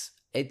guess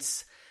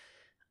it's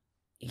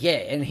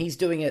and he's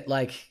doing it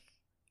like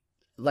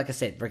I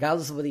said,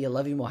 regardless of whether you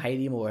love him or hate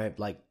him or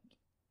like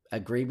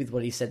agree with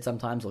what he said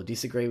sometimes or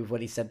disagree with what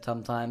he said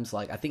sometimes.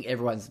 Like, I think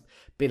everyone's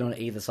been on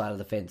either side of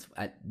the fence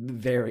at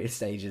various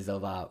stages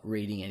of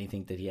reading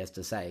anything that he has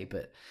to say.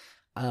 But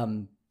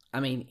I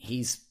mean,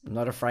 he's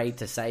not afraid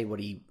to say what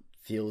he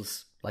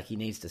feels like he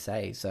needs to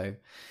say. So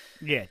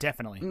yeah,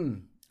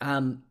 definitely.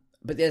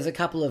 But there's a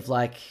couple of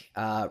like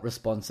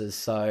responses.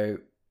 So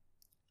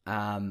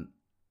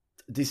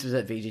this was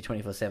at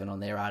VG247 on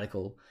their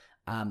article.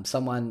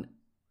 Someone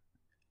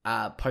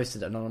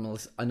posted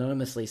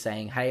anonymously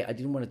saying, "Hey, I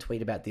didn't want to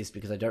tweet about this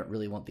because I don't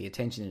really want the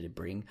attention it'd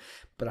bring,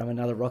 but I'm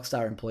another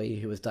Rockstar employee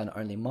who has done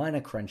only minor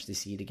crunch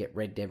this year to get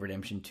Red Dead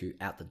Redemption 2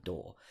 out the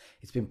door.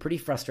 It's been pretty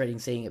frustrating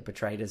seeing it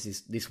portrayed as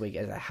this week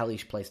as a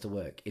hellish place to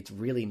work. It's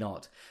really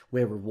not.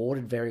 We're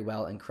rewarded very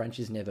well and crunch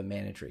is never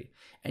mandatory.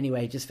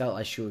 Anyway, just felt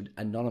I should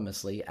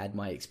anonymously add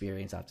my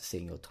experience after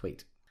seeing your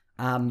tweet."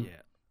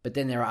 But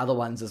then there are other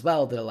ones as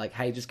well that are like,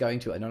 "Hey, just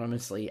going to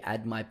anonymously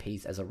add my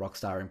piece as a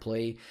Rockstar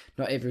employee.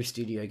 Not every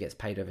studio gets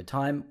paid over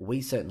time.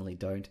 We certainly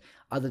don't.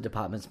 Other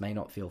departments may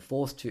not feel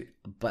forced to,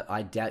 but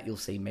I doubt you'll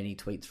see many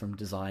tweets from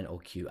design or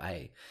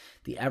QA.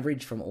 The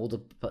average from all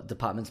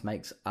departments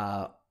makes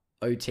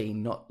OT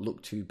not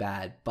look too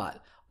bad,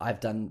 but I've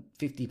done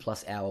 50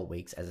 plus hour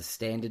weeks as a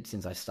standard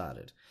since I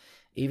started.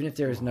 Even if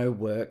there is no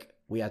work,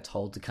 we are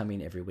told to come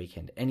in every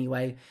weekend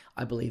anyway.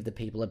 I believe the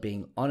people are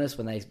being honest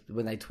when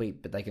they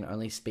tweet, but they can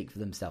only speak for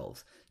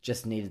themselves.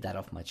 Just needed that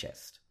off my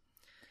chest."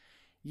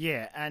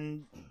 Yeah,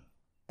 and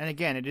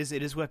again, it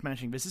is worth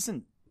mentioning, this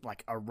isn't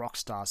like a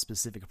Rockstar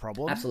specific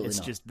problem. Absolutely it's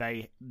not. just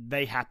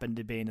they happen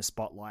to be in a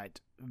spotlight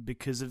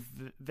because of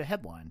the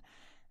headline.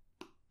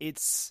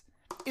 It's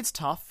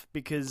tough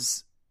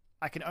because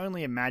I can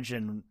only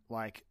imagine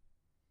like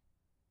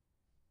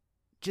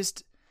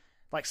just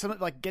like some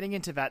like getting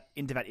into that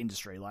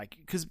industry, like,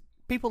 because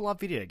people love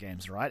video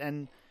games, right?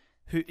 And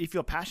if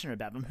you're passionate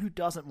about them, who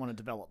doesn't want to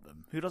develop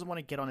them? Who doesn't want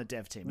to get on a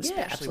dev team,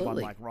 especially one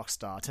like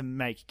Rockstar, to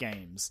make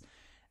games?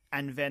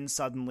 And then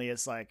suddenly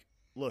it's like,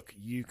 look,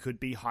 you could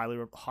be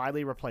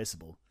highly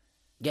replaceable.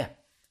 Yeah,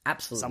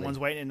 absolutely. Someone's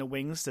waiting in the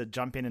wings to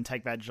jump in and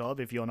take that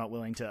job if you're not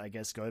willing to, I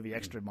guess, go the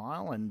extra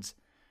mile, and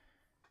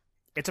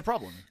it's a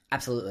problem.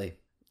 Absolutely.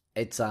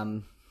 It's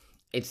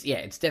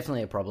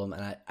definitely a problem,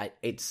 and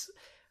it's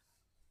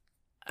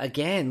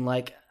again,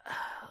 like,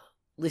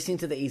 listening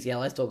to the Easy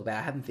Allies talk about it,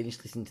 I haven't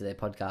finished listening to their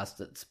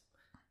podcast. It's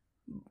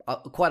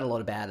quite a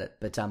lot about it,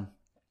 but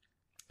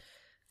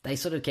they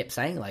sort of kept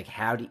saying, like,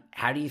 how do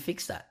you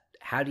fix that?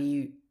 How do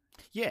you...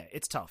 Yeah,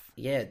 it's tough.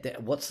 Yeah,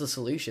 what's the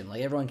solution?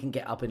 Like, everyone can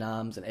get up in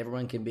arms and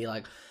everyone can be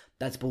like,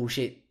 that's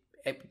bullshit,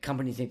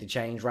 companies need to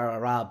change, rah, rah,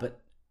 rah,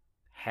 but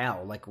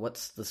how? Like,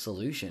 what's the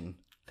solution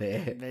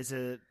there? There's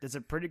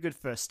a pretty good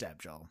first step,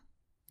 Joel.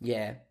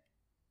 Yeah.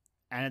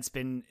 And it's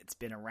been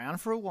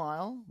around for a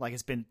while. Like,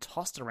 it's been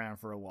tossed around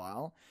for a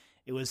while.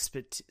 It was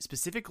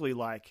specifically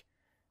like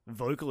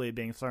vocally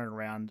being thrown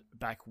around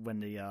back when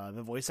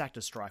the voice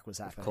actor strike was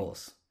happening. Of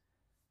course,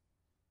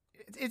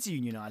 it's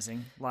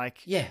unionizing. Like,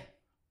 yeah,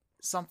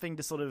 something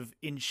to sort of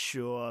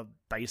ensure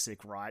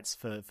basic rights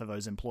for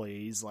those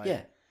employees. Like,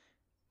 yeah,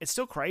 it's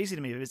still crazy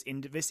to me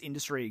that this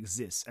industry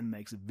exists and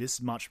makes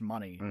this much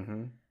money.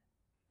 Mm-hmm.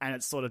 And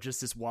it's sort of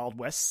just this Wild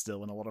West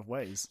still in a lot of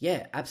ways.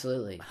 Yeah,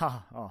 absolutely.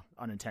 Oh,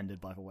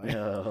 unintended, by the way.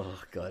 Oh,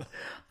 God.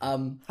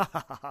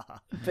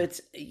 But,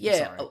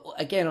 yeah,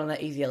 again, on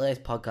that Easy LS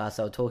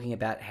podcast, I was talking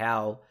about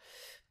how,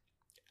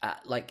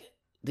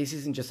 this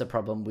isn't just a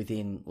problem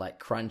within,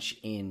 crunch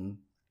in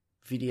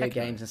video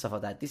games and stuff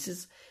like that.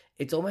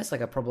 It's almost like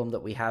a problem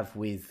that we have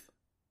with,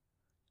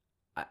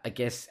 I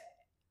guess,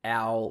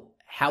 how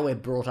we're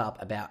brought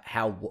up about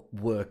how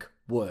work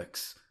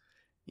works.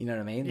 You know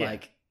what I mean? Yeah.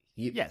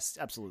 Yes,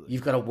 absolutely.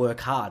 You've got to work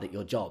hard at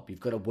your job. You've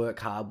got to work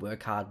hard.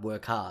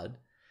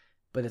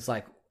 But it's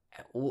like,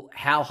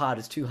 how hard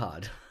is too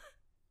hard?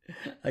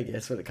 I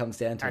guess when it comes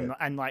down to it.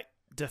 And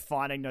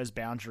defining those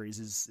boundaries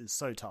is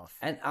so tough.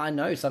 And I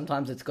know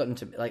sometimes it's gotten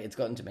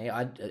to me.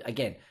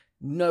 Again,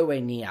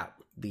 nowhere near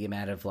the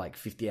amount of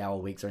 50-hour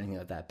weeks or anything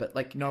like that.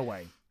 But no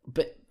way.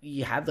 But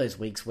you have those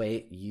weeks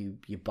where you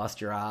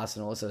bust your ass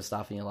and all sort of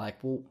stuff, and you're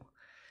like, well,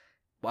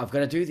 I've got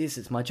to do this.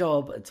 It's my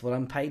job. It's what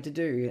I'm paid to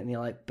do. And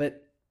you're like,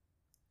 but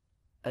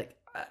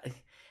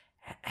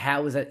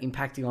how is that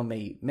impacting on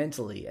me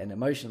mentally and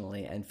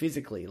emotionally and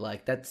physically?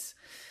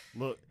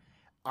 Look,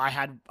 I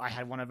had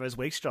one of those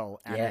weeks,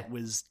 Joel, and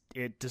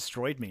it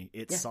destroyed me.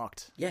 It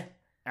sucked. Yeah.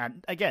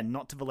 And again,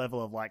 not to the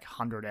level of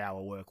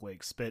 100-hour work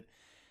weeks, but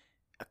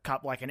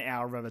an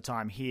hour of a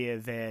time here,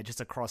 there,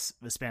 just across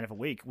the span of a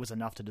week was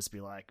enough to just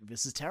be like,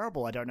 this is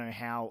terrible. I don't know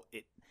how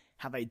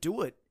they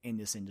do it in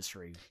this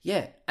industry.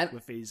 Yeah. And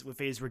with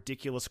these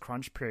ridiculous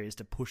crunch periods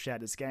to push out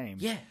this game.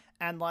 Yeah.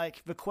 And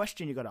the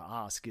question you got to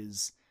ask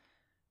is,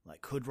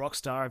 could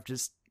Rockstar have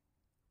just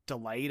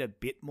delayed a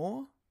bit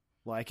more?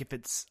 If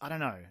it's, I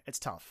don't know, it's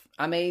tough.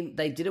 I mean,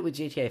 they did it with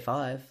GTA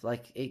 5.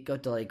 It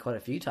got delayed quite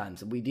a few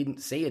times. We didn't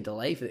see a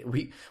delay for it.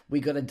 We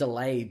got a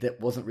delay that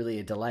wasn't really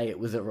a delay. It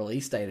was a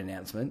release date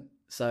announcement.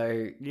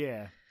 So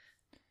yeah,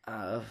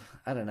 I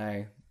don't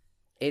know.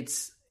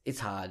 It's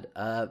hard.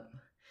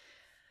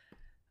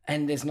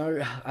 And there's no,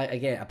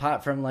 again,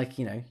 apart from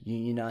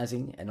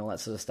unionizing and all that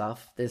sort of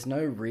stuff, there's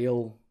no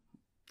real,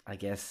 I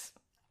guess,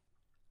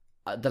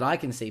 that I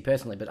can see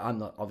personally. But I'm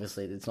not,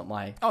 obviously, it's not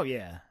my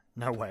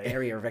no way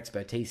area of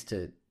expertise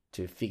to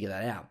figure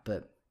that out.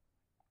 But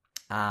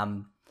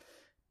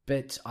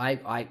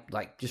I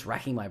just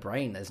racking my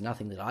brain. There's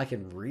nothing that I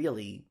can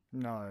really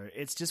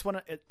it's just one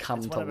of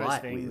come to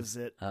light with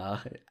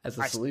as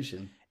a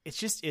solution. It's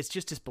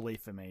just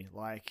disbelief for me.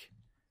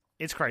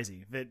 It's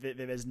crazy that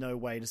there's no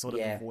way to sort of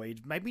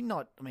avoid. Maybe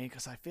not. I mean,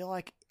 because I feel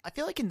like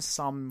in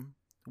some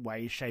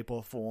way, shape,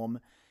 or form,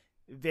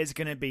 there's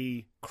going to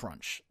be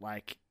crunch.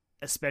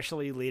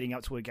 Especially leading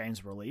up to a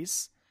game's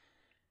release.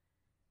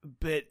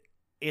 But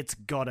it's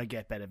got to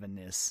get better than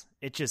this.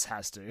 It just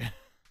has to.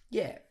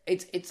 Yeah,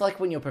 it's like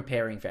when you're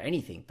preparing for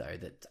anything though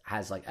that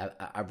has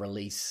a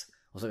release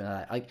or something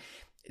like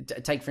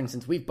that. Take for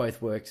instance, we've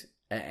both worked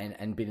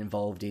and been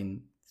involved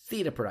in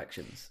theatre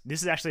productions.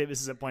 This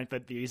is a point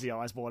that the Easy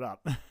Eyes brought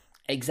up.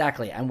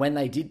 Exactly, and when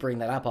they did bring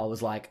that up, I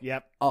was like,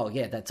 "Yep, oh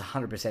yeah, that's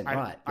 100%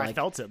 right." I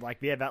felt it.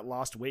 That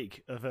last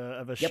week of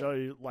a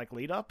show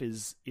lead up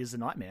is a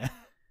nightmare.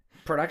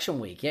 Production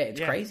week, yeah, it's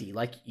crazy.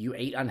 You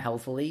eat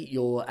unhealthily.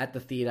 You're at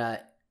the theater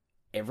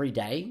every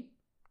day.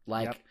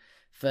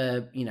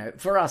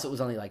 For us, it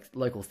was only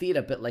local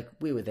theater, but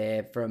we were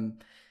there from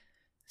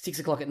 6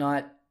 o'clock at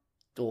night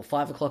or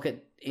 5 o'clock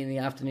in the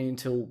afternoon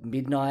till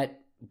midnight,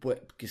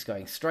 just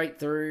going straight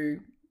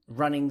through,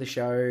 running the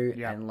show,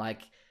 and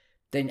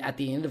then at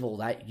the end of all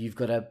that, you've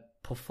got to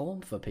perform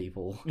for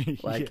people,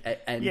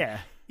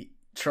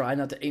 try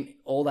not to in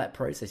all that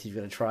process. You've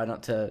got to try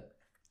not to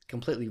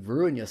completely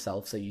ruin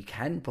yourself so you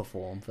can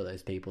perform for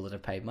those people that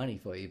have paid money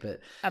for you. But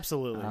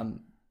absolutely,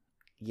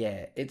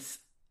 it's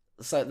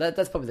so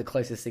that's probably the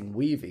closest thing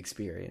we've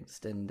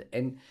experienced. And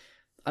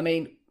I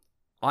mean,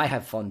 I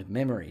have fond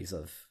memories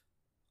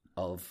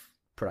of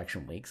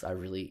production weeks. I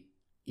really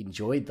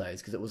enjoyed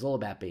those because it was all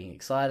about being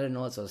excited and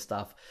all that sort of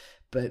stuff.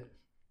 But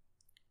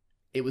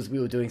we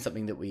were doing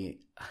something that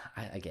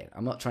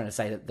I'm not trying to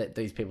say that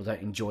these people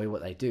don't enjoy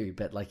what they do,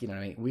 but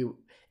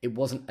it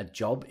wasn't a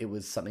job. It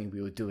was something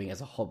we were doing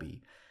as a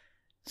hobby.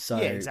 So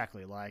yeah,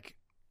 exactly.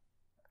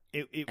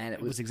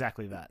 It was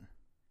exactly that.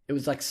 It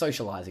was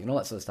socializing and all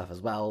that sort of stuff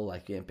as well.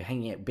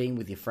 Hanging out, being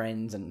with your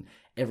friends and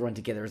everyone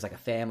together as a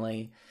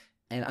family.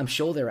 And I'm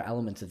sure there are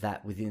elements of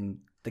that within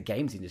the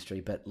games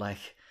industry, but I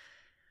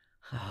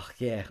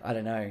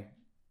don't know.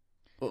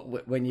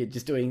 When you're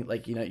just doing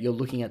you're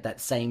looking at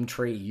that same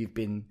tree you've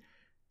been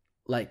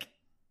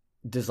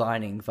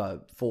designing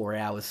for 4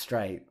 hours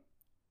straight,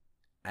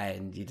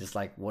 and you're just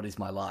what is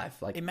my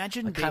life?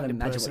 Imagine I can't being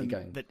the imagine person what you're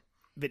going.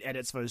 that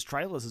edits those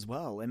trailers as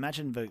well.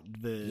 Imagine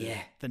the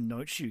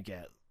notes you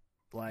get.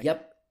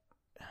 Yep.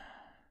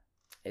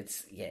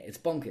 It's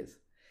bonkers,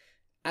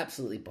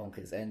 absolutely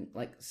bonkers, and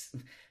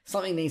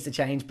something needs to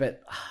change.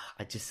 But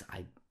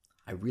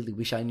I really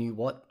wish I knew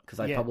what, because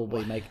I'd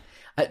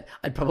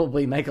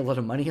probably make a lot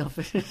of money off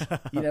it.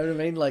 You know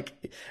what I mean?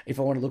 If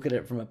I want to look at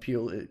it from a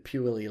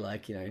purely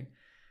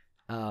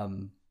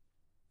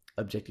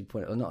objective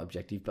point, or not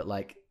objective, but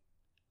like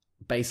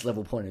base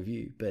level point of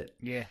view. But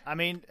yeah, I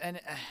mean, and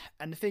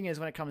the thing is,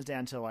 when it comes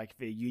down to like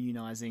the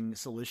unionizing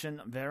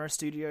solution, there are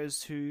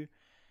studios who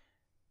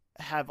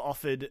have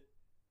offered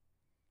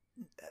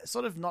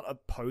sort of not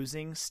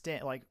opposing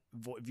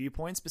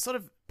viewpoints, but sort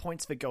of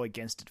points that go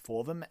against it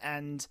for them,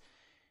 and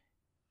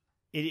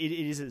it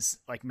is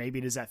like, maybe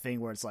it is that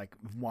thing where it's like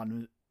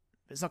one,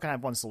 it's not gonna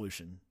have one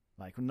solution,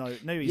 like no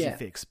easy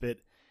fix. But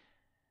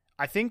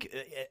I think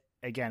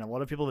again, a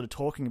lot of people that are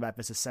talking about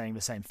this are saying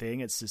the same thing.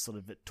 It's just sort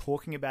of that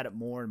talking about it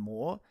more and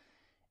more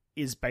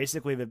is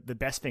basically the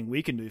best thing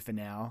we can do for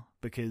now,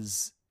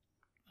 because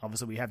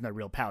obviously we have no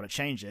real power to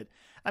change it.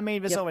 I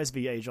mean, there's always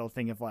the age-old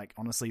thing of like,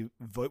 honestly,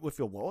 vote with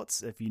your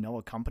wallets. If you know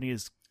a company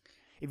is,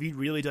 if you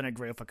really don't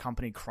agree with a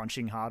company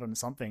crunching hard on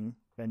something,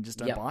 then just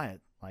don't buy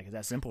it. Like, it's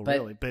that simple,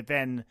 really. But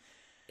then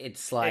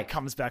it's like, it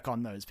comes back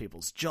on those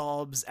people's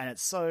jobs, and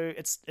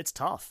it's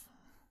tough.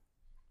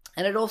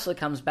 And it also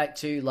comes back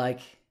to, like,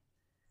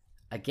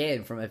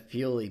 again, from a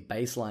purely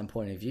baseline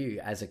point of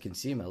view as a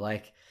consumer,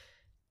 like,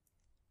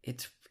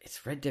 it's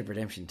Red Dead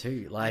Redemption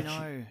 2. Like, I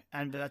know,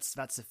 and that's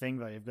the thing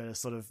though. You've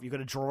got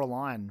to draw a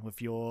line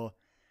with your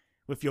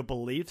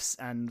beliefs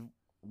and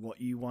what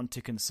you want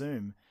to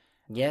consume.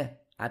 Yeah,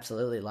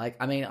 absolutely. Like,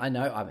 I mean,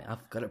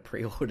 I've got it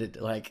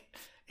pre-ordered. Like,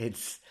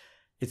 it's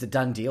a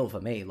done deal for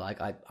me. Like,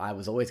 I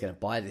was always going to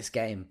buy this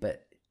game,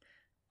 but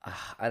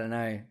I don't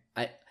know.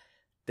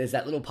 There's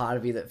that little part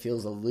of you that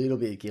feels a little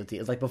bit guilty.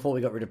 It's like before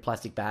we got rid of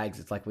plastic bags.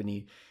 It's like when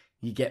you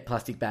get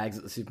plastic bags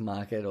at the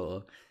supermarket,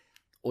 or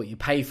you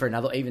pay for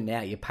another. Even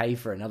now, you pay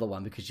for another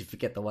one because you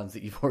forget the ones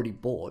that you've already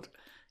bought.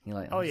 You're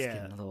like, just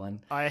get another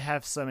one. I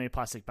have so many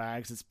plastic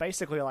bags. It's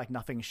basically like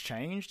nothing's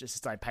changed. It's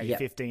just I pay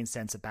 15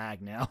 cents a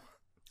bag now.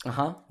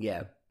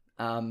 Yeah.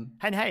 And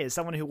hey, as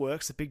someone who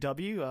works at Big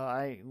W,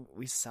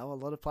 we sell a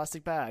lot of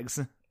plastic bags.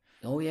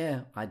 Oh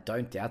yeah, I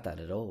don't doubt that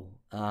at all.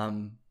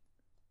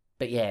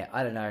 But yeah,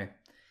 I don't know.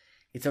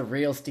 It's a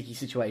real sticky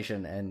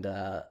situation, and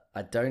I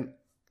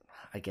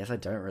guess I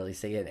don't really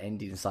see an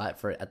end in sight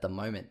for it at the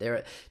moment.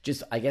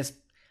 I guess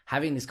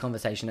having this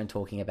conversation and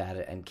talking about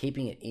it and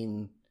keeping it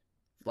in,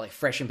 like,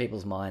 fresh in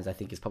people's minds, I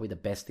think is probably the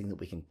best thing that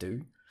we can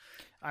do.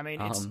 I mean,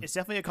 it's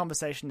definitely a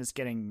conversation that's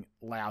getting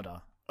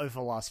louder over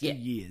the last few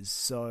years.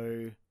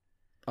 So,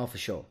 for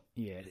sure.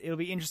 Yeah, it'll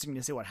be interesting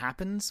to see what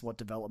happens, what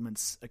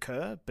developments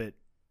occur. But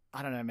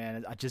I don't know,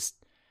 man.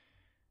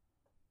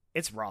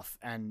 It's rough,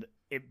 and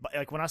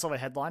like when I saw the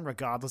headline,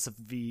 regardless of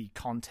the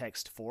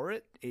context for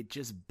it, it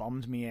just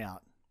bummed me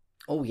out.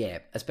 Oh yeah,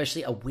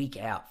 especially a week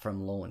out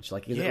from launch.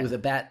 Like, it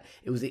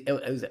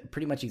was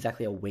pretty much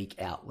exactly a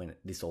week out when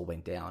this all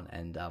went down,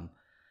 and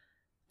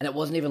it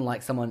wasn't even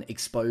like someone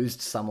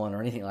exposed someone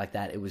or anything like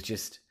that. It was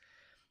just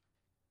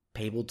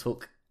people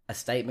took a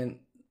statement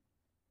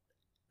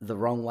the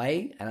wrong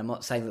way, and I'm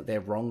not saying that they're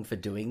wrong for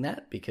doing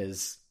that,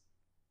 because,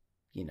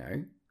 you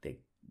know, they're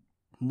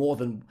more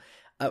than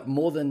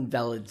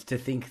valid to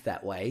think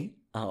that way,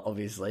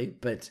 obviously,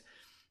 but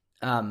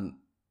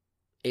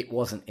it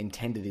wasn't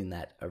intended in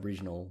that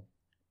original,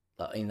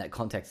 in that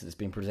context that it's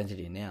been presented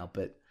in now.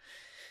 But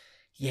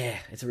yeah,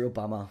 it's a real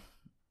bummer.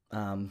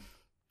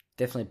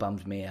 Definitely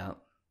bummed me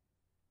out.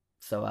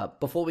 So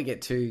before we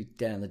get too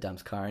down in the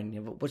dumps, Karen,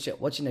 what's your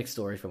next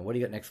story from? What do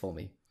you got next for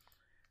me?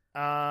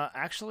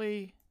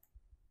 Actually,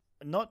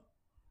 not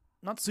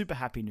super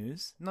happy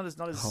news. Not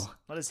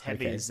as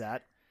heavy as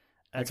that.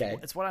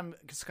 It's what I'm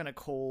just going to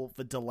call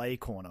the delay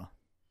corner.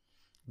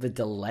 The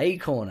delay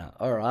corner.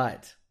 All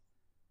right.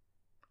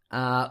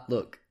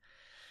 Look,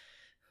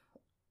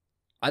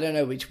 I don't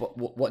know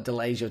what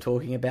delays you're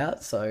talking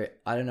about, so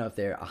I don't know if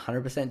they're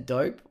 100%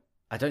 dope.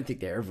 I don't think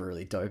they're ever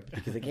really dope,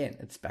 because again,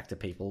 it's back to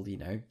people, you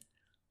know,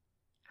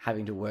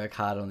 having to work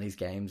hard on these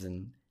games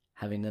and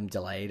having them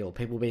delayed, or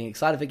people being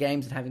excited for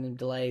games and having them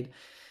delayed.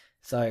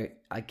 So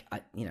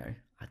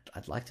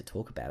I'd like to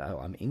talk about it.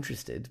 I'm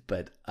interested,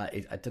 but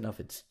I don't know if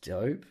it's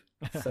dope,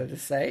 so to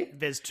say.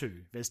 There's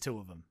two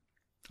of them.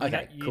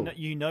 Okay, cool.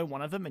 You know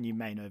one of them, and you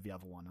may know the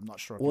other one. I'm not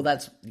sure. Well,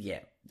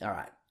 all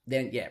right.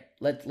 Then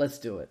let's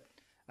do it.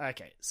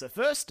 Okay, so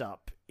first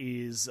up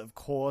is, of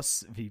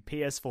course, the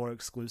PS4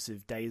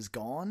 exclusive Days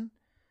Gone.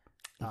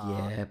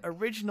 Yeah.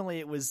 Originally,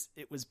 it was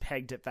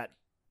pegged at that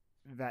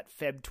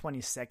Feb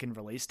 22nd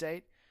release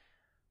date.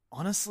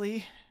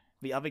 Honestly,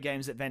 the other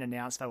games that then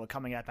announced they were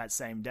coming out that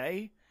same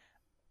day,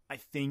 I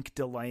think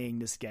delaying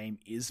this game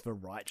is the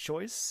right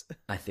choice.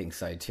 I think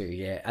so too,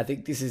 yeah. I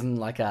think this isn't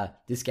like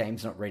this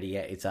game's not ready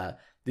yet.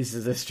 This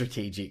is a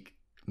strategic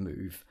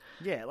move.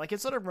 Yeah, like, it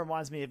sort of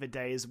reminds me of the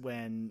days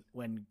when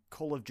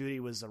Call of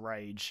Duty was the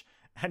rage,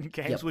 and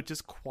games would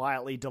just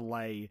quietly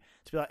delay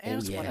to be like, I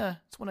just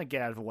want to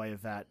get out of the way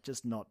of that,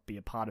 just not be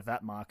a part of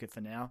that market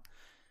for now.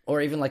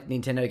 Or even like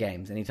Nintendo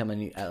games. Anytime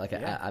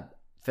a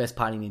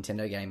first-party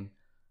Nintendo game,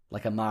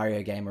 like a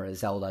Mario game or a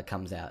Zelda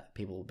comes out,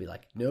 people will be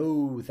like,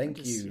 no,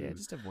 thank you. Yeah,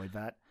 just avoid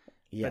that.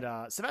 Yeah.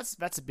 But, so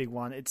that's a big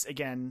one. It's,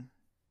 again,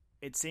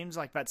 it seems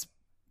like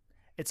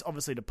it's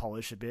obviously to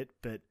polish a bit,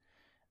 but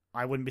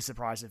I wouldn't be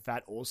surprised if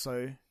that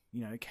also,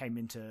 you know, came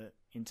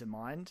into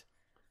mind.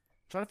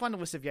 trying to find a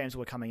list of games that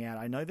were coming out.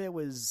 I know there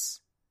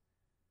was,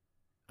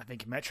 I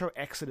think Metro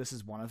Exodus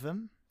is one of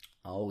them.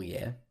 Oh,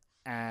 yeah.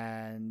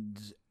 And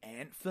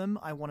Anthem,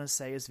 I want to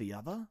say, is the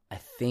other. I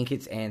think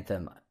it's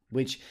Anthem,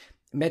 which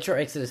Metro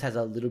Exodus has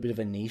a little bit of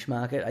a niche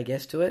market, I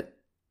guess, to it.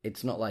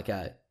 It's not like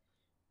a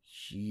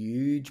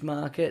huge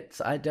market,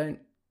 I don't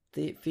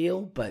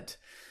feel, but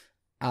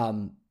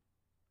Anthem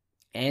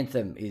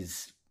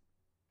is,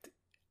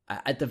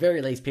 at the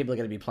very least, people are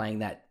going to be playing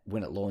that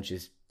when it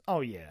launches.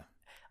 Oh, yeah.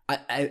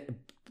 I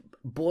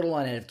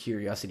borderline out of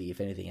curiosity, if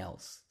anything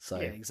else. So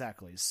yeah,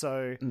 exactly.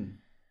 So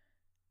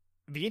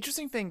the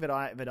interesting thing that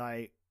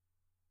I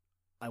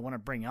want to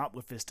bring up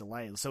with this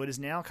delay, so it is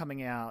now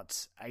coming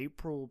out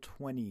April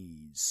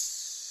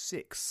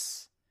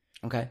 26th.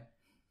 Okay.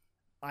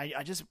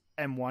 I just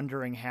am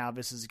wondering how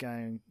this is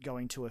going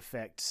to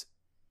affect.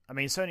 I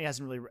mean, Sony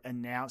hasn't really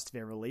announced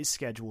their release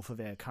schedule for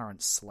their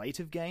current slate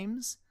of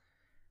games,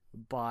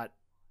 but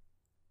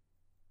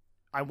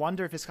I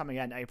wonder if it's coming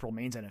out in April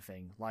means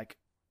anything. Like,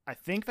 I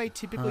think they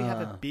typically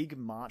have a big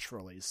March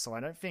release, so I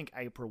don't think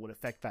April would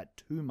affect that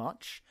too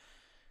much.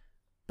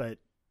 But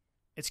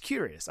it's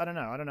curious. I don't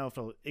know if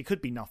it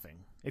could be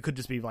nothing. It could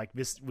just be like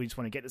this. We just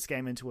want to get this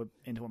game into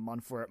a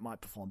month where it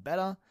might perform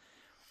better,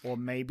 or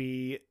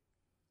maybe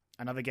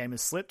another game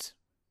has slipped,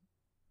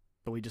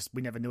 but we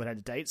never knew it had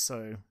a date,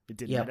 so it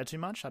didn't matter too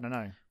much. I don't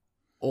know.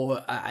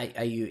 Or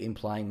are you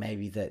implying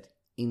maybe that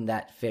in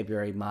that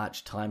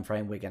February-March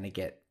timeframe we're going to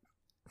get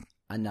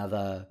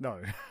another... No.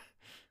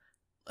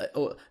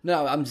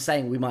 No, I'm just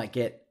saying we might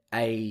get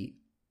a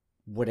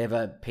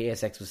whatever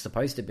PSX was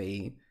supposed to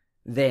be,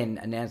 then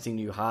announcing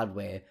new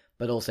hardware,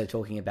 but also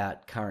talking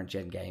about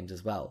current-gen games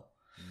as well.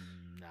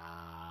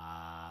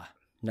 Nah.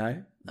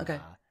 No? Okay.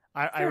 Nah.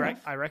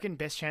 I reckon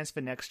best chance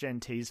for next-gen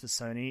tease for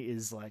Sony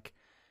is like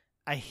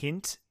a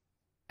hint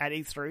at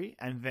E3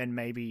 and then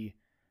maybe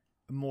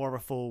more of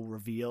a full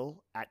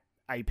reveal at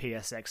a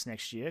PSX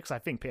next year, because I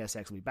think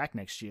PSX will be back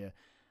next year.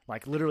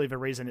 Like, literally the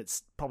reason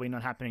it's probably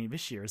not happening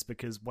this year is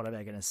because what are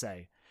they going to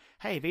say?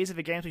 Hey, these are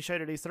the games we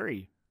showed at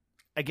E3.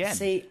 Again.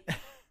 See,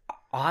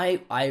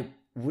 I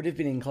would have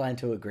been inclined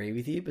to agree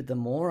with you, but the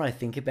more I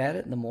think about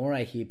it, and the more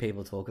I hear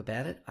people talk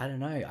about it, I don't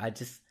know. I've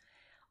just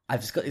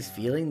got this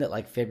feeling that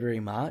like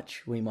February,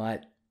 March,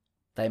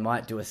 they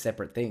might do a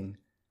separate thing.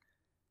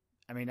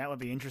 I mean, that would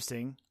be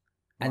interesting.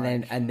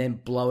 And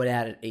then blow it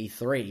out at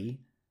E3,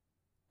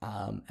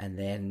 and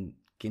then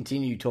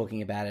continue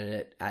talking about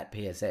it at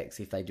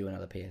PSX if they do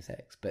another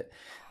PSX. But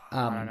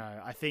I don't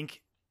know. I think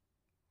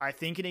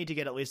you need to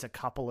get at least a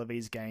couple of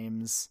these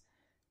games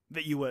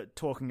that you were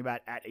talking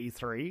about at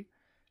E3.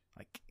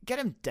 Like, get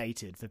them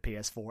dated for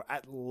PS4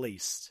 at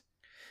least.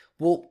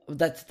 Well,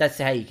 that's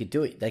how you could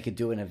do it. They could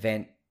do an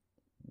event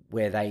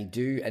where they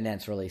do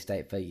announce release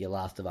date for your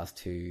Last of Us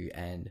 2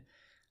 and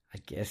I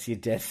guess your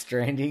Death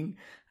Stranding,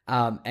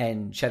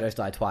 and Shadows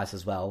Die Twice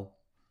as well.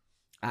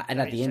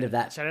 And at the end of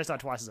that... Shadows Die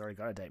Twice has already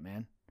got a date,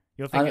 man.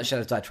 Not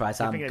Shadows Die Twice,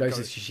 Ghost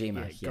of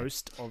Tsushima. Yeah.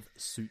 Ghost of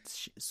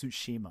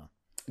Tsushima.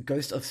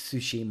 Ghost of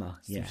Tsushima,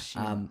 yeah.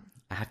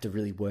 I have to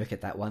really work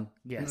at that one.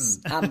 Yes.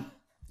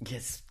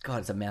 Yes, God,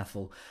 it's a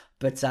mouthful.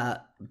 But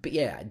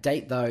yeah,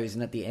 date those,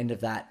 and at the end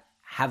of that,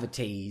 have a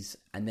tease,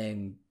 and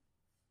then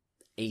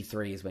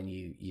E3 is when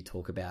you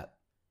talk about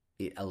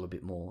it a little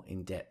bit more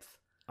in depth.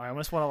 I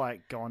almost want to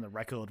like go on the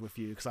record with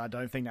you because I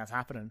don't think that's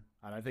happening.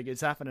 I don't think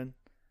it's happening.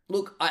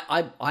 Look,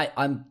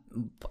 I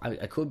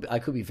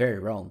could be very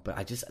wrong, but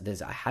I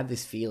have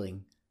this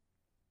feeling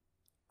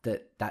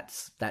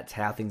that's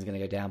how things are going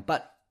to go down.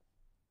 But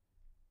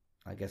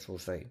I guess we'll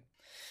see.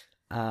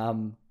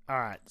 All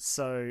right,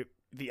 so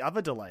the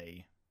other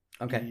delay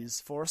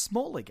is for a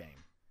smaller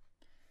game.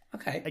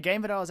 Okay, a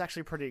game that I was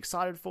actually pretty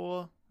excited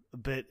for,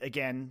 but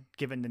again,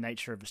 given the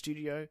nature of the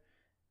studio,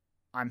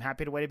 I'm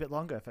happy to wait a bit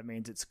longer if it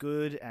means it's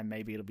good and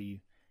maybe it'll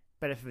be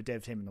better for the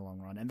dev team in the long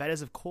run. And that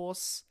is, of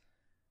course,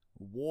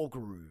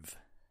 Wargroove.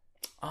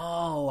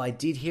 Oh, I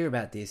did hear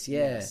about this,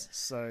 yeah. Yes.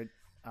 So,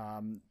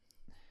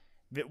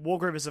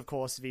 Wargroove is, of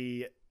course,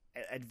 the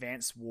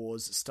Advance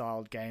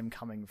Wars-styled game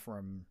coming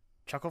from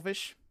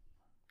Chucklefish.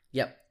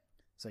 Yep.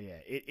 So, yeah,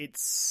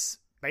 it's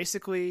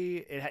basically...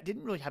 It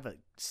didn't really have a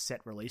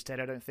set release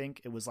date, I don't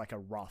think. It was like a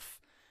rough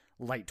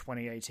late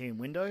 2018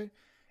 window.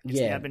 It's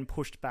now been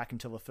pushed back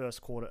until the first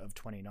quarter of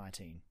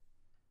 2019.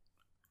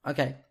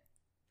 Okay.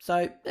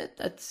 So,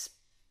 that's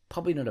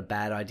probably not a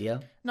bad idea.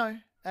 No.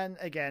 And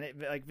again,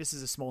 this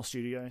is a small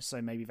studio,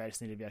 so maybe they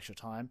just needed the extra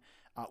time.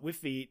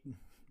 With the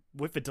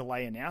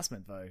delay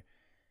announcement, though,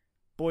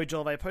 boy,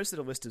 Joel, they posted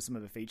a list of some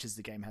of the features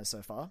the game has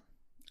so far.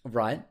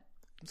 Right. I'm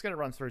just going to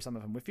run through some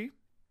of them with you.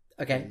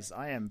 Okay. Because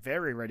I am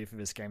very ready for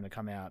this game to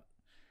come out.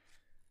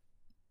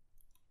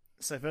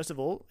 So first of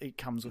all, it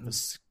comes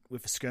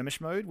with a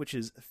skirmish mode, which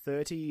is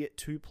 30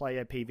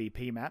 2-player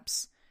PvP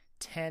maps,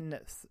 10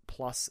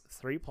 plus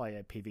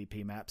 3-player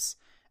PvP maps,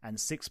 and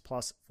 6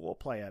 plus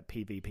 4-player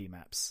PvP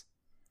maps.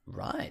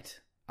 Right.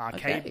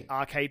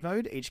 Arcade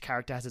mode. Each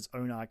character has its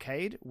own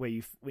arcade,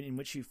 in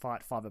which you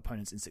fight 5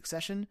 opponents in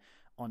succession.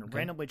 on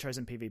randomly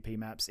chosen PvP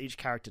maps. Each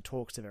character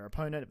talks to their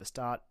opponent at the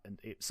start,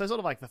 so sort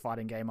of like the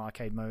fighting game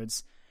arcade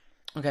modes.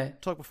 Okay.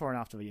 Talk before and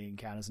after the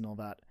encounters and all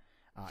that.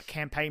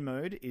 Campaign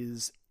mode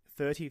is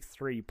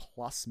 33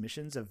 plus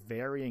missions of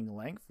varying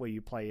length where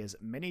you play as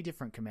many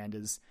different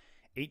commanders.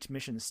 Each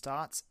mission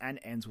starts and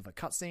ends with a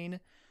cutscene.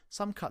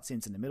 Some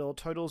cutscenes in the middle.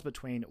 Totals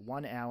between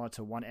 1 hour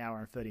to 1 hour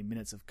and 30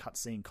 minutes of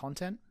cutscene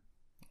content.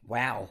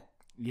 Wow.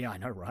 Yeah, I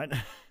know, right?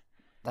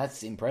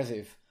 That's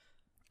impressive.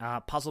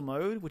 Puzzle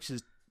mode, which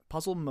is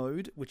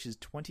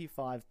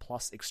 25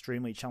 plus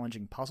extremely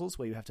challenging puzzles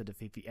where you have to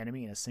defeat the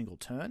enemy in a single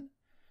turn.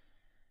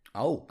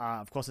 Oh.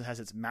 Of course, it has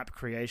its map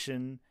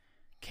creation,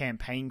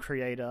 campaign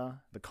creator,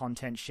 the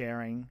content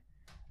sharing,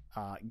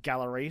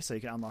 gallery, so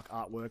you can unlock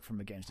artwork from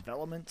the game's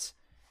development,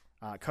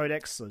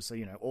 codex, so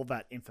you know, all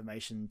that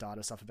information,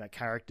 data stuff about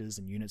characters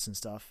and units and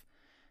stuff.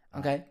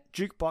 Okay.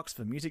 Jukebox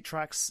for music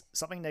tracks,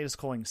 something they're just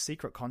calling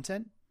secret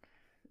content.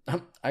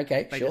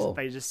 Okay, sure.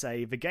 They just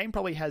say, the game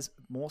probably has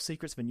more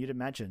secrets than you'd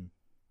imagine.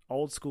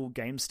 Old school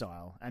game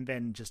style, and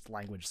then just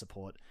language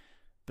support.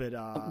 But,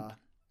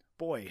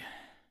 boy,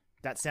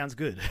 that sounds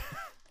good.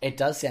 It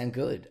does sound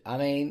good. I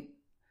mean,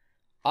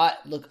 I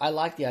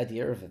like the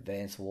idea of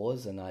Advance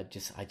Wars, and I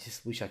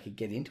just wish I could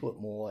get into it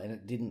more, and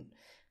it didn't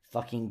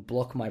fucking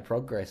block my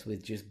progress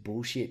with just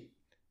bullshit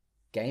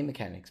game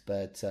mechanics.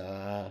 But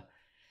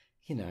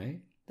you know,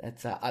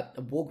 that's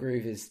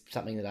Wargroove is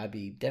something that I'd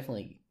be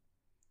definitely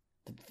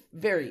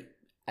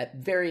at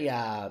very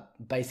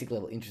basic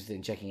level interested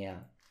in checking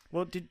out.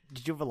 Well, did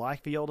you ever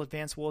like the old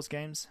Advance Wars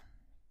games?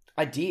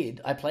 I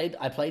did. I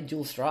played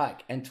Dual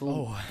Strike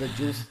until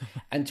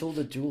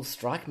the Dual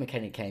Strike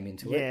mechanic came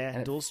into it. Yeah,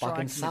 and Dual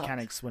Strike sucked.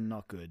 mechanics were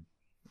not good.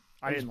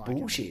 I didn't like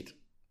bullshit.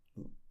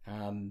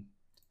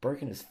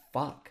 Broken as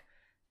fuck.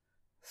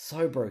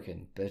 So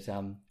broken. But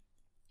I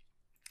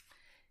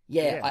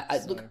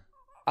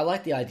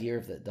like the idea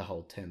of the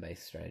whole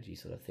turn-based strategy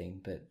sort of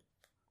thing, but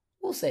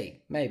we'll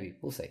see. Maybe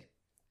we'll see.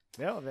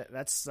 Yeah,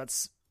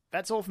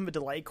 that's all from the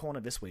delay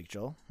corner this week,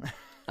 Joel.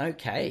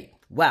 Okay.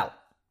 Well,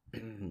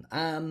 this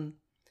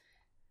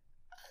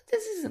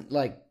isn't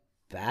like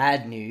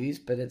bad news,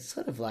 but it's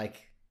sort of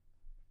like,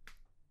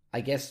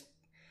 I guess,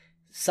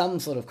 some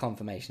sort of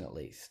confirmation at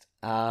least.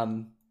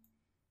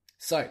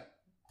 So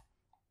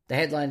the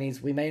headline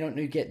is: we may not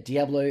get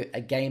Diablo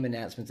a game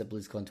announcements at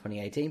BlizzCon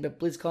 2018, but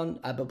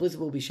Blizzard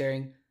will be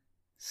sharing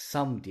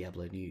some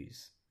Diablo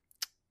news.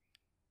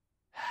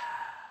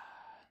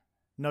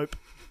 Nope.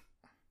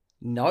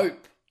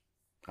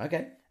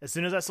 Okay. As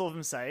soon as I saw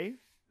them say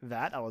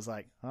that, I was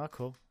like, oh,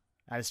 cool.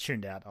 I just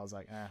tuned out. I was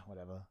like,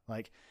 whatever.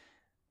 Like,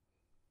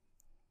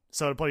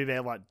 so it'll probably be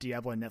like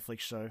Diablo Netflix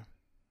show,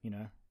 you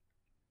know.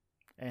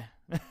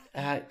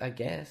 I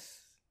guess.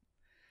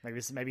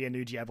 Maybe a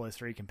new Diablo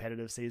 3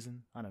 competitive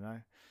season. I don't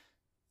know.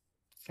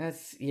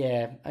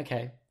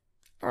 Okay.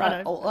 All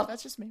right.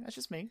 That's just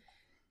me.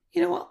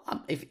 You know what?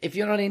 If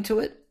you're not into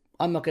it,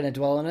 I'm not going to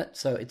dwell on it,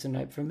 so it's a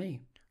nope from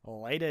me.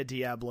 Later,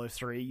 Diablo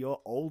 3, your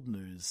old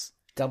news.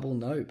 Double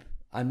nope.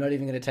 I'm not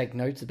even going to take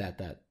notes about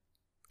that.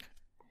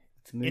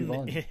 Let's move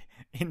on.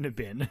 In the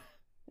bin.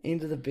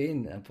 Into the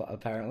bin,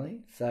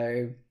 apparently.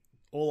 So,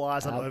 all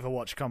eyes on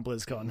Overwatch come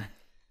BlizzCon.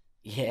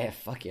 Yeah,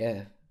 fuck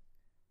yeah.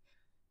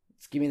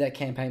 Let's give me that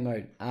campaign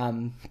mode.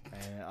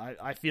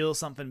 I feel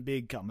something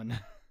big coming.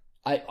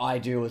 I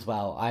do as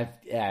well.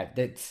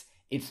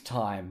 It's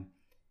time.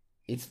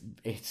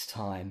 It's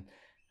time.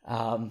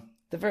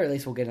 The very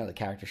least, we'll get another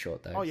character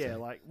short though. Oh yeah,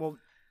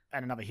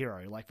 and another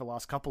hero. Like the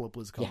last couple of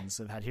BlizzCons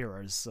have had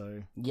heroes.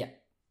 So yeah,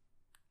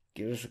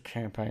 give us a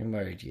campaign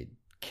mode, you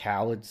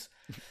cowards.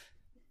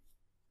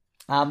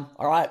 All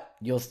right,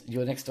 your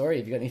next story.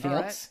 Have you got anything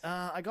else?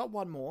 I got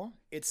one more.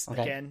 It's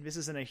again, this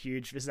isn't a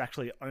huge. This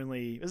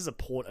is a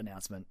port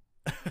announcement.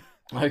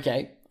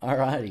 Okay,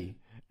 alrighty.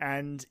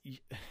 And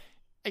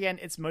again,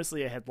 it's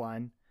mostly a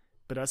headline,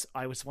 but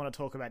I just want to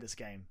talk about this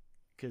game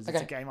because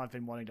it's a game I've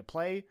been wanting to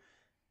play,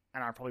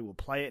 and I probably will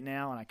play it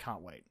now, and I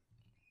can't wait.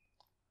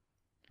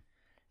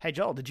 Hey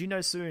Joel, did you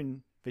know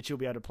soon that you'll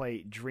be able to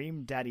play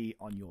Dream Daddy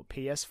on your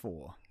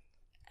PS4?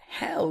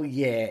 Hell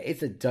yeah,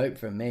 it's a dope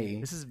for me.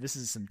 This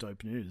is some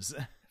dope news.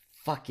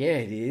 Fuck yeah,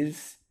 it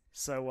is.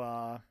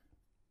 So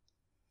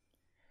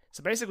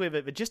basically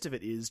the gist of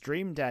it is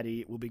Dream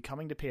Daddy will be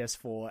coming to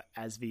PS4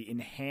 as the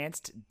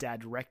enhanced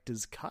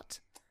Dadrector's Cut.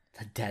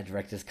 The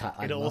Dadrector's Cut.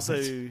 It'll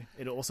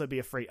also be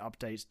a free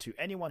update to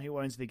anyone who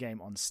owns the game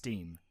on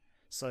Steam.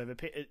 So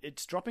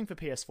it's dropping for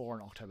PS4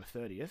 on October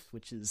 30th,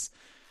 which is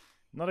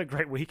not a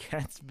great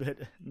weekend, but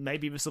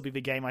maybe this will be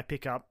the game I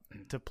pick up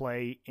to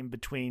play in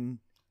between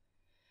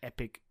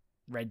epic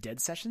Red Dead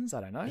sessions.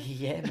 I don't know.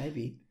 Yeah,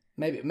 maybe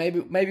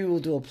we'll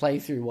do a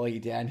playthrough while you're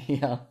down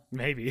here.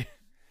 Maybe.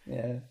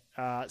 Yeah.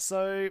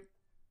 So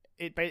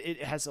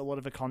it has a lot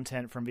of the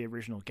content from the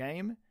original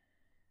game.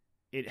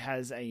 It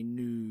has a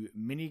new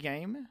mini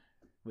game,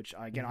 which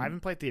I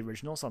haven't played the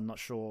original, so I'm not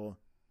sure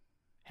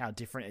how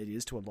different it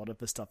is to a lot of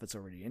the stuff that's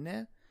already in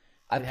there.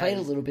 I played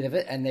a little bit of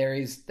it, and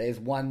there's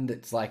one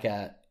that's like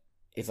a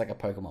it's like a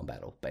Pokemon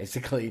battle,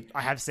 basically.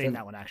 I have seen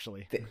that one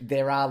actually.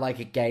 There are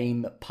like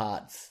game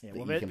parts Yeah, that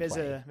well, you can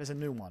play. there's a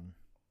new one.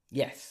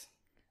 Yes.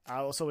 It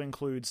also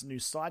includes new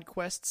side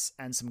quests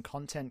and some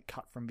content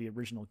cut from the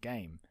original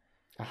game.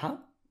 Uh-huh.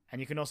 And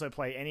you can also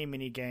play any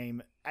mini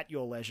game at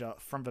your leisure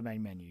from the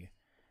main menu.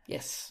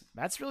 Yes.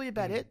 That's really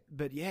about it.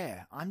 But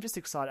yeah, I'm just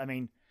excited. I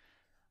mean,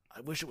 I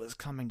wish it was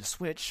coming to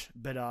Switch,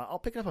 but I'll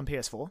pick it up on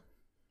PS4.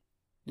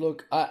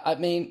 Look, I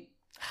mean,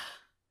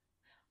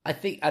 I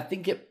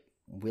think it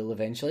will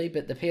eventually,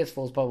 but the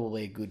PS4 is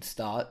probably a good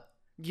start.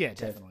 Yeah,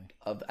 definitely.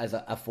 As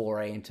a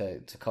foray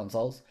into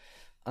consoles.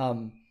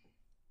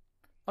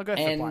 I'll go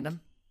for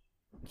Platinum.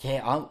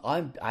 Yeah,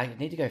 I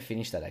need to go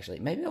finish that actually.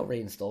 Maybe I'll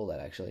reinstall that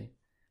actually.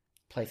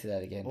 Play through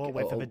that again. Or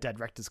wait for the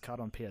Director's Cut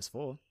on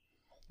PS4.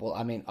 Well,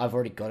 I mean, I've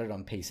already got it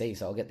on PC,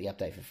 so I'll get the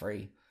update for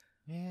free.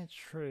 Yeah,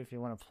 true. If you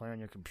want to play on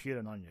your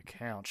computer, not on your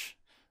couch.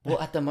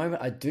 Well, at the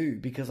moment I do,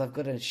 because I've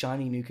got a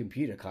shiny new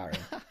computer, Karen.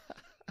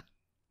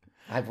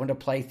 I want to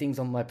play things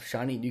on my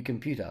shiny new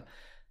computer.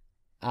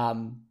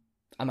 I'm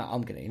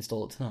going to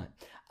install it tonight.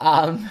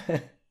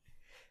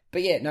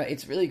 But yeah, no,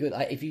 it's really good.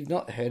 If you've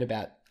not heard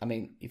about, I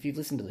mean, if you've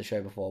listened to the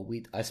show before,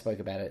 I spoke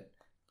about it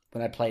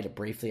when I played it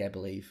briefly, I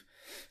believe,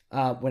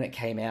 when it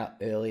came out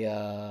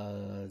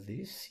earlier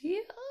this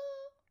year.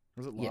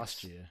 Was it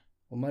last year?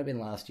 Well, it might have been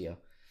last year.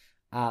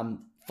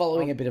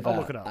 Following a bit of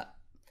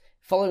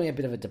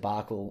a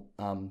debacle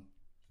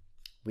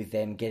with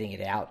them getting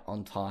it out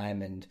on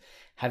time and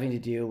having to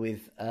deal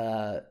with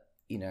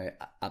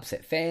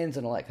upset fans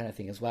and all that kind of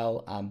thing as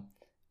well.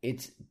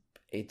 It's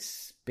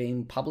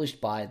been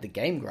published by the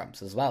Game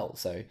Grumps as well.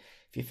 So if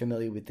you're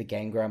familiar with the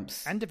Game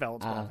Grumps, and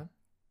developed by them,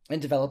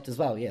 and developed as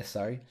well. Yes,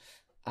 sorry.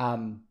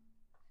 So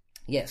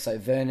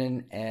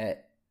Vernon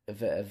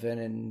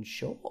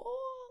Shaw,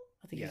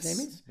 I think his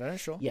name is Vernon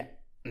Shaw. Yeah.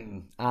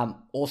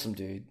 Awesome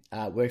dude.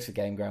 Works for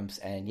Game Grumps,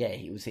 and yeah,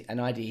 it was an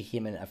idea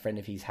him and a friend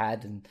of his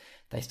had, and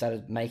they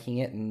started making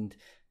it, and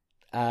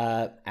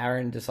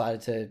Aaron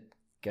decided to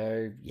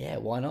go, yeah,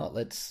 why not?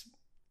 Let's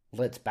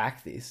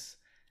back this.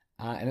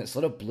 And it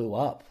sort of blew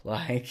up.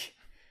 Like,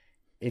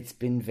 it's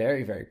been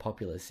very, very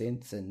popular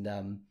since,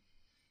 and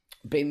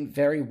been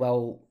very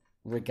well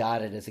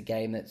regarded as a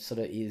game that sort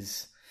of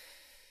is.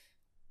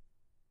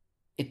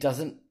 It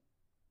doesn't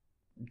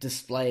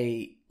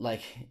display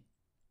like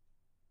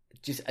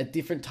just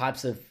different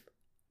types of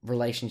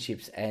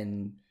relationships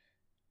and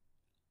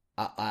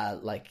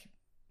like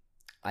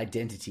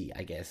identity,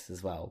 I guess,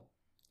 as well,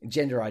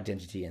 gender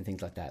identity and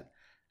things like that.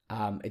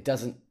 It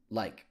doesn't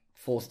like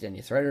force it down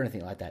your throat or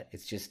anything like that.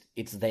 It's just,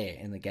 it's there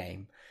in the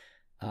game.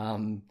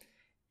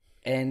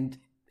 And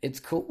it's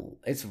cool.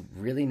 It's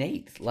really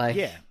neat. Like,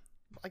 yeah,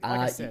 like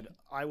I said,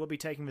 I will be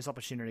taking this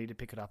opportunity to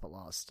pick it up at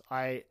last.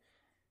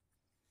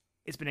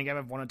 It's been a game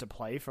I've wanted to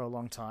play for a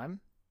long time,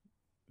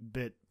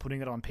 but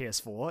putting it on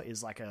PS4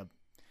 is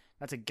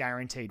that's a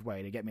guaranteed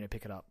way to get me to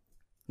pick it up.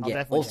 I'll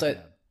definitely check it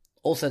out.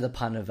 Also the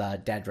pun of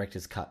Dad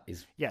Director's Cut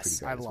is yes,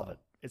 pretty great. I love it.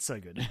 It's so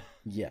good.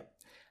 Yeah.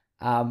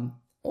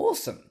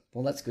 Awesome.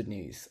 Well, that's good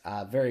news.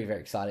 Very, very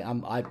exciting.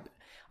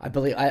 I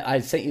believe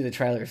I sent you the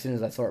trailer as soon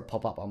as I saw it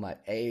pop up. I'm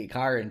like, hey,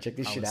 Karen, check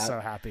this shit out.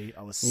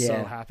 I was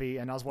so happy.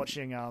 And I was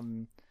watching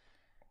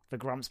the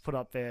Grumps put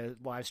up their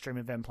live stream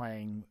of them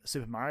playing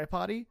Super Mario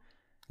Party.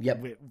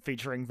 Yep.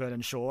 Featuring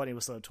Vernon Shaw, and he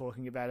was sort of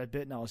talking about it a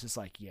bit, and I was just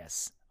like,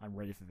 yes, I'm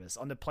ready for this.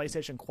 On the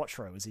PlayStation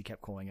Quattro, as he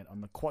kept calling it.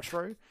 On the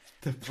Quattro.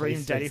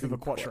 Dream Daddy for the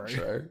Quattro.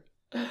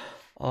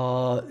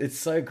 Oh, it's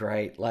so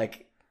great.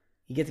 Like,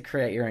 you get to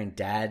create your own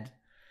dad.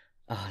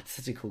 Oh, it's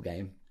such a cool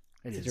game.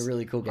 It's a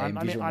really cool game,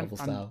 visual novel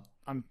style.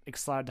 I'm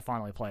excited to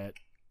finally play it.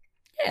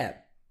 Yeah.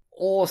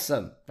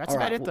 Awesome. That's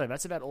about it, though.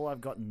 That's about all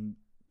I've gotten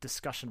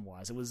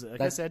discussion-wise. It was,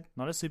 like I said,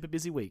 not a super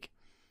busy week.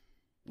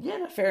 Yeah,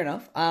 no, fair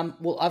enough.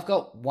 Well, I've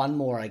got one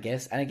more, I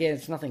guess. And again,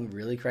 it's nothing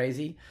really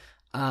crazy.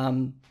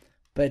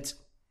 But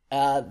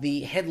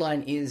the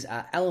headline is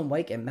Alan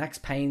Wake and Max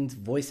Payne's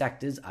voice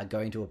actors are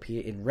going to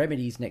appear in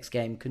Remedy's next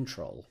game,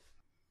 Control.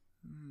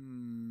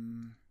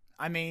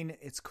 I mean,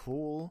 it's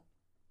cool.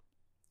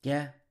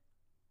 Yeah.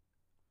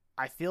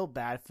 I feel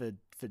bad for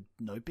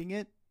noping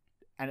it.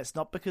 And it's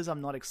not because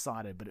I'm not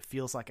excited, but it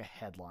feels like a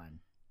headline.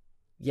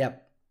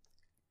 Yep.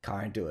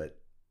 Can't do it.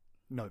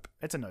 Nope.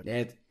 It's a nope.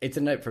 Yeah, it's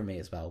a nope from me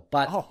as well.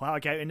 But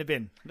okay, in the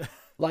bin.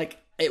 Like,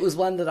 it was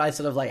one that I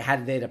sort of like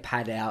had there to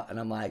pad out, and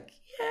I'm like,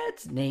 yeah,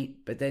 it's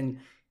neat. But then,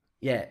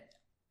 yeah,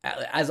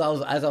 as I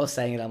was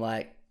saying it, I'm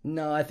like,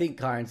 no, I think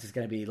Karen's just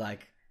going to be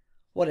like,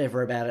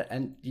 whatever about it,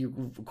 and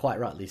you quite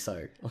rightly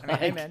so. I mean,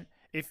 hey man,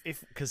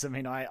 because I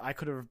mean, I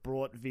could have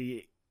brought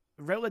the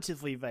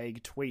relatively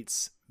vague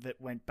tweets that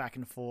went back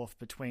and forth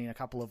between a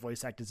couple of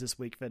voice actors this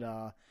week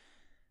that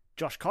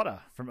Josh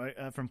Cotter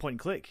from Point and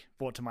Click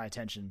brought to my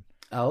attention.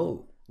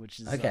 Oh, which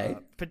is okay.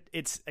 But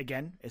it's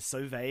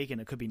so vague and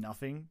it could be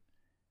nothing,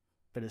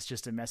 but it's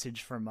just a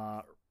message from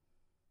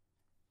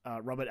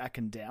Robert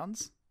Atkin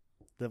Downs,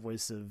 the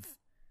voice of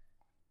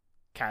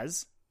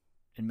Kaz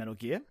in Metal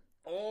Gear,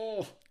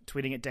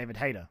 tweeting at David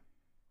Hayter.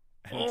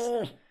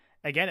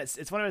 again,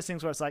 it's one of those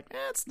things where it's like,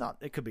 it's not.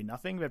 It could be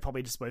nothing. They're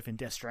probably just both in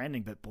Death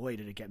Stranding, but boy,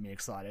 did it get me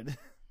excited.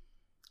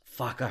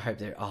 Fuck, I hope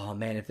they're... Oh,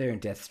 man, if they're in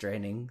Death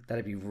Stranding,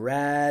 that'd be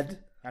rad.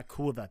 How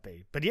cool would that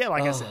be? But yeah,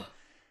 like I said,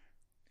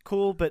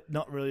 cool, but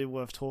not really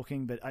worth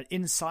talking. But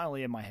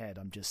silently in my head,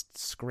 I'm just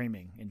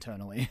screaming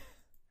internally.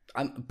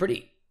 I'm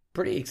pretty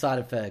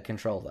excited for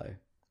Control, though.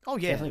 Oh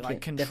yeah, definitely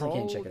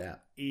Control can check it out.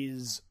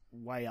 Is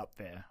way up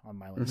there on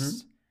my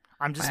list.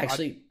 I'm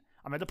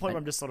at the point where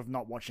I'm just sort of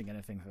not watching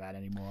anything for that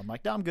anymore. I'm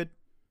like, no, I'm good.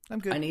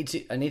 I need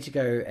to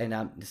go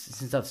and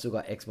since I've still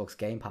got Xbox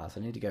Game Pass,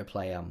 I need to go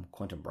play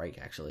Quantum Break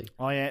actually.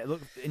 Oh yeah,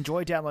 look,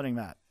 enjoy downloading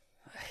that.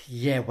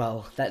 Yeah,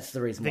 well, that's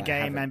the reason. The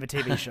game and the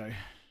TV show.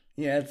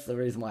 Yeah, that's the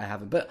reason why I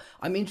haven't. But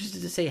I'm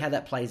interested to see how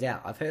that plays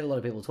out. I've heard a lot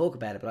of people talk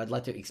about it, but I'd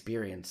like to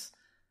experience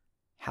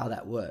how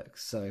that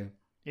works. So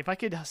if I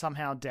could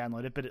somehow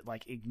download it, but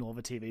ignore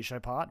the TV show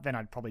part, then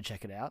I'd probably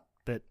check it out.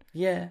 But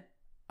yeah,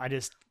 I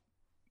just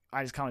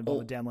can't be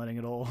bothered downloading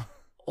it all.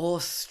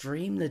 Or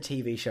stream the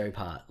TV show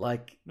part.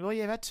 Well,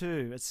 yeah, that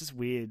too. It's just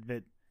weird,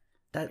 but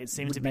it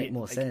seems to make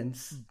more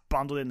sense.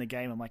 Bundled in the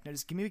game. I'm like, no,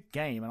 just give me the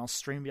game and I'll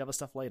stream the other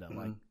stuff later.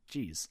 Like,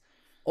 geez.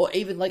 Or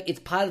even it's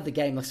part of the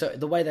game. So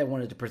the way they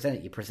wanted to present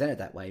it, you present it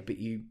that way, but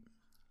you,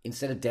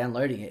 instead of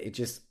downloading it,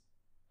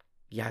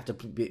 you have to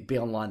be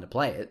online to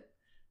play it.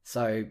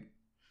 So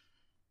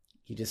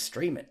you just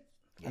stream it.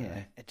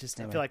 Yeah. I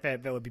feel like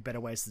there would be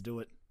better ways to do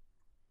it.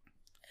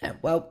 Yeah,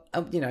 well,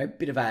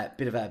 bit of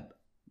a,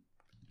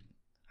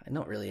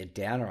 not really a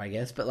downer, I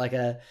guess, but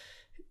a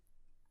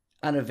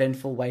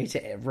uneventful way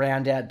to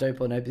round out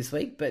Dope or Nope this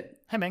week. But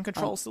hey, man,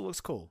 Control still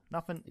looks cool.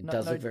 Nothing. It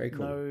does look very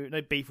cool.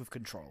 No beef with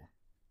Control.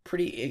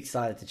 Pretty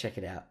excited to check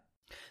it out.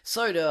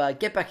 So to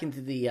get back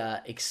into the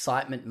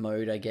excitement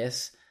mode, I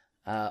guess,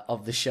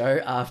 of the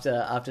show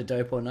after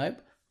Dope or Nope,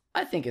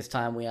 I think it's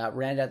time we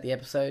round out the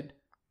episode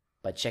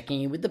by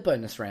checking in with the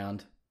bonus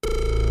round.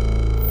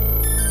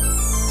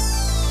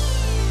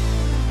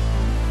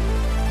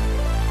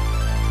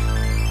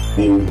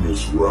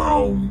 Bonus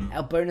round.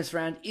 Our bonus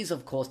round is,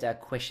 of course, our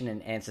question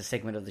and answer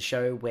segment of the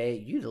show where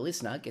you, the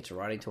listener, get to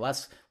write into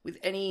us with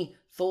any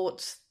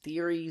thoughts,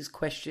 theories,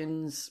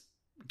 questions,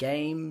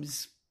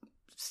 games,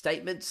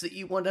 statements that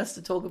you want us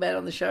to talk about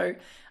on the show,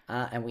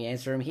 and we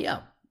answer them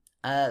here.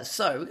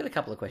 So we've got a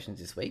couple of questions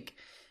this week.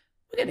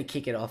 We're going to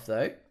kick it off,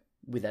 though,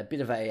 with a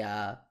bit of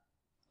I'm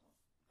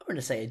going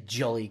to say a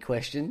jolly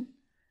question.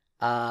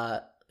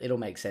 It'll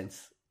make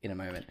sense in a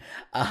moment.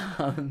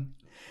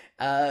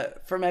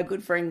 From our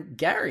good friend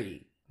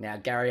Gary. Now,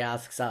 Gary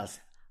asks us,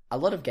 a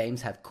lot of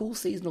games have cool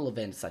seasonal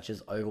events such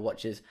as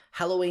Overwatch's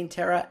Halloween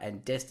Terror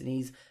and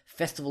Destiny's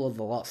Festival of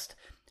the Lost.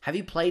 Have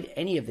you played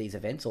any of these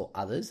events or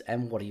others,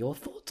 and what are your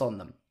thoughts on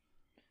them?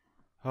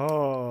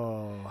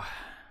 Oh,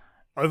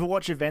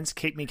 Overwatch events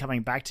keep me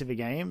coming back to the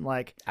game.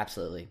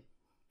 Absolutely.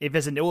 If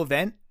there's a new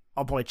event,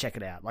 I'll probably check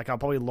it out. I'll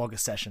probably log a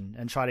session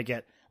and try to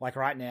get...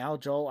 right now,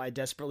 Joel, I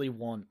desperately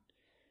want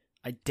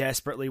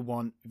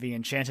the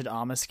Enchanted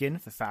Armor skin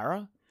for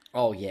Pharah.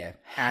 Oh yeah,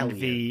 and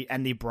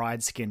the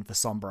Bride skin for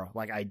Sombra.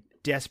 I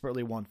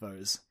desperately want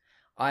those.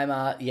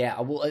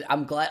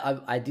 I'm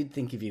glad I did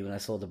think of you when I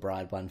saw the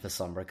Bride one for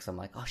Sombra, because I'm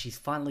like, oh, she's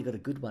finally got a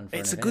good one for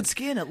It's a good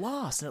skin at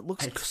last, and it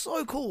looks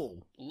so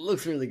cool.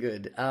 Looks really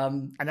good.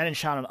 And then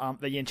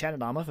the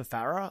Enchanted Armor for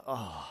Pharah.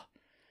 Oh.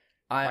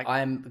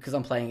 I'm because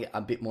I'm playing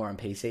a bit more on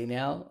PC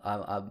now.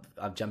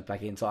 I've jumped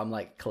back in, so I'm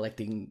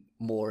collecting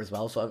more as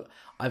well. So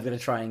I've got to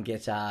try and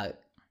get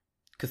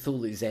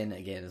Cthulhu Zen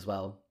again as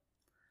well.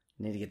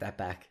 I need to get that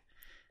back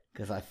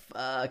because I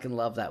fucking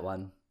love that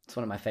one. It's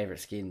one of my favorite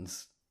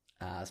skins,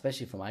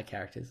 especially for my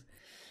characters.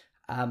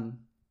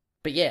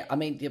 But yeah, I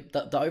mean the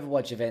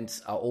Overwatch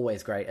events are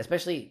always great,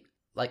 especially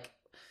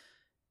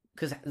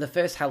because the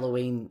first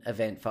Halloween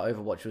event for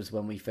Overwatch was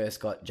when we first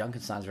got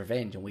Junkenstein's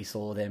Revenge, and we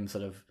saw them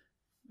sort of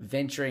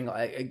venturing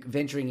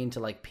into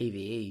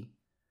PvE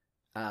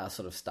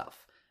sort of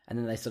stuff, and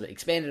then they sort of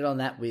expanded on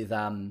that with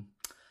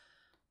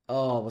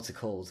what's it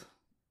called?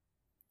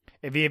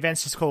 The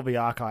event's just called the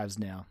Archives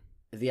now.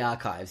 The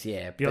Archives,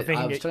 yeah. You're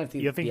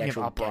thinking of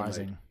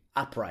Uprising.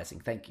 Uprising,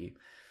 thank you.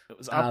 It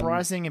was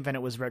Uprising, and then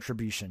it was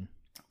Retribution.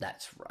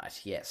 That's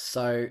right. Yes.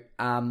 So,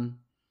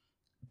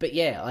 but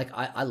yeah,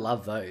 I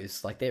love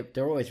those.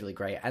 They're always really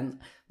great, and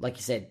like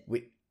you said,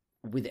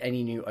 with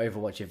any new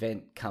Overwatch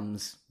event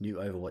comes new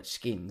Overwatch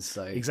skins.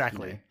 So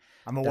exactly.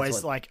 I'm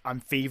always I'm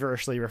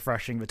feverishly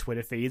refreshing the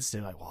Twitter feeds to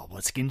whoa,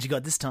 what skins you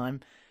got this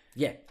time?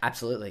 Yeah,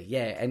 absolutely.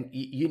 Yeah, and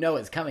you know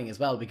it's coming as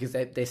well because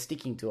they're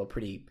sticking to a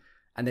pretty,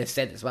 and they've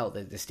said as well,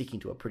 they're sticking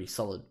to a pretty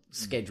solid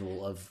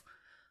schedule of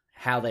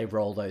how they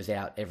roll those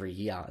out every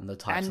year and the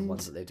types of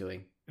ones that they're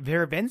doing.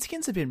 Their event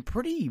skins have been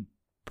pretty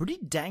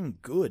dang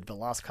good the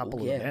last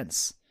couple of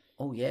events.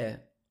 Oh yeah.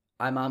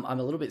 I'm a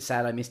little bit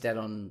sad I missed out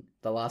on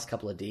the last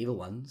couple of D.Va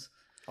ones.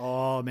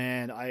 Oh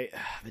man,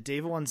 the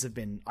D.Va ones have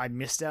been... I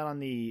missed out on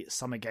the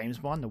Summer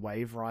Games one, the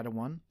Wave Rider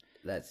one.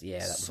 That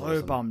was so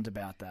awesome. Bummed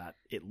about that.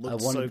 It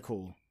looked so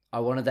cool.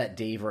 I wanted that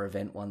D.Va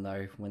event one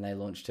though when they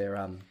launched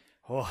her.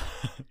 Oh,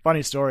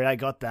 funny story. I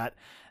got that.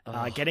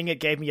 Getting it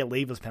gave me a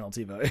leavers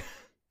penalty though.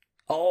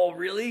 Oh,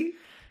 really?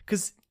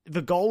 Because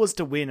the goal was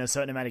to win a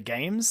certain amount of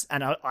games,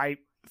 and I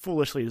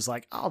foolishly was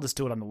like, I'll just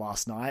do it on the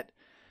last night.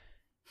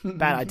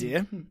 Bad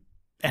idea.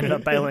 Ended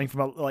up bailing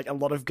from a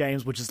lot of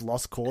games, which is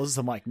lost causes.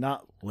 I'm like, nah,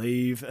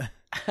 leave.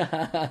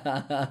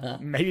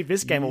 Maybe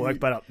this game will work,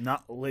 but nah,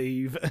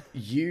 leave.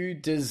 You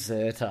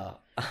deserter.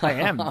 I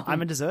am.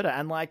 I'm a deserter,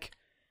 and like,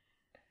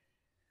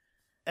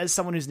 as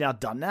someone who's now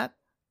done that,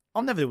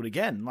 I'll never do it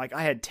again. Like,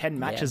 I had 10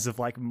 matches of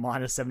like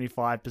minus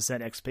 75%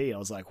 XP. I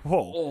was like,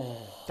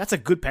 whoa, that's a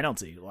good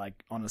penalty.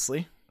 Like,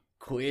 honestly,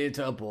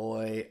 quitter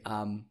boy.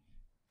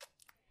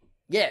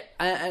 Yeah,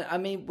 I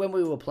mean, when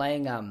we were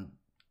playing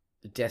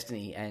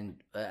Destiny and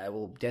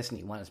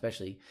Destiny 1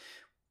 especially,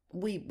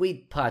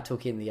 we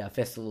partook in the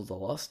Festival of the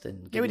Lost,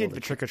 and we did the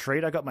trick or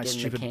treat. I got my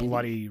stupid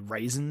bloody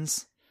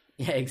raisins.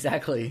 Yeah,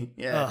 exactly.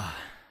 Yeah.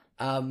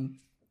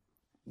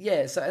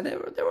 Yeah, so and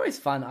they're always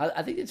fun.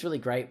 I think it's really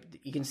great.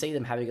 You can see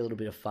them having a little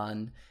bit of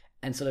fun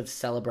and sort of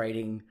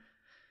celebrating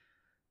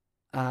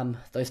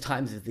those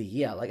times of the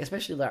year, like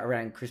especially like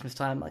around Christmas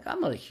time. Like,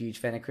 I'm not a huge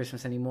fan of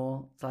Christmas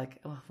anymore. It's like,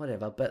 oh,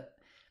 whatever. But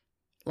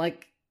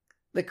like,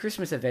 the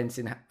Christmas events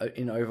in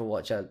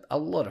Overwatch are a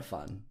lot of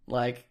fun.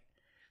 Like,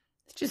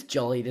 it's just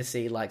jolly to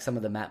see like some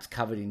of the maps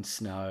covered in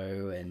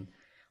snow and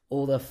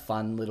all the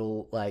fun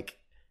little like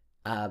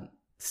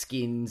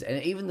skins,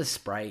 and even the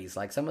sprays,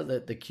 like some of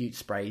the cute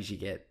sprays you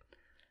get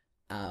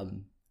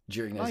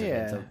during those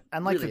events.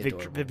 And like really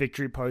the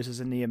victory poses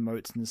and the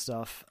emotes and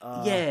stuff.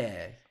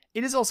 Yeah.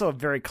 It is also a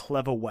very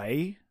clever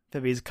way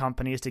for these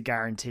companies to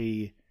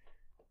guarantee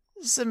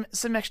some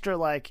extra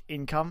like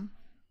income.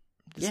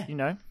 Just, you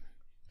know.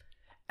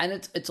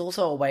 And it's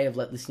also a way of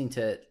like listening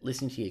to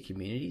your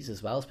communities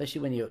as well,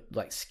 especially when your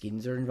like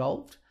skins are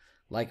involved.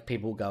 Like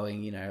people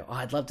going, you know, oh,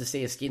 I'd love to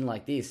see a skin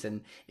like this,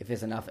 and if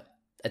there's enough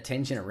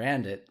attention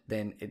around it,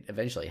 then it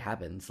eventually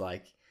happens.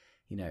 Like,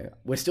 you know,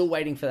 we're still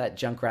waiting for that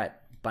Junkrat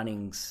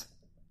Bunnings.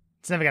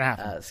 It's never gonna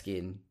happen.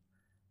 Skin,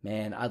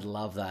 man, I'd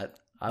love that.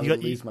 I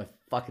would lose my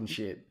fucking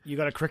shit. You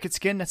got a cricket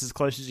skin? That's as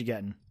close as you're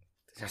getting.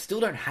 I still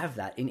don't have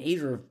that in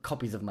either of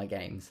copies of my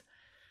games.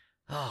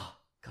 Oh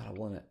God, I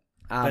want it.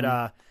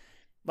 But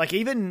like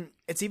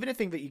it's even a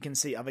thing that you can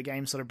see other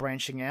games sort of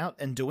branching out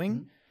and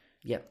doing.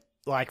 Yep.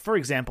 Like, for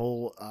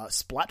example,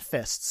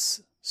 Splatfests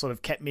sort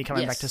of kept me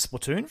coming back to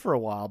Splatoon for a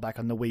while back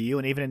on the Wii U,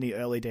 and even in the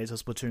early days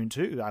of Splatoon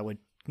 2, I would,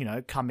 you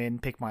know, come in,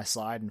 pick my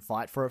side, and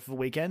fight for it for the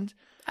weekend.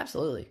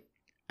 Absolutely.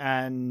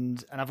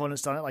 And I've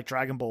always done it. Like,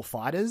 Dragon Ball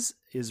FighterZ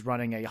is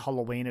running a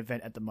Halloween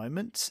event at the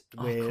moment,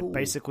 where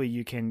basically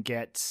you can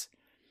get...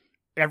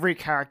 Every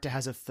character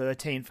has a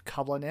 13th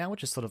color now,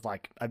 which is sort of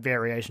like a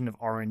variation of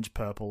orange,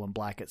 purple, and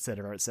black,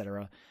 etc.,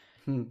 etc.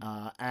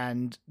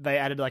 And they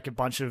added like a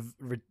bunch of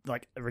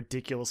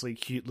ridiculously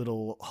cute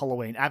little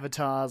Halloween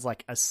avatars,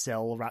 like a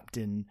Cell wrapped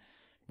in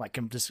like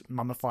just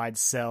mummified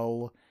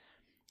Cell,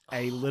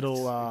 a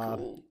little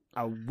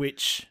a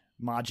witch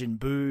Majin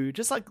Buu,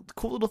 just like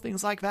cool little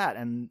things like that,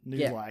 and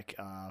new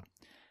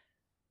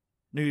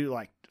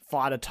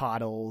fighter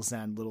titles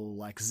and little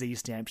like Z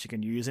stamps you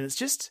can use, and it's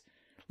just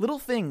little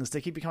things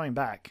to keep you coming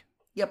back.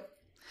 Yep,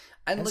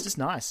 and it's just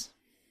nice.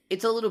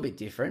 It's a little bit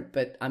different,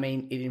 but I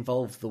mean, it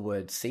involves the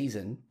word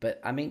season.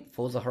 But I mean,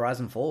 Forza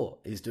Horizon 4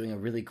 is doing a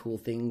really cool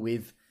thing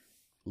with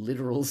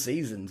literal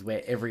seasons,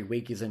 where every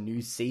week is a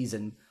new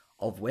season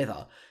of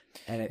weather,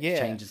 and it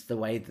changes the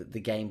way that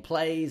the game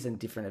plays and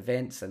different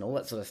events and all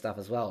that sort of stuff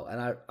as well.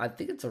 And I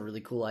think it's a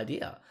really cool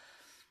idea.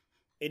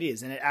 It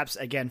is, and it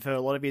again for a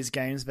lot of these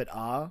games that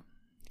are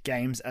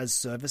games as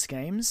service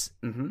games,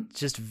 it's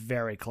just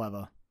very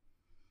clever.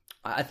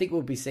 I think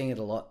we'll be seeing it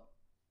a lot.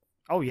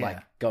 Oh yeah, like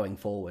going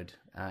forward,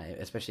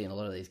 especially in a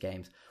lot of these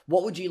games.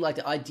 What would you like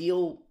to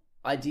ideal?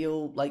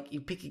 Like,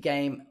 you pick a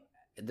game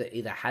that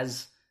either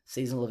has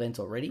seasonal events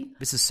already.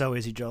 This is so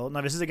easy, Joel.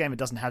 No, this is a game that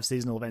doesn't have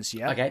seasonal events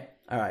yet. Okay,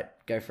 all right,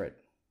 go for it.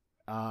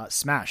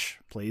 Smash,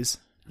 please.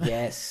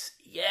 Yes.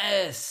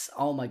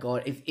 Oh my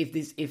god,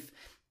 if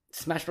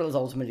Smash Bros.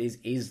 Ultimate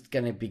is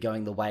going to be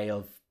going the way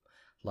of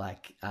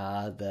like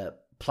the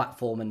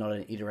platform and not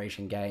an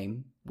iteration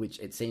game, which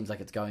it seems like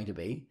it's going to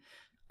be,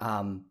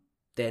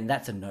 then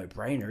that's a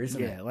no-brainer,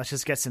 isn't it? Yeah,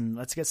 let's get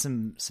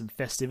some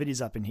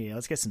festivities up in here.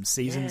 Let's get some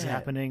seasons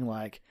happening,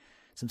 like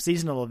some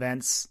seasonal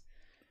events.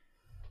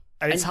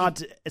 And it's hard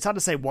to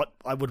say what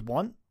I would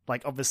want.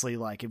 Like, obviously,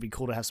 like, it'd be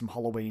cool to have some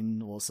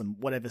Halloween or some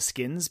whatever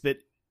skins, but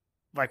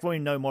like when we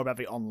know more about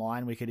the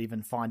online, we could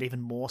even find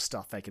even more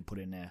stuff they could put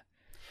in there.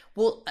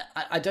 Well,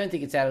 I don't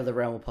think it's out of the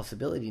realm of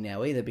possibility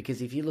now either,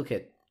 because if you look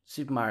at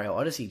Super Mario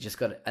Odyssey, just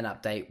got an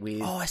update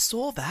with... Oh, I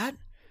saw that.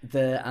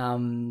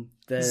 The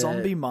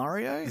Zombie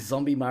Mario?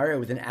 Zombie Mario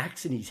with an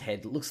axe in his head.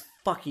 It looks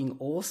fucking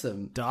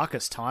awesome.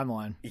 Darkest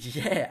timeline.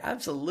 Yeah,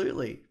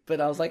 absolutely.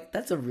 But I was like,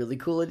 that's a really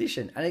cool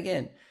addition. And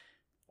again,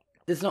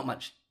 there's not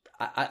much...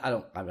 I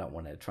don't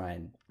want to try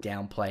and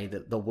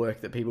downplay the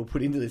work that people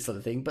put into this sort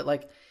of thing, but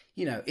like,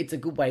 you know, it's a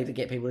good way to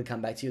get people to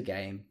come back to your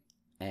game,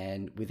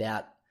 and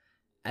without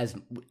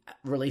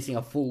releasing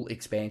a full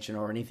expansion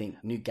or anything,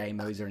 new game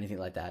modes or anything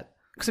like that.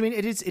 Because I mean,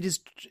 it is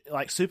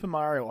like Super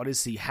Mario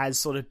Odyssey has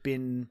sort of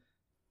been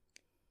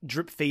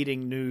drip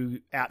feeding new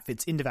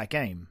outfits into that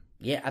game.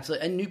 Yeah,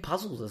 absolutely, and new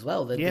puzzles as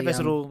well. There's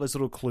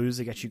little clues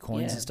that get you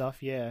coins and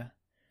stuff. Yeah,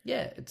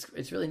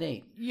 it's really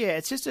neat. Yeah,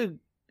 it's just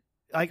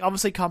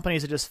obviously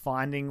companies are just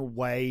finding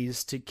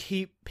ways to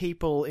keep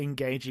people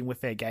engaging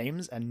with their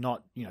games and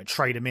not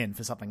trade them in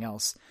for something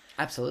else.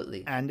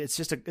 Absolutely, and it's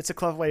just it's a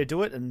clever way to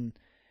do it. And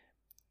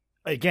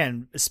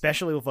again,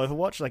 especially with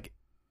Overwatch, like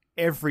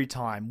every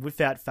time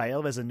without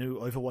fail, there's a new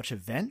Overwatch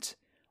event.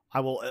 I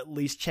will at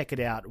least check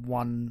it out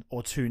 1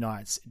 or 2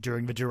 nights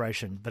during the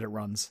duration that it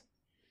runs.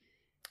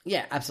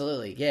 Yeah,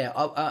 absolutely. Yeah,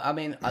 I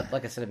mean,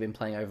 like I said, I've been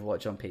playing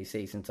Overwatch on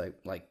PC since I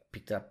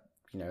picked up,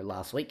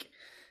 last week,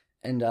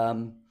 and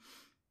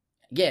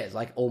it's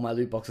like all my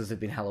loot boxes have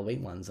been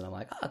Halloween ones, and I'm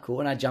like, cool.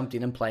 And I jumped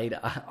in and played.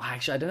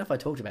 Actually, I don't know if I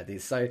talked about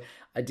this. So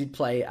I did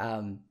play.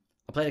 I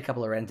played a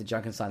couple of rounds of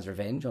Junkenstein's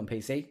Revenge on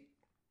PC.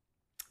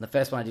 The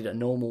first one I did a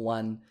normal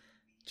one,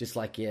 just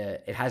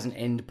it has an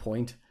end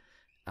point,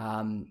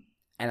 and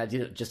I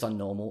did it just on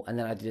normal, and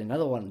then I did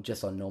another one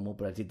just on normal,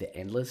 but I did the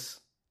endless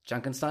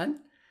Junkenstein.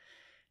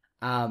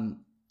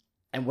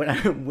 And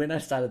when I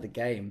started the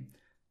game,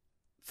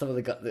 some of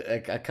a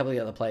couple of the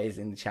other players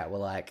in the chat were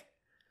like,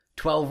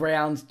 12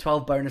 rounds,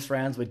 12 bonus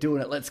rounds, we're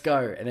doing it, let's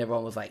go. And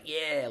everyone was like,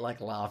 yeah,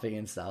 laughing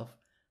and stuff.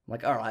 I'm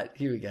like, all right,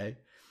 here we go.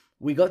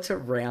 We got to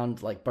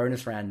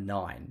bonus round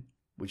 9,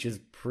 which is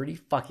pretty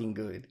fucking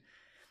good.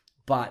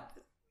 But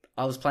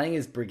I was playing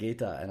as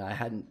Brigitte and I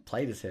hadn't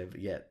played as her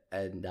yet.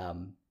 And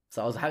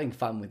so I was having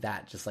fun with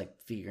that, just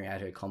figuring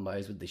out her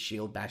combos with the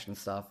shield bash and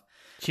stuff.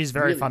 She's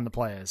very fun to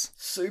play as.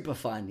 Super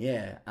fun,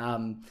 yeah.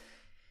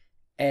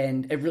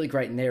 And really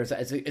great in there. It's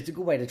a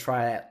good way to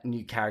try out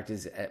new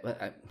characters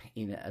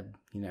in a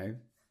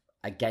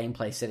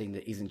gameplay setting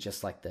that isn't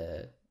just I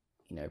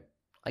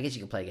guess you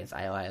can play against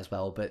AI as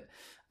well, but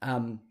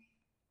and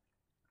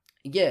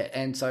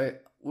so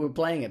we were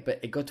playing it, but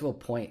it got to a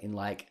point in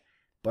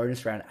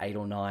bonus round 8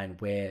 or 9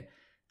 where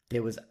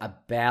there was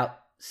about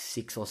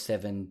 6 or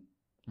 7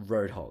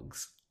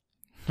 Roadhogs.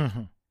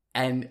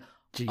 And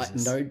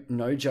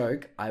no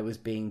joke, I was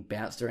being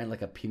bounced around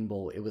like a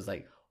pinball. It was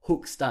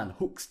hook stun,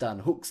 hook stun,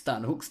 hook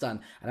stun, hook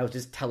stun, and I was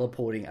just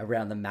teleporting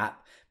around the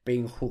map,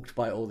 being hooked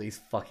by all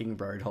these fucking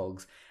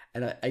Roadhogs.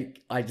 And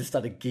I just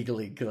started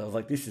giggling because I was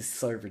like, this is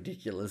so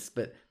ridiculous,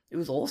 but it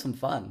was awesome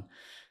fun.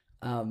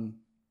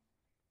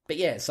 But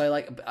yeah, so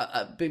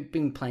I've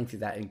been playing through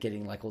that and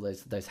getting all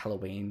those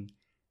Halloween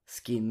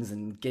skins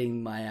and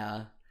getting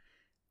my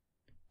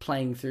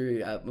playing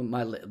through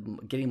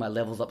getting my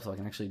levels up so I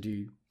can actually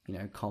do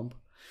comp.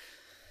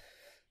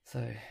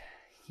 So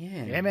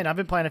yeah, man, I've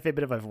been playing a fair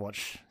bit of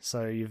Overwatch,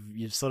 so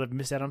you've sort of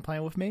missed out on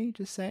playing with me.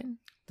 Just saying.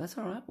 That's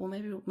all right. Well,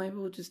 maybe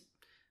we'll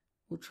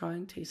try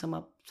and tee some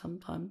up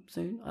sometime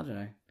soon. I don't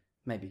know.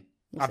 Maybe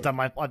I've done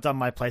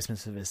my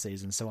placements for this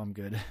season, so I'm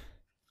good.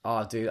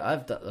 Oh, dude,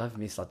 I've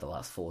missed the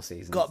last 4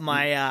 seasons. Got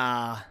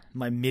my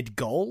my mid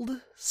gold,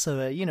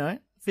 so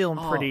feeling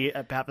pretty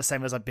about the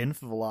same as I've been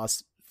for the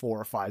last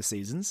 4 or 5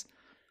 seasons.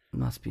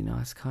 Must be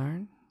nice,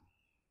 Kyron.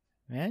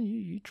 Man,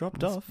 you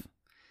dropped off.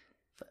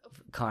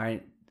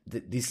 Kyron,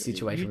 this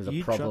situation was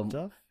a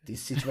problem.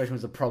 This situation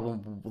was a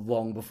problem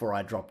long before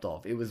I dropped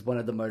off. It was one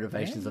of the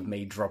motivations of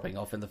me dropping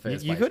off in the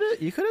first place.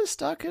 You could have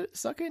stuck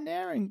in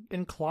there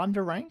and climbed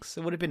the ranks.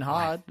 It would have been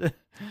hard.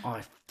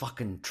 I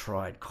fucking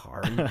tried,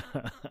 Kyron.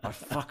 I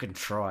fucking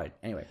tried.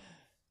 Anyway,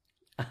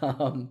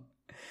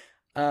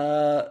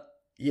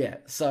 yeah.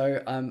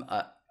 So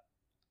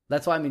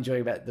that's why I'm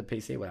enjoying about the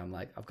PC where I'm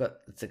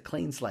it's a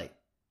clean slate.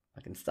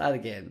 I can start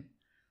again.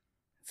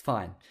 It's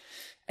fine.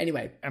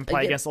 Anyway. And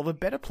play against all the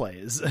better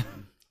players.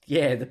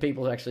 Yeah, the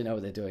people who actually know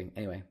what they're doing.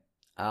 Anyway.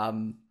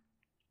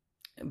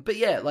 But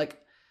yeah,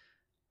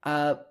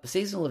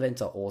 seasonal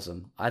events are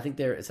awesome. I think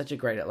they're such a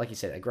great, like you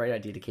said, a great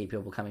idea to keep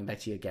people coming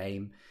back to your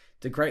game.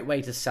 It's a great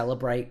way to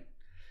celebrate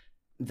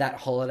that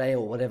holiday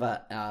or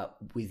whatever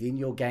within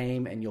your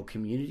game and your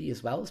community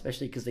as well,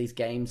 especially because these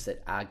games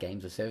that are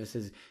games or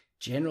services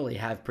generally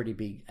have pretty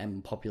big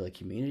and popular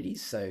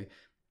communities. So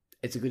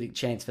it's a good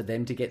chance for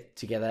them to get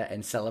together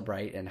and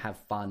celebrate and have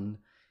fun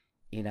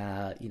in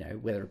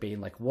whether it be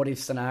in what if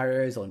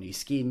scenarios or new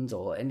skins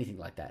or anything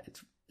like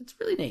that. It's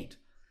really neat.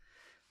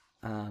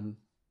 I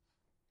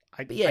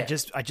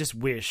just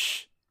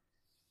wish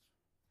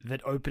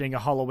that opening a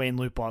Halloween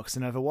loot box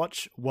in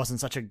Overwatch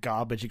wasn't such a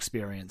garbage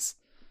experience.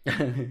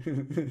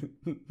 It's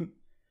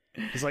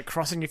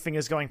crossing your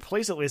fingers going,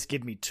 please at least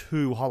give me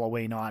 2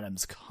 Halloween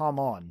items. Come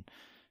on.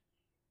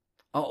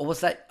 Oh,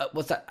 what's that?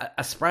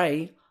 A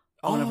spray?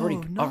 Oh, and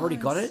I've already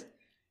got it.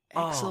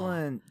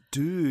 Excellent.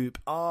 Dupe.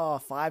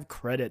 5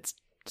 credits.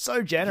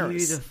 So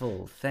generous.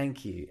 Beautiful.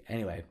 Thank you.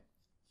 Anyway,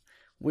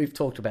 we've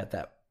talked about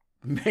that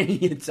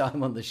many a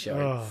time on the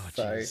show.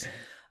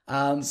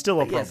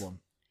 Still a problem.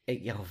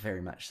 Yes,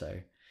 very much so.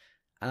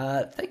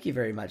 Thank you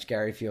very much,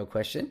 Gary, for your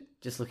question.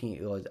 Just looking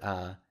at your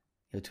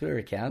Twitter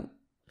account,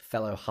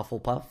 fellow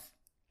Hufflepuff,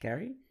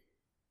 Gary.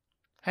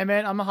 Hey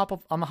man, I'm a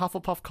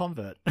Hufflepuff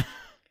convert.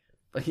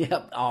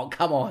 Yeah. Oh,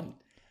 come on.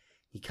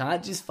 You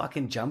can't just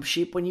fucking jump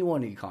ship when you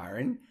want to,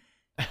 Kyron.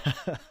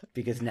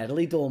 because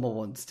Natalie Dormer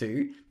wants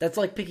to. That's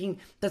like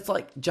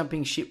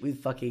jumping ship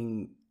with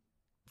fucking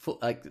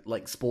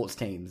like sports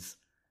teams.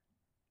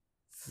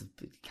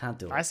 Can't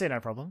do it. I see no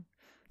problem.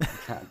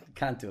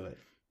 Can't do it.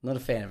 Not a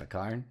fan of it,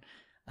 Kyron.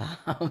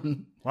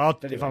 Well,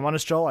 if I'm on a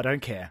stroll, I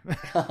don't care.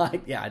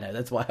 Yeah, I know.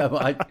 That's why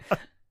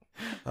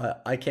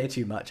I care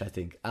too much, I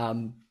think.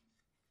 I'm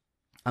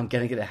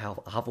going to get a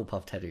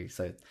Hufflepuff tattoo,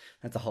 so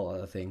that's a whole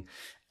other thing.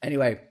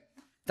 Anyway,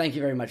 thank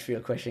you very much for your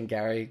question,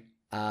 Gary.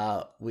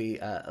 We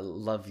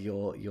love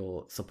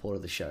your support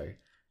of the show.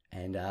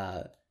 And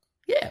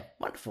yeah,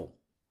 wonderful.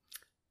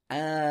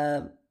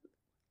 Finally,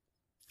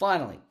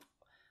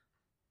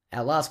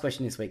 our last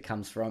question this week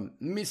comes from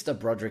Mr.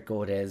 Broderick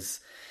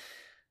Gordes,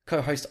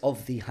 co-host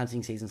of the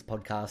Hunting Seasons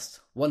podcast.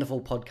 Wonderful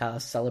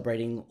podcast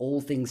celebrating all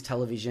things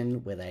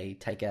television, where they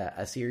take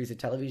a series of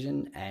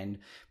television and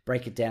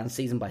break it down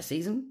season by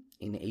season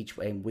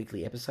in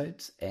weekly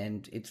episodes,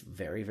 and it's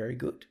very, very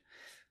good.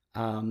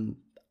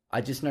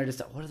 I just noticed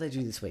that, what do they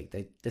do this week?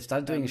 They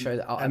started doing a show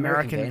that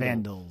American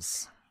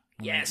Vandals.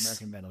 Yes,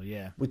 American Vandal,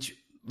 yeah. Which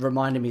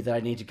reminded me that I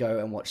need to go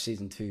and watch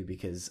season 2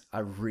 because I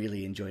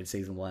really enjoyed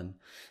season 1.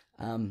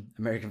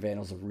 American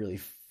Vandal's a really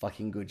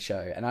fucking good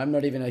show, and I'm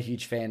not even a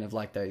huge fan of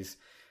like those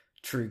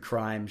true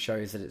crime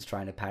shows that it's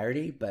trying to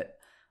parody, but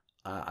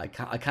I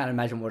can't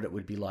imagine what it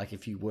would be like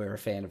if you were a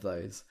fan of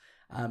those,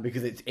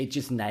 because it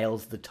just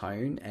nails the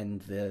tone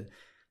and the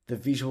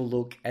visual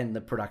look and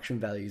the production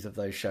values of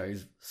those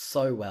shows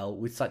so well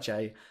with such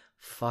a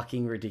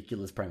fucking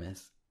ridiculous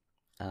premise.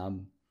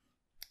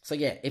 So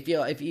yeah,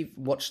 if you've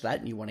watched that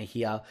and you want to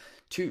hear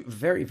two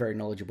very, very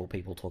knowledgeable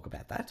people talk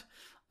about that,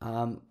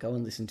 go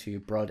and listen to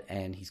Brod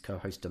and his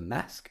co-host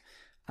Damask.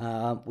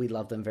 We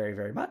love them very,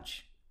 very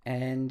much,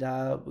 and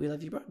we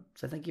love you, Brod.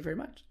 So thank you very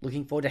much.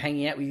 Looking forward to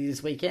hanging out with you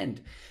this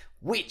weekend,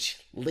 which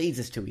leads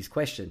us to his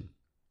question.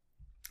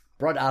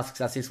 Brod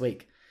asks us this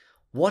week,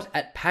 what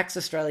at PAX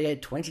Australia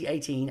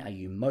 2018 are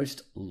you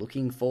most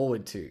looking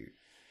forward to?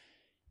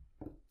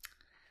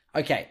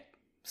 Okay,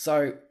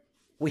 so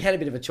we had a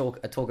bit of a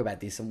talk about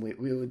this, and we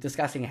were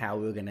discussing how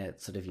we were going to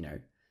sort of,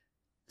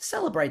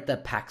 celebrate the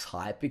PAX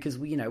hype, because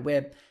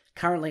we're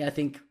currently, I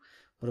think,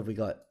 what have we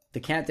got? The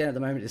countdown at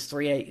the moment is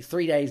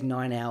 3 days,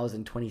 9 hours,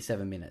 and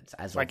 27 minutes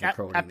as of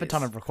recording. At the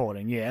time of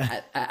recording,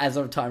 yeah. As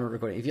of time of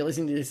recording. If you're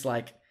listening to this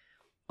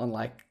on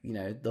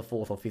the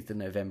 4th or 5th of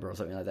November or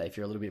something like that, if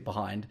you're a little bit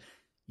behind,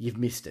 you've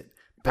missed it.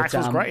 PAX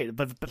was great,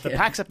 but the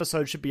PAX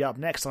episode should be up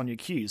next on your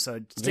queue, so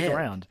stick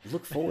around.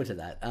 Look forward to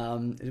that.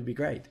 It'll be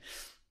great.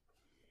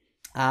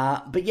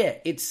 But yeah,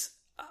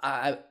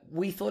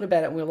 we thought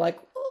about it and we were like,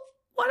 well,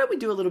 why don't we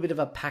do a little bit of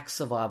a PAX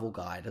survival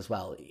guide as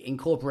well,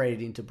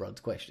 incorporated into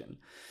Brod's question?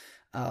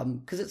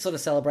 Because it sort of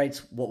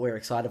celebrates what we're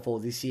excited for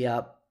this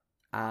year.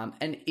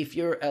 And if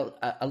you're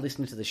a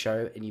listener to the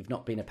show and you've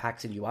not been to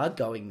PAX and you are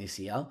going this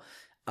year,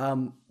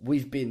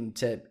 we've been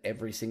to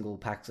every single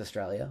PAX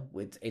Australia.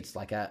 It's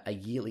like a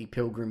yearly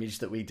pilgrimage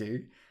that we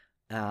do.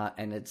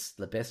 And it's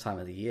the best time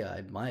of the year,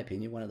 in my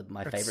opinion, one of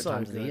my favorite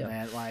times of the year.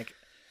 Man.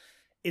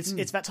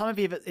 It's that time of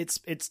year, but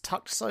it's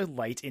tucked so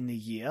late in the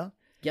year.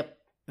 Yep.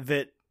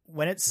 That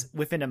when it's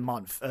within a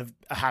month of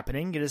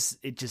happening,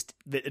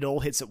 it all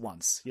hits at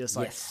once. You're just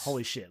like, yes.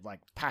 Holy shit, like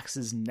PAX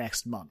is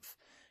next month.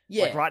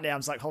 Yeah. Like right now, I'm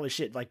just like, holy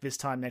shit, like this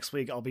time next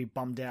week, I'll be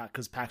bummed out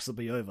because PAX will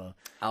be over.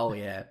 Oh,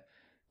 yeah.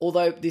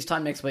 Although this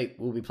time next week,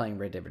 we'll be playing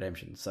Red Dead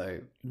Redemption, so...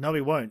 No,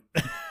 we won't.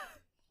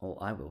 Well,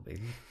 I will be.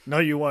 No,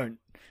 you won't.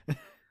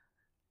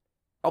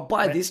 Oh,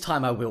 by this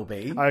time I will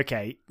be.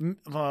 Okay.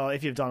 Well,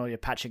 if you've done all your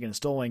patching and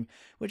installing,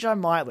 which I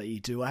might let you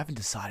do, I haven't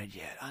decided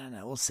yet. I don't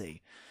know. We'll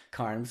see.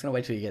 Karen, I'm just going to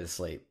wait till you get to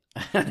sleep.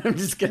 I'm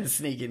just going to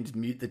sneak in to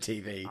mute the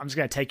TV. I'm just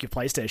going to take your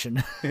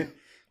PlayStation.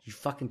 You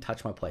fucking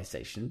touch my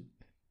PlayStation.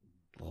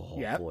 Oh,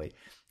 yep. Boy.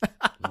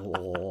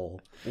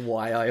 Oh,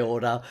 why I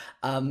order.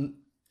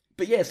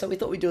 But yeah, so we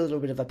thought we'd do a little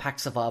bit of a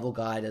PAX survival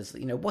guide as,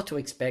 what to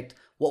expect,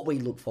 what we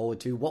look forward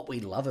to, what we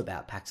love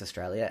about PAX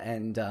Australia,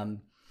 and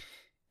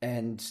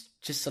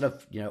just sort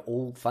of,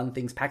 all fun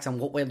things PAX and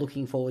what we're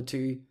looking forward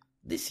to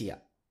this year.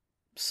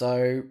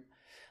 So,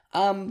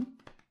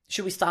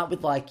 should we start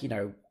with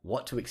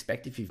what to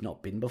expect if you've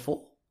not been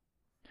before?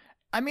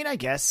 I mean, I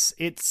guess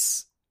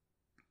it's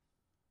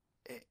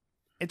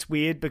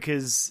weird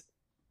because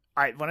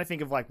when I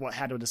think of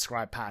how to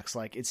describe PAX,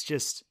 it's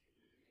just,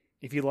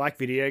 if you like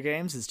video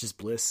games, it's just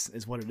bliss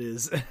is what it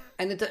is.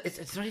 And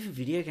it's not even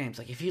video games.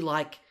 If you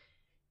like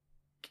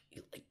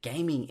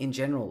gaming in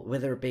general,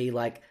 whether it be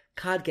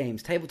card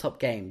games, tabletop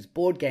games,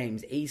 board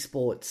games,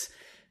 esports,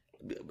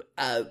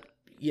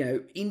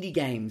 indie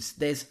games,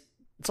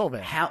 it's all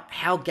there.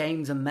 How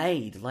games are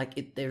made.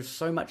 There's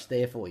so much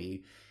there for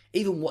you.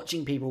 Even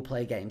watching people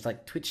play games,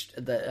 Twitch,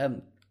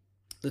 the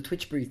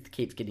Twitch booth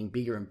keeps getting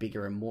bigger and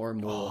bigger and more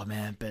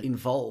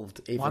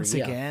involved every once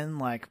year.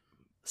 Again,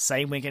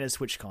 same weekend as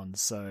TwitchCon,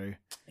 so...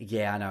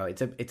 Yeah, I know,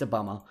 it's a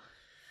bummer.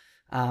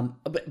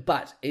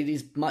 But it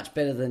is much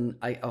better than,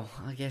 I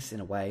guess in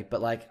a way,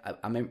 but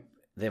I mean,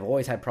 they've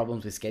always had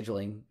problems with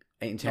scheduling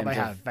in terms they of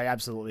have. They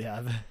absolutely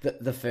have.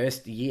 the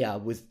first year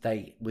was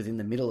in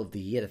the middle of the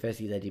year. The first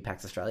year they did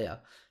PAX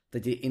Australia, they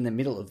did in the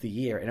middle of the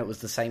year, and it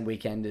was the same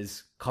weekend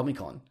as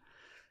Comic-Con.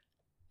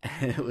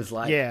 And it was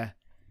like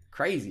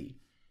crazy.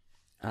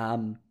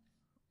 But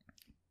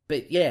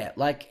yeah,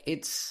 like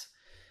it's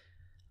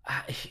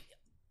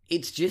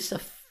just a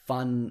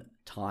fun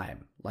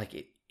time.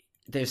 Like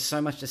there's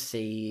so much to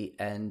see,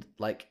 and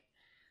like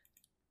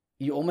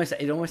it almost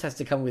has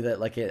to come with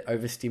an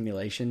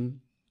overstimulation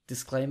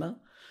disclaimer.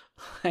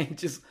 Like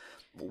just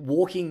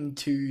walking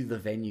to the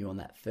venue on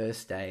that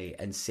first day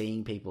and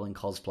seeing people in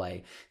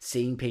cosplay,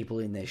 seeing people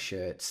in their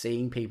shirts,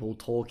 seeing people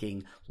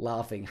talking,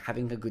 laughing,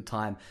 having a good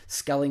time,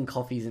 sculling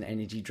coffees and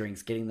energy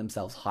drinks, getting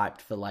themselves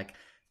hyped for like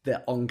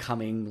the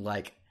oncoming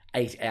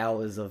 8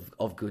 hours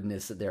of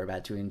goodness that they're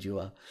about to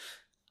endure,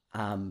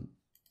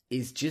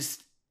 is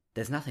just,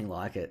 there's nothing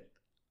like it.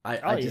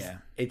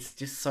 It's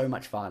just so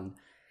much fun.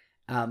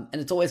 And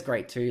it's always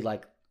great too.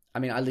 Like, I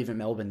mean, I live in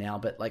Melbourne now,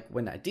 but like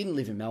when I didn't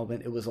live in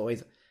Melbourne, it was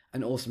always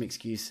an awesome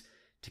excuse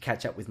to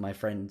catch up with my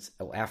friends,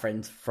 or our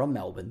friends from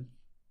Melbourne.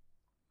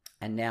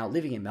 And now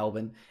living in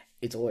Melbourne,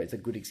 it's always a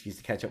good excuse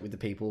to catch up with the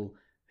people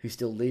who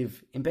still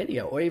live in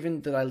Bendigo, or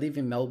even that live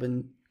in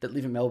Melbourne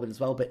as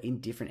well, but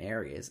in different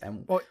areas.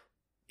 And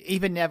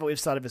even now that we've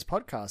started this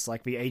podcast,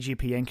 like the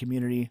AGPN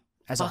community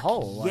as a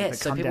whole, yes, they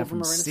so come people down from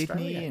from around Sydney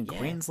Australia, and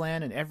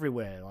Queensland and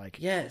everywhere, like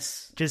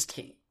yes, just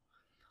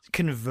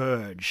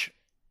converge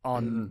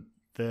on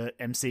the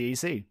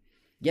MCEC.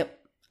 Yep.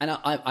 And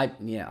I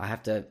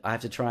have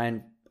to try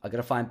and I got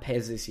to find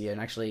Pez this year. And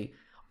actually,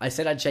 I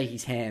said I'd shake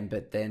his hand,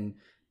 but then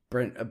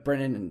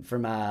Brennan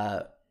from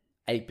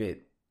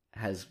 8-Bit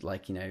has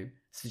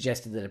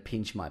suggested that a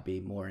pinch might be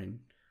more in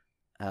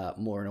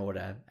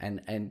order,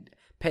 and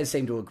Pez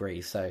seemed to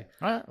agree. So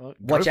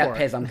watch out,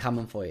 Pez, I'm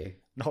coming for you.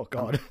 Oh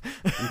God,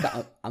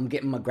 I'm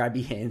getting my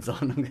grabby hands on.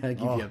 I'm going to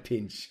give you a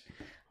pinch.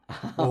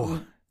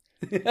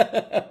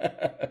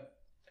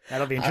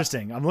 That'll be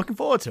interesting. I'm looking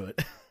forward to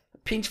it.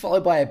 Pinch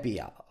followed by a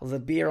beer. There's a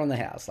beer on the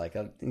house.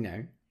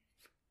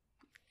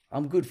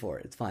 I'm good for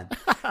it. It's fine.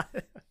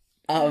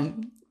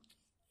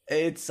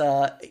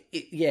 So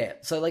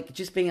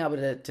just being able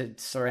to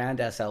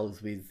surround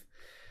ourselves with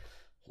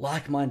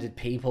like-minded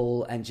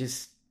people and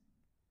just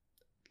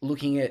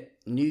looking at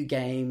new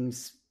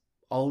games,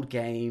 old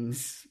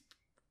games,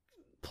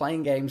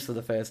 playing games for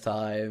the first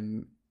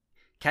time,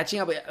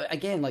 catching up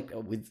again,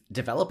 with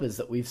developers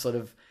that we've sort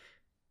of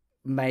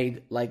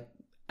made,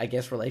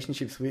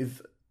 relationships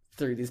with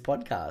through this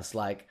podcast,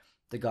 like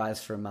the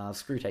guys from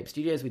Screwtape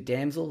Studios with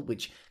Damsel,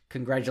 which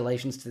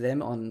congratulations to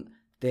them on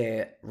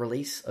their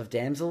release of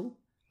Damsel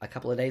a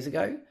couple of days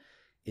ago.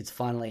 It's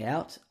finally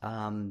out.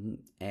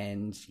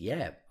 And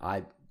yeah,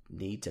 I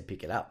need to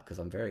pick it up because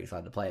I'm very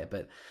excited to play it,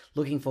 but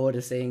looking forward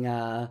to seeing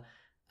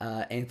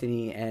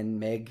Anthony and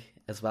Meg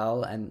as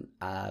well, and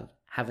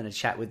having a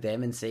chat with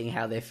them and seeing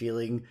how they're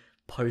feeling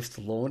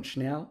post-launch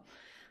now.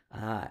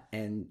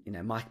 And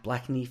Mike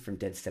Blackney from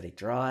Dead Static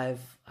Drive,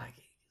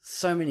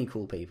 so many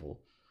cool people.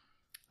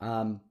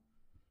 But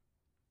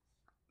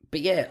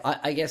yeah,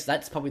 I guess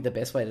that's probably the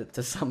best way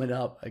to sum it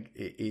up,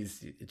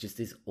 is just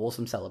this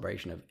awesome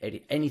celebration of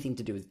anything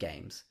to do with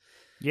games.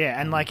 Yeah,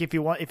 and if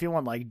you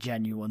want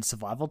genuine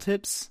survival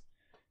tips,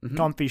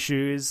 comfy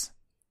shoes,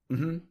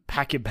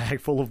 pack your bag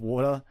full of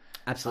water.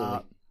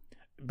 Absolutely.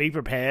 Be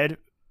prepared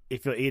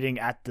if you're eating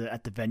at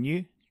the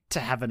venue to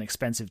have an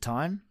expensive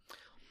time.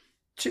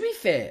 To be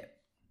fair,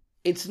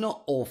 it's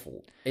not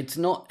awful. It's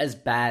not as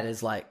bad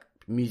as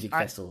music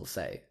festivals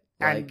say.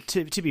 And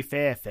to be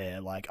fair,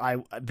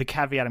 the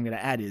caveat I'm going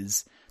to add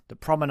is the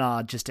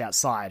promenade just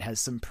outside has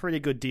some pretty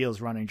good deals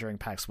running during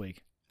PAX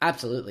week.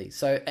 Absolutely.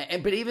 So,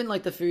 but even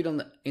the food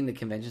in the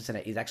convention center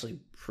is actually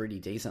pretty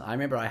decent. I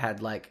remember I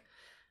had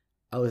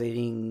I was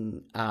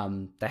eating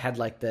they had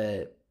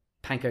the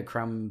panko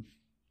crumb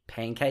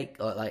pancake,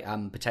 or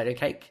potato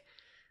cake,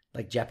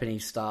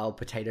 Japanese style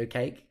potato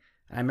cake.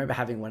 And I remember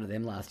having one of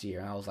them last year,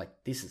 and I was like,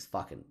 this is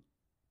fucking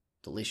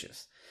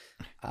delicious.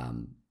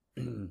 And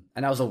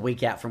I was a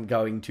week out from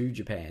going to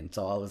Japan,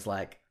 so I was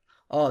like,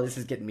 oh, this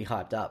is getting me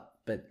hyped up.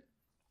 But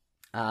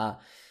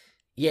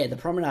yeah, the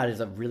promenade is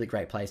a really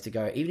great place to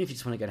go, even if you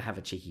just want to go to have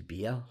a cheeky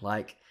beer.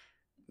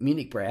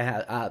 Munich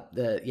Brauhaus,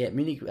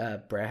 Munich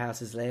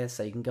Brauhaus is there,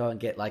 so you can go and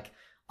get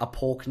a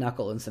pork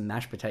knuckle and some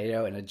mashed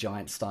potato and a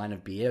giant stein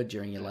of beer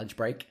during your lunch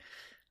break.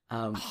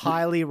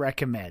 Highly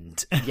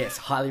recommend. Yes,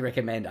 highly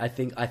recommend. I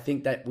think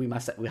that we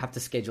have to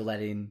schedule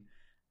that in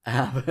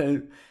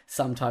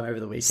sometime over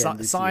the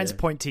weekend. Signs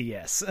point to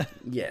yes.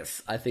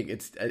 Yes, I think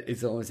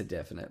it's almost a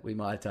definite. We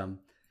might,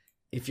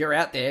 if you're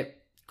out there,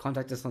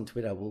 contact us on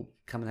Twitter. We'll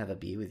come and have a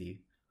beer with you.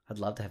 I'd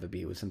love to have a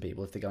beer with some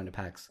people if they're going to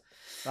PAX.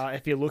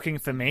 If you're looking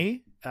for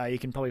me, you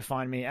can probably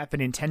find me at the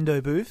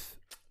Nintendo booth.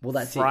 Well,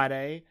 that's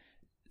Friday.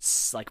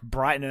 It's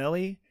bright and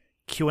early,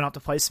 queuing up to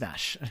play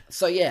Smash.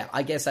 So yeah,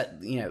 I guess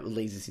that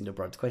leads us into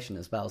Brod's question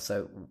as well.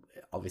 So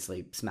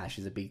obviously, Smash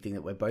is a big thing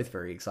that we're both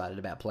very excited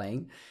about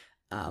playing.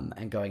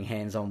 And going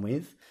hands-on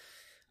with.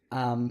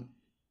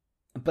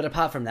 But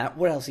apart from that,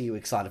 what else are you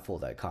excited for,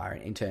 though,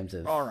 Kyron, in terms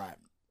of... All right.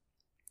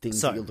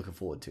 things that you're looking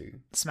forward to?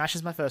 Smash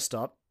is my first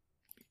stop,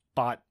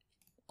 but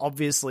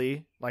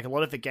obviously, like a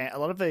lot of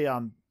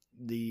the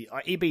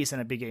EB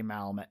sent a big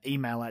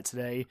email out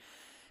today.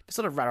 It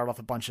sort of rattled off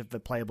a bunch of the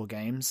playable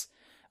games.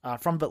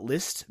 From that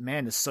list,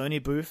 man, the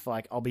Sony booth,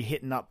 like I'll be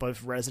hitting up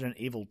both Resident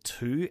Evil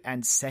 2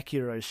 and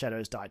Sekiro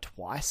Shadows Die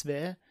Twice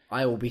there.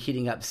 I will be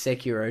hitting up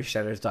Sekiro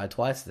Shadows Die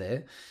Twice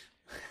there.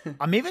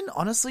 I'm even,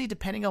 honestly,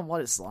 depending on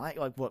what it's like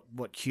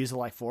what queues are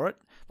like for it,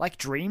 like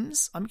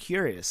Dreams, I'm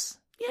curious.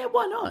 Yeah,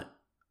 why not?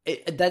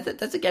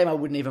 That's a game I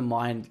wouldn't even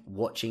mind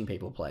watching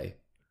people play.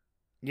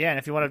 Yeah, and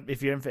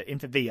if you're in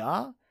for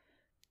VR,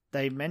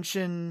 they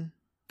mention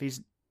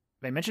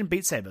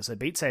Beat Saber, so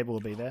Beat Saber will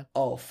be there.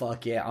 Oh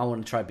fuck yeah, I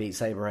want to try Beat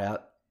Saber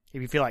out.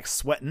 If you feel like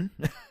sweating.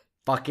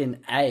 Fucking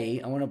I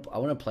want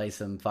to play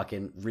some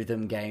fucking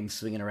rhythm games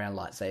swinging around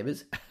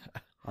lightsabers.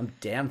 I'm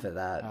down for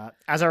that.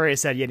 As I already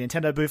said, yeah,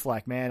 Nintendo booth,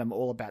 like, man, I'm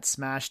all about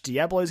Smash.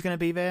 Diablo's going to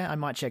be there. I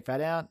might check that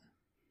out.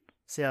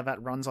 See how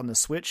that runs on the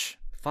Switch.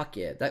 Fuck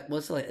yeah. That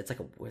was it's like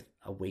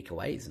a week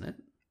away, isn't it?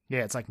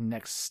 Yeah, it's like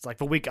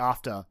the week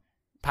after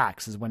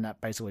PAX is when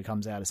that basically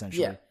comes out,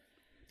 essentially.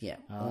 Yeah.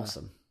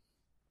 Awesome.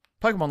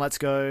 Pokemon Let's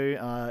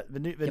Go.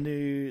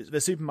 The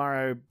Super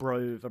Mario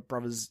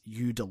Brothers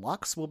U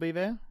Deluxe will be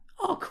there.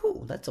 Oh,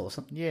 cool. That's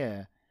awesome.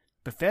 Yeah.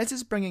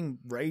 Bethesda's bringing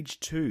Rage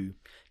 2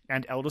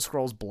 and Elder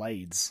Scrolls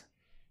Blades.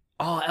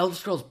 Oh, Elder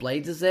Scrolls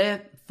Blades is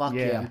there? Fuck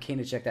yeah, I'm keen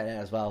to check that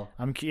out as well.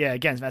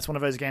 Again, that's one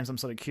of those games I'm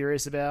sort of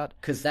curious about.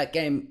 Because that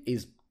game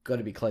is got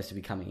to be close to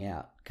be coming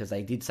out, because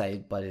they did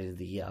say by the end of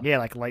the year. Yeah,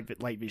 like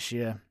late this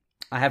year.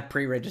 I have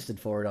pre-registered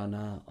for it on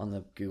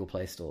the Google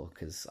Play Store,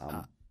 because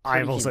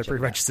I've also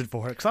pre-registered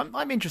for it, because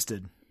I'm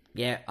interested.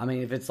 Yeah, I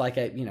mean, if it's like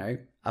a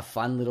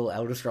fun little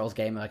Elder Scrolls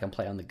game that I can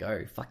play on the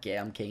go, fuck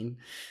yeah, I'm keen.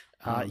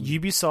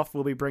 Ubisoft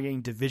will be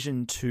bringing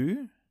Division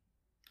 2.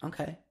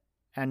 Okay.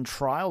 And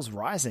Trials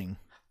Rising.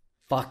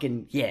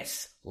 Fucking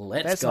yes.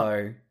 Let's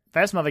go.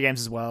 There's some other games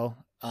as well.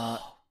 I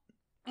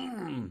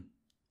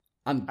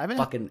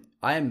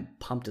am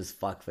pumped as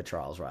fuck for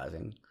Trials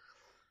Rising.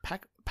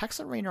 PAX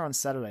Arena on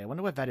Saturday. I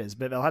wonder what that is,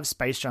 but they'll have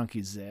Space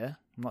Junkies there.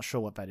 I'm not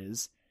sure what that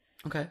is.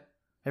 Okay.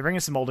 They're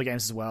bringing some older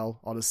games as well.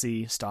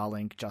 Odyssey,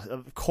 Starlink.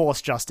 Of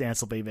course, Just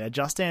Dance will be there.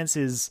 Just Dance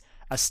is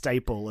a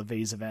staple of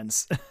these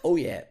events. Oh,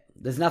 yeah.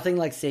 There's nothing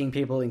like seeing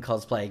people in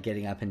cosplay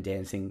getting up and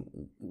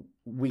dancing,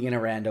 winging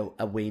around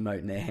a Wiimote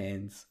in their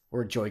hands,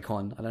 or a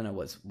Joy-Con. I don't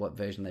know what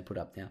version they put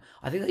up now.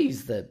 I think they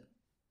use the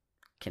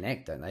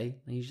Kinect, don't they?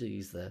 They usually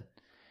use the...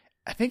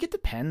 I think it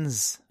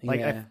depends. Like,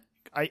 yeah.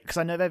 Because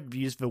I know they've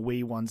used the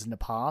Wii ones in the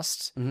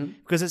past. Mm-hmm.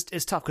 Because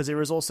it's tough, because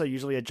there is also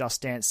usually a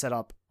Just Dance set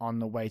up on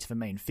the way to the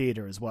main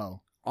theater as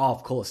well. Oh,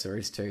 of course there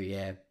is too,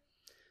 yeah.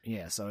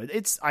 Yeah, so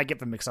I get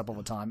them mixed up all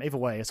the time. Either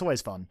way, it's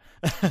always fun.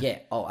 Yeah,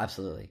 oh,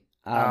 absolutely.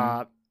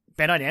 Bandai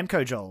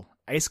Namco, Joel.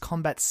 Ace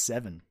Combat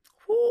 7.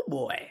 Oh,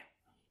 boy.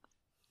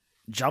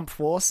 Jump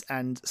Force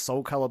and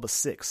Soul Calibur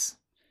 6.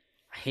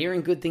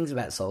 Hearing good things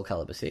about Soul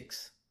Calibur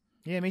 6.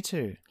 Yeah, me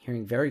too.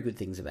 Hearing very good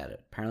things about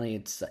it. Apparently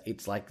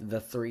it's like the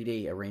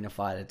 3D arena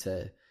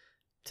fighter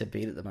to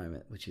beat at the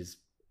moment, which is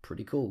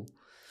pretty cool.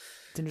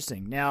 It's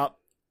interesting. Now,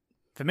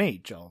 for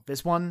me, Joel,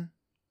 there's one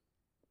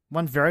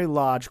very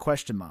large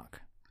question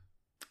mark.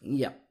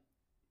 Yeah.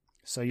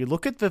 So you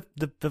look at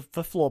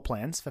the floor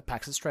plans for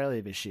PAX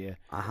Australia this year.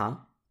 Uh-huh.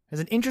 There's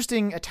an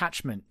interesting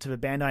attachment to the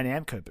Bandai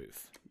Namco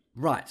booth.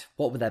 Right.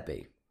 What would that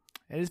be?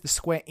 It is the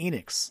Square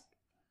Enix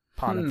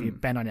part of the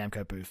Bandai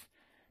Namco booth.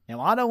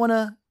 Now, I don't want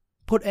to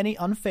put any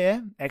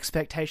unfair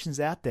expectations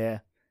out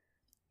there,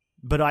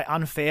 but I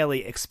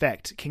unfairly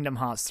expect Kingdom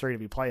Hearts 3 to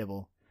be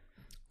playable.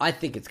 I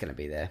think it's going to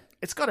be there.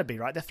 It's got to be,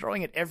 right? They're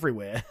throwing it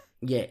everywhere.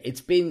 Yeah, it's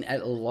been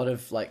at a lot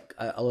of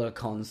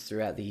cons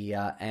throughout the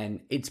year, and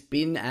it's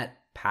been at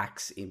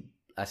PAX in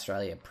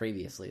Australia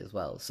previously as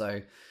well.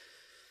 So,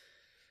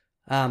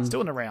 still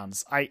in the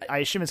rounds. I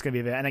assume it's going to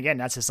be there. And again,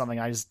 that's just something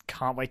I just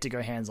can't wait to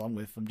go hands on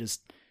with. I'm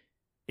just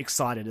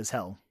excited as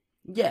hell.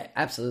 Yeah,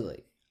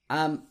 absolutely.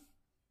 I'm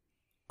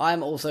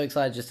also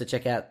excited just to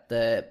check out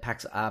the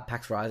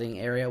PAX Rising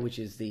area, which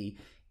is the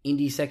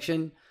indie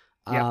section.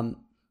 Yep.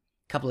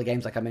 Couple of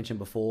games like I mentioned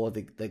before,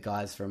 the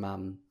guys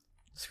from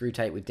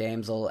Screwtape with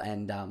Damsel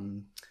and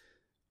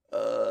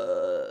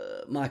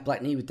Mike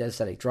Blackney with Dead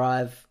Static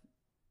Drive.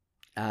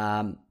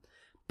 But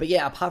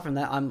yeah, apart from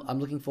that, I'm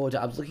looking forward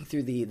to. I was looking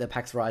through the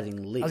PAX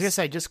Rising list. I was gonna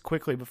say, just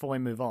quickly before we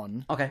move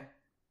on. Okay.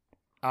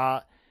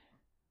 I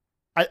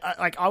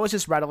was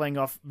just rattling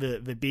off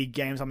the big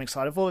games I'm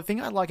excited for. The thing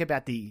I like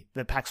about the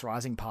PAX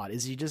Rising part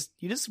is you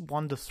just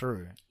wander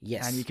through.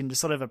 Yes. And you can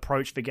just sort of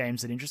approach the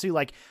games that interest you.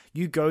 Like,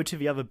 you go to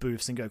the other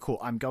booths and go, cool,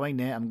 I'm going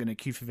there, I'm going to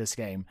queue for this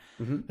game.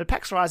 Mm-hmm. But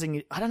PAX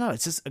Rising, I don't know,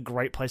 it's just a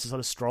great place to sort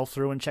of stroll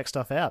through and check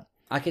stuff out.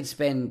 I could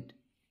spend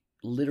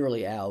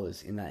literally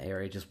hours in that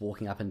area just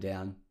walking up and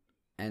down,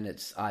 and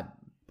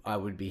I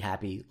would be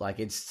happy. Like,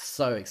 it's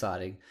so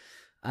exciting.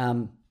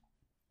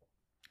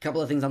 Couple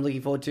of things I'm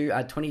looking forward to.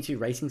 22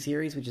 Racing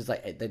Series, which is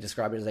like, they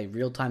describe it as a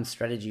real-time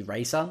strategy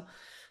racer,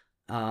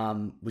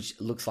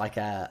 which looks like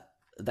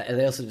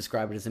they also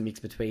describe it as a mix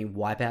between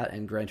Wipeout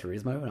and Gran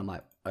Turismo, and I'm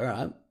like, all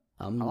right,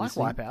 I like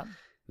Wipeout.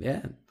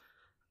 Yeah.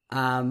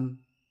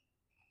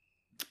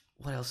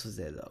 What else was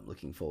there that I'm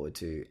looking forward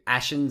to?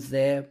 Ashen's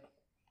there.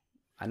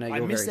 I know you're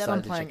very excited I missed out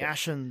on to playing check it.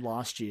 Ashen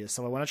last year,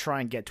 so I want to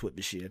try and get to it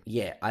this year.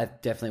 Yeah, I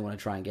definitely want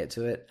to try and get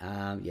to it.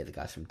 The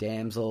guys from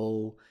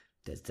Damsel,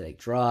 Dead Take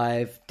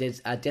Drive,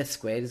 Death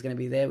Squared is going to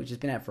be there, which has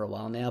been out for a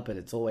while now, but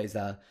it's always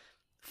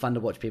fun to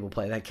watch people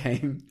play that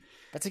game.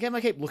 That's a game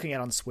I keep looking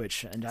at on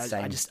Switch, and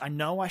I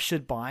know I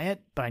should buy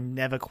it, but I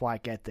never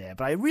quite get there.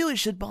 But I really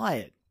should buy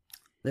it.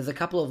 There's a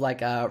couple of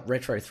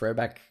retro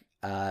throwback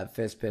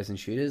first-person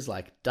shooters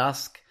like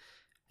Dusk,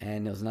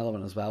 and there was another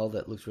one as well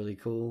that looks really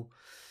cool.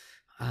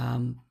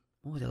 What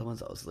were the other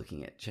ones I was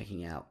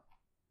checking out?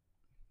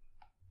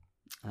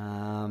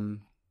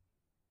 Hunt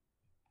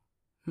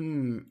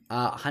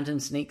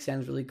and Sneak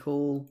sounds really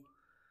cool.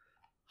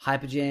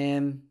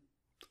 Hyperjam,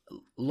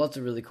 lots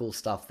of really cool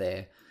stuff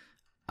there.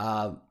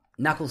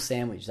 Knuckle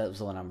Sandwich, that was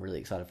the one I'm really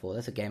excited for.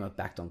 That's a game I've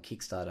backed on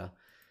Kickstarter.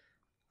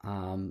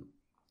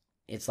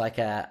 It's like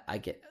a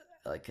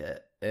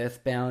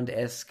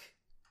Earthbound-esque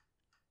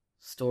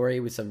story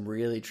with some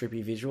really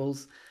trippy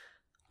visuals.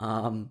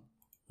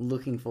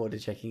 Looking forward to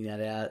checking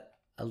that out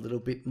a little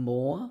bit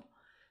more.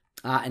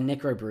 And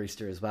Necro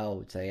Brewster as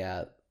well. It's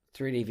a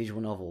 3D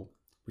visual novel,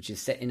 which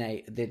is set in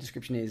their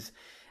description is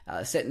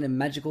set in a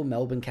magical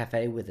Melbourne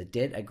cafe where the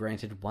dead are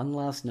granted one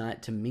last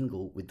night to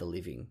mingle with the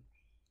living.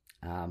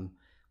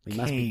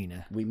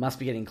 We must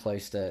be getting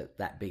close to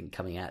that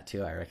coming out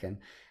too, I reckon.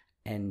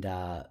 And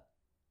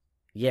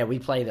we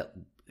played it.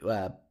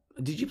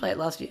 Did you play it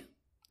last year?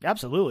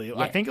 Absolutely. Yeah.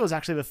 I think it was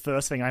actually the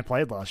first thing I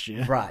played last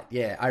year. Right,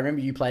 yeah. I remember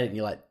you played it and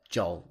you're like,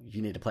 Joel,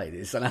 you need to play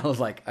this. And I was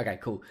like, okay,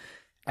 cool.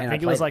 And I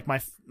think it was like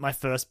my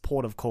first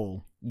port of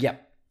call.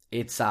 Yep.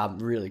 It's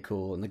really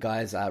cool. And the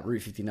guys,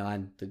 Route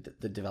 59,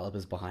 the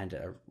developers behind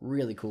it, are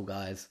really cool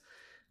guys.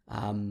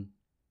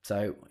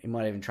 So you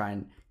might even try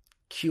and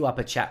queue up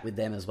a chat with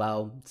them as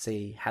well,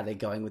 see how they're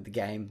going with the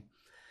game.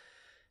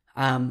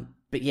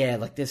 But yeah,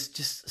 there's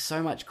just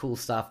so much cool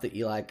stuff that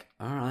you're like,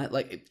 all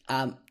right.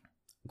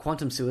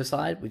 Quantum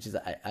Suicide, which is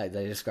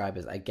they describe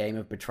as a game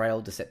of betrayal,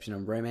 deception,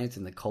 and romance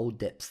in the cold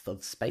depths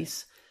of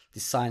space.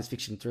 This science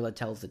fiction thriller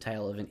tells the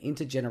tale of an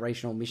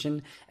intergenerational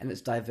mission and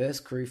its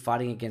diverse crew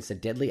fighting against a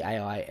deadly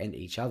AI and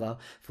each other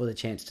for the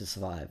chance to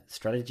survive.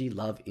 Strategy,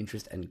 love,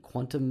 interest, and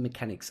quantum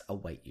mechanics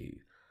await you.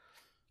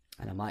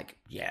 And I'm like,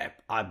 yeah,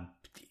 I'm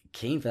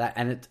keen for that.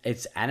 And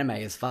it's anime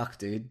as fuck,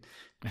 dude.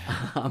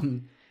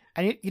 And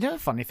you know the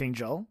funny thing,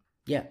 Joel?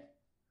 Yeah.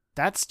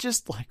 That's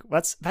just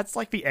that's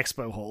like the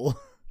expo hall.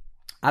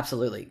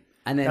 Absolutely.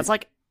 And then that's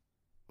like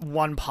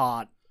one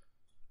part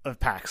of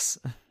PAX.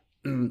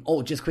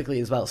 Just quickly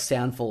as well,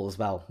 Soundfall as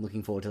well.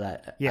 Looking forward to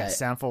that. Yeah,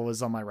 Soundfall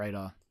was on my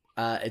radar.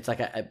 It's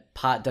like a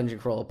part dungeon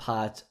crawler,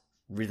 part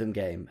rhythm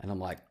game, and I'm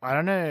like, I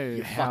don't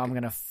know how I'm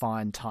gonna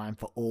find time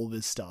for all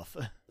this stuff.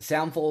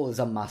 Soundfall is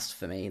a must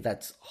for me.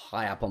 That's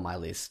high up on my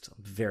list.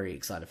 I'm very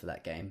excited for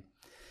that game.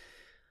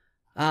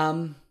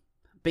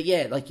 But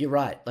yeah, you're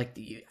right.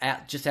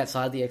 Just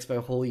outside the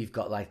expo hall, you've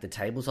got the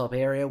tabletop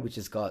area, which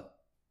has got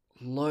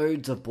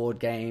loads of board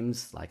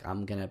games.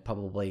 I'm gonna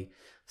probably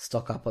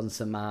stock up on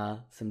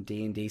some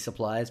D&D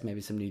supplies,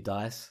 maybe some new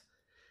dice.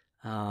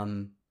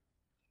 And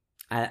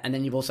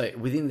then you've also,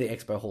 within the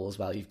expo hall as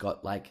well, you've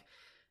got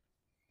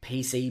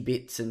PC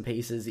bits and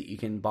pieces that you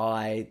can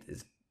buy.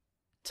 There's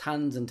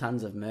tons and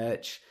tons of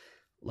merch.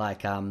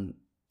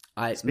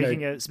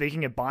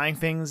 Speaking of buying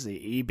things,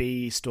 the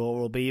EB store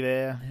will be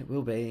there. It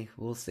will be.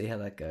 We'll see how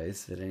that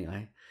goes. But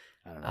anyway,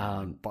 I don't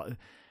know. But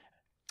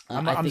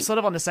I'm sort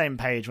of on the same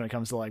page when it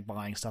comes to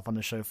buying stuff on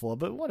the show floor,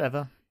 but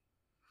whatever.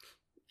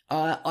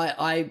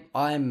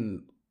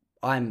 I'm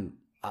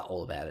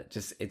all about it.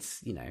 Just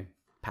it's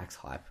PAX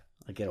hype.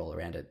 I get all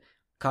around it.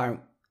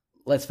 Kyron,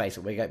 let's face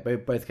it, we're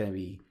both going to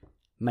be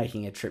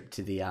making a trip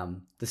to the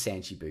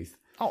Sanchi booth.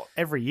 Oh,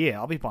 every year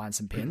I'll be buying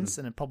some pins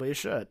and probably a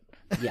shirt.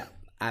 Yeah,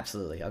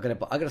 absolutely. I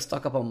got to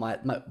stock up on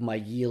my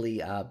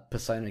yearly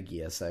Persona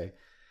gear. So,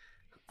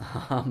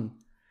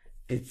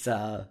 it's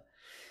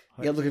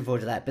looking forward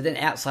to that. But then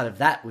outside of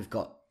that, we've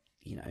got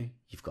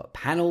you've got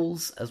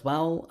panels as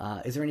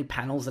well. Is there any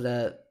panels that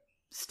are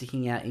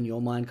sticking out in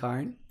your mind,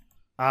 Kyron?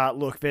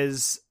 Look,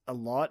 there's a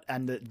lot,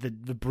 and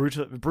the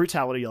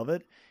brutality of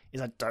it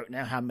is I don't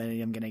know how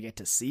many I'm going to get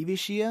to see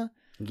this year.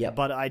 Yeah,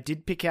 but I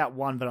did pick out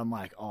one that I'm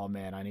like, oh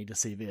man, I need to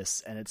see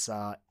this, and it's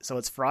so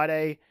it's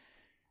Friday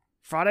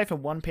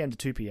from 1 p.m. to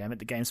 2 p.m. at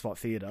the GameSpot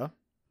Theater,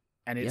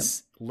 and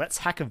it's Let's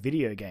Hack a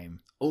Video Game.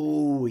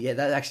 Oh yeah,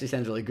 that actually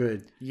sounds really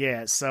good.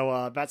 Yeah,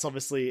 so that's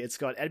obviously it's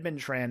got Edmund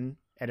Tran,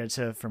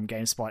 editor from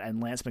GameSpot,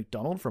 and Lance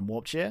McDonald from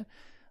Warpshare.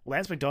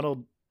 Lance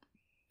McDonald,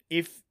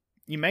 if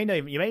you may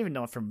even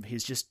know from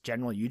his just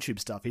general YouTube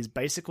stuff, he's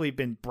basically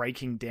been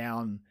breaking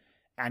down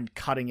and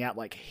cutting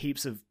out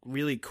heaps of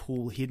really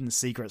cool hidden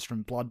secrets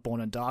from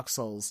Bloodborne and Dark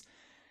Souls,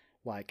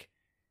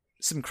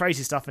 some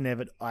crazy stuff in there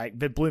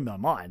that blew my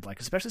mind.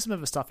 Especially some of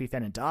the stuff he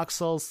found in Dark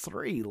Souls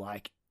 3,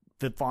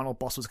 the final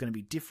boss was going to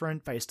be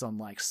different based on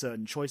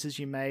certain choices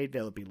you made.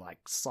 There would be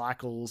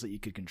cycles that you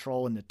could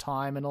control in the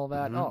time and all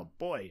that. Mm-hmm. Oh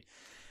boy.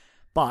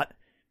 But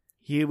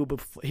he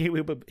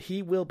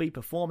will be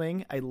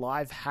performing a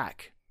live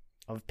hack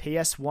of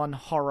PS1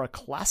 horror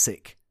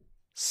classic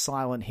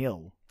Silent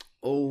Hill.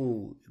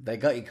 Oh, they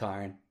got you,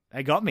 Kyron.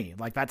 They got me.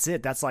 Like, that's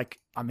it. That's like,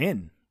 I'm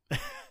in.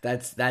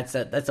 That's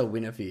a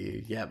winner for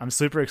you. Yeah, I'm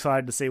super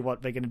excited to see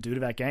what they're going to do to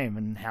that game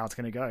and how it's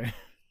going to go.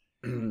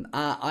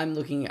 I'm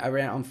looking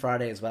around on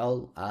Friday as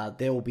well.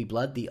 There Will Be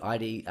Blood, the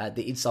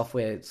id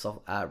Software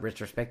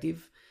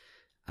retrospective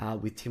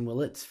with Tim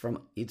Willits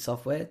from id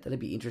Software. That'd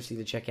be interesting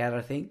to check out,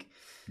 I think.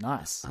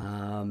 Nice.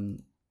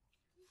 And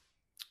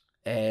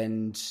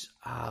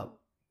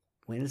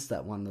when is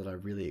that one that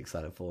I'm really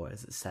excited for?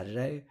 Is it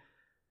Saturday?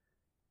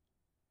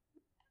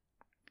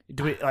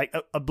 Do we like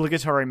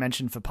obligatory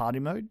mention for party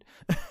mode?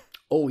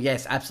 Oh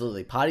yes,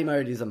 absolutely. Party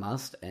mode is a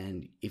must,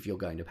 and if you're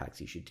going to PAX,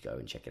 you should go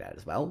and check it out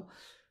as well.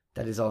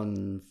 That is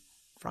on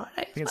Friday.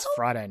 I think it's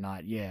Friday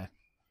night. Yeah.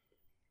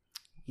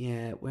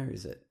 Yeah. Where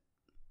is it?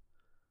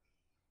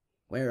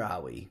 Where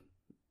are we?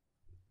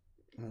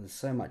 Oh, there's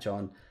so much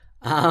on.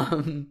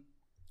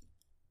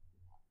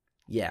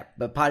 Yeah,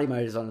 but party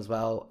mode is on as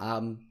well.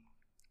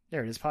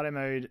 There it is. Party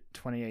mode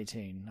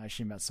 2018. I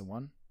assume that's the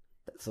one.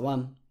 That's the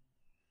one.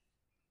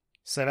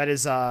 So that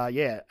is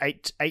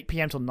 8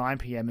 p.m. till 9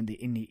 p.m.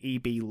 in the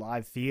EB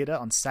Live Theatre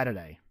on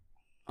Saturday.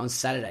 On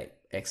Saturday.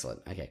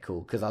 Excellent. Okay,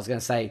 cool. Because I was going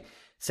to say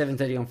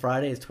 7:30 on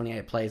Friday is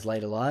 28 Plays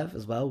Later Live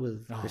as well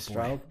with Chris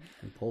Straub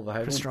and Paul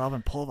Verhoeven. Chris Straub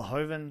and Paul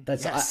Verhoeven.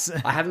 That's yes.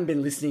 I haven't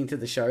been listening to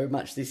the show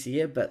much this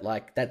year, but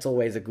like that's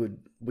always a good.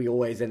 We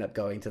always end up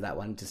going to that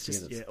one to see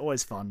it. Yeah,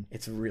 always fun.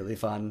 It's really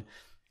fun.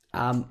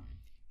 I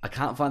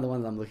can't find the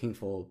one that I'm looking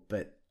for,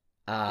 but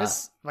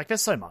there's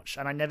so much,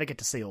 and I never get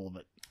to see all of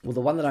it. Well,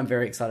 the one that I'm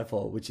very excited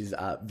for, which is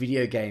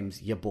Video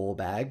Games Your Ball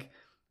Bag.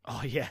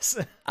 Oh yes.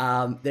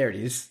 There it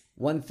is.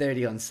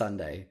 1:30 on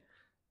Sunday.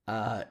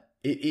 It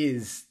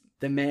is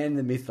the man,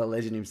 the myth, the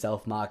legend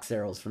himself, Mark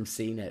Serrels from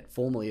CNET,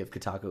 formerly of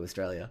Kotaku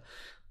Australia.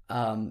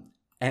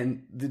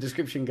 And the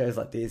description goes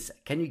like this.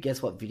 Can you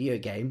guess what video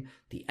game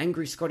the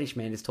angry Scottish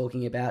man is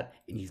talking about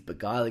in his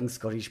beguiling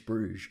Scottish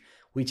Bruges?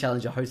 We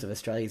challenge a host of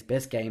Australia's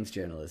best games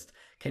journalist.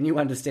 Can you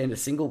understand a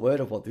single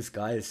word of what this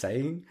guy is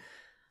saying?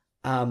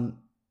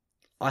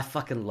 I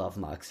fucking love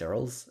Mark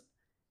Serrels.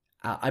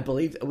 I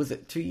believe, was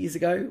it 2 years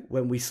ago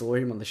when we saw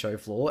him on the show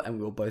floor and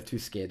we were both too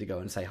scared to go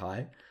and say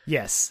hi?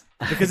 Yes,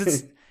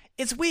 because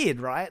it's weird,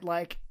 right?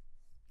 Like,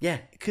 yeah,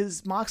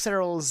 because Mark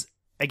Serrels,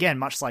 again,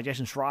 much like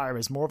Jason Schreier,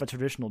 is more of a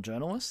traditional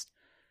journalist.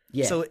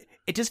 Yeah. So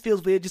it just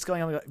feels weird just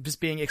going on,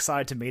 just being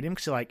excited to meet him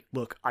because you're like,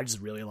 look, I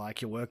just really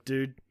like your work,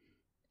 dude.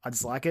 I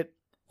just like it.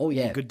 Oh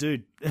yeah, you're a good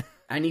dude.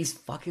 And he's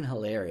fucking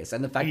hilarious.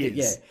 And the fact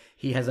that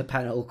he has a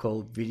panel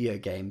called Video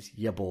Games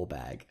Your Ball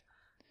Bag.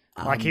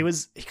 Like he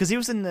was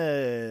in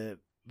the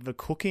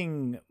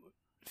cooking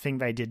thing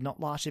they did not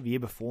last year, the year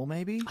before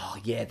maybe. Oh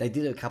yeah, they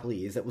did it a couple of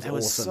years. It was awesome.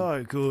 Was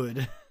so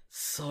good,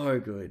 so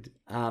good.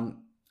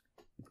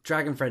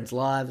 Dragon Friends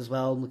Live as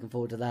well. I'm looking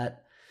forward to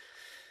that.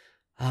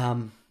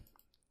 But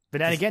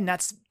then again,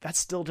 that's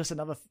still just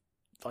another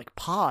like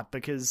part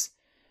because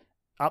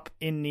up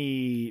in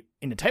the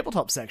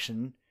tabletop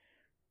section,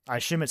 I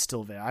assume it's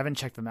still there. I haven't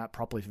checked the map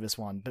properly for this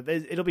one, but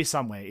it'll be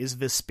somewhere. Is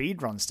the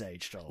speedrun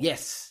stage, Joel?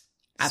 Yes.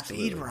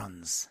 Absolutely.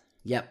 Speedruns.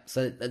 Yep.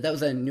 So that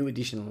was a new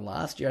addition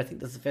last year. I think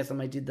that's the first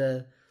time I did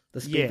the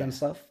speedrun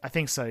stuff. I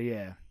think so,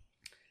 yeah.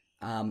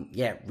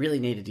 Yeah, really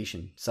neat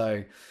addition.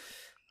 So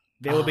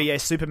there will be a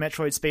Super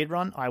Metroid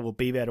speedrun. I will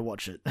be there to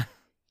watch it.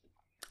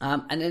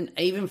 And then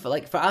even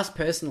for us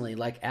personally,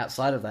 like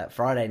outside of that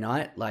Friday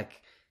night,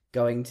 like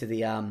going to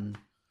the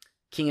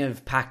King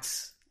of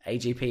PAX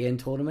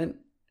AGPN tournament.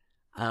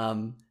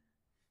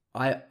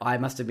 I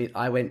must admit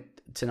I went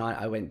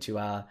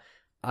to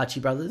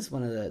Archie Brothers,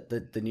 one of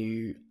the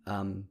new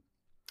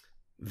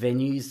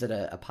venues that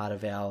are a part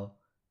of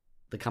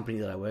the company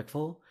that I work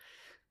for,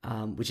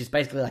 which is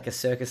basically like a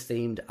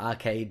circus-themed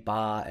arcade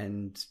bar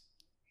and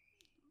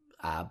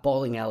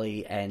bowling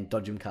alley and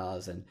dodgem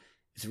cars, and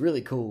it's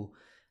really cool.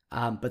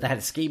 But they had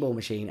a skee ball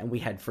machine and we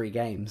had free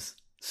games,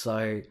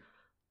 so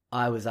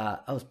I was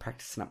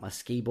practicing up my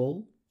skee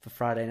ball for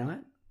Friday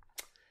night.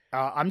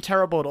 I'm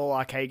terrible at all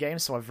arcade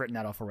games, so I've written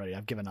that off already.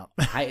 I've given up.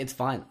 Hey, it's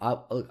fine.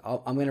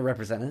 I'm going to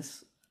represent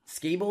us.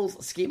 Skee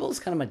ball's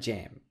kind of my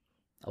jam.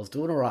 I was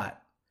doing all right.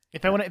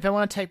 If they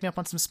want to take me up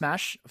on some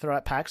Smash for the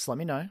right packs, let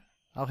me know.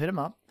 I'll hit them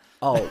up.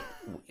 Oh,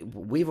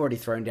 we've already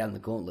thrown down the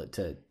gauntlet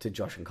to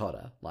Josh and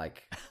Cotter.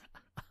 Like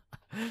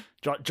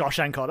Josh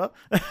and Cotter?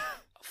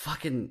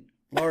 Fucking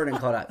Lauren and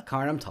Cotter.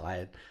 Karen, I'm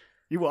tired.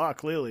 You are,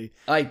 clearly.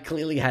 I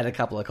clearly had a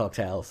couple of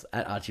cocktails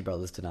at Archie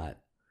Brothers tonight.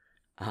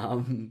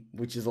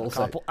 Which is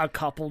also... A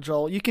couple,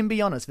 Joel. You can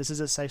be honest. This is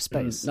a safe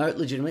space. No,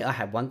 legitimately, I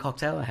had one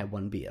cocktail. I had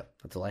one beer.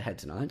 That's all I had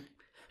tonight.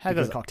 How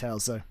good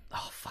cocktails, though?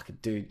 Oh, fucking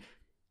dude.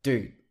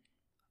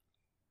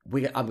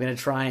 I'm going to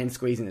try and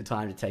squeeze in the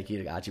time to take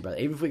you to Archie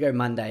Brothers. Even if we go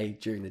Monday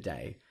during the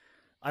day.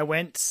 I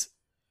went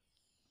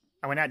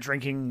out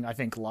drinking, I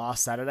think,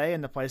 last Saturday,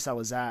 and the place I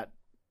was at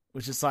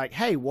was just like,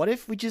 hey, what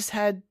if we just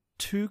had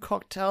 2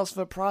 cocktails for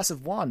the price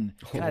of one?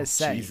 Can I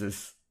say?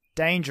 Jesus.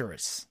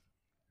 Dangerous.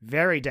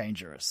 Very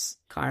dangerous.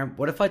 Kyron,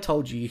 what if I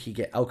told you could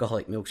get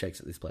alcoholic milkshakes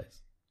at this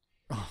place?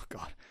 Oh,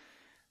 God.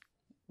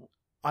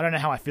 I don't know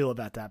how I feel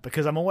about that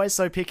because I'm always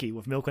so picky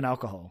with milk and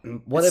alcohol.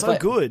 What It's if so I,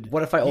 good.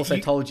 What if I also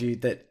told you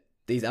that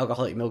these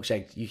alcoholic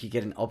milkshakes, you could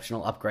get an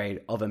optional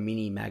upgrade of a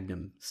mini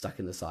Magnum stuck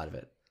in the side of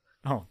it?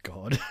 Oh,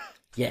 God.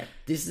 Yeah,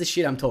 this is the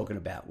shit I'm talking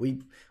about.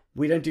 We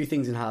don't do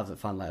things in halves at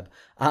Fun Lab.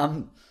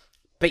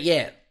 But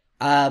yeah,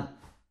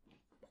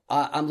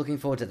 I'm looking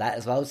forward to that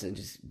as well. So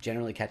just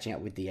generally catching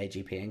up with the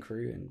AGPN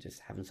crew and just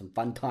having some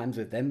fun times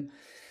with them.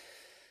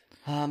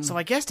 So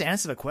I guess to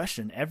answer the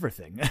question,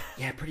 everything.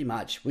 Yeah, pretty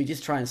much. We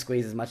just try and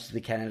squeeze as much as we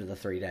can into the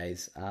 3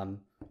 days. And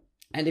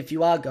if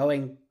you are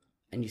going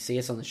and you see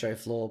us on the show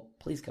floor,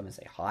 please come and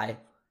say hi.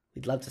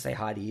 We'd love to say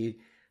hi to you.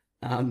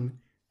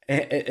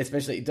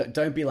 Especially,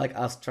 don't be like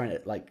us trying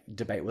to like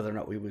debate whether or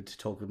not we would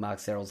talk with Mark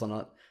Serrels or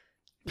not.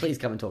 Please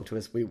come and talk to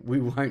us. We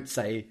won't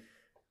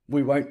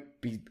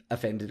be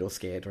offended or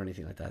scared or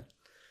anything like that.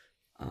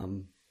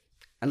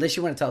 Unless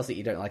you want to tell us that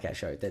you don't like our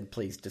show, then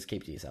please just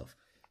keep it to yourself.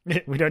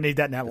 We don't need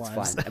that in our That's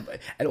lives. fine.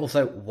 And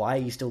also, why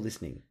are you still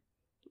listening?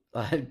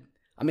 I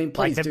mean,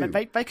 please do.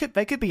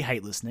 They could be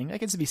hate listening. They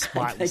could be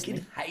spite They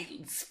listening. can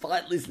hate,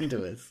 spite listening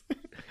to us.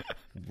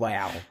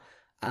 Wow.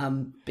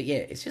 But yeah,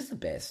 it's just the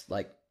best.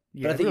 Like,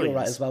 Yeah, but I think it really you're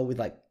right is. as well with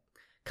like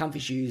comfy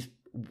shoes,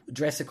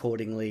 dress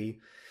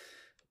accordingly.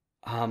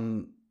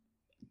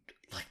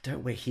 Like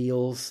don't wear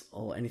heels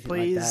or anything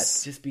like that.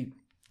 Please. Just be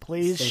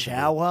Please sensible.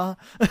 shower.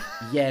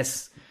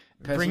 Yes.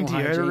 Bring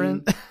Personal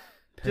deodorant. hygiene.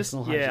 Just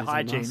Personal yeah, hygiene's a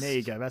hygiene. must. There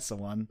you go. That's the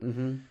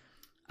one.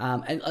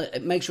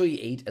 And make sure you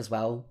eat as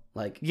well.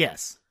 Like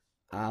Yes.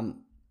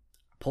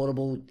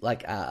 portable,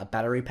 like a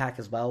battery pack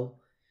as well.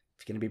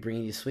 If you're going to be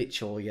bringing your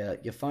Switch or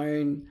your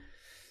phone,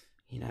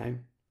 you know.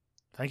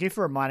 Thank you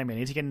for reminding me. I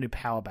need to get a new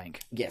power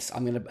bank. Yes,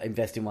 I'm going to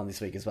invest in one this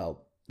week as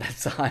well.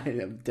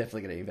 I'm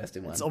definitely going to invest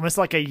in one. It's almost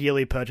like a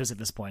yearly purchase at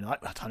this point.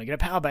 Like, time to get a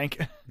power bank.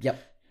 Yep.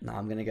 No,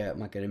 I might go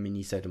to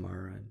Miniso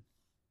tomorrow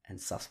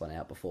and suss one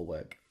out before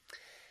work.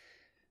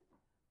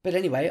 But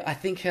anyway, I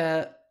think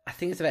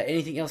it's about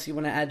anything else you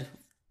want to add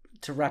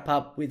to wrap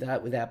up with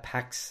our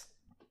PAX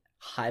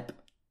hype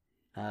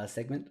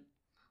segment.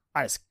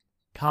 I just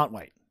can't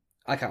wait.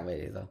 I can't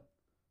wait either.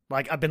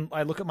 Like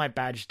I look at my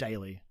badge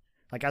daily.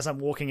 Like as I'm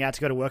walking out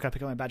to go to work, I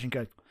pick up my badge and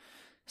go,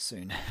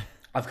 soon.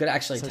 I've got to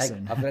actually So take.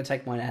 soon. I've got to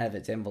take mine out of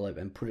its envelope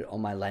and put it on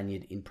my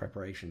lanyard in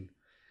preparation.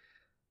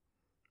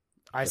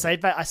 I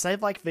save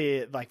like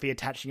the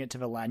attaching it to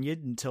the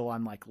lanyard until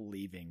I'm like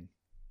leaving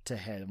to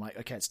head. I'm like,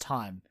 okay, it's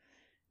time.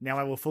 Now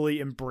I will fully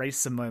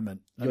embrace the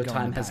moment. of Your going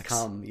time to has PAX.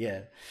 come.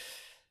 Yeah.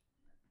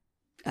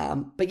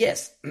 But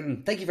yes,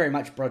 thank you very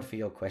much, Brod, for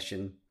your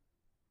question.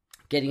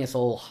 Getting us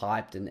all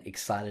hyped and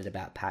excited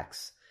about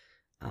PAX.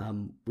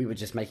 We were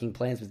just making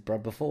plans with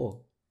Brod before.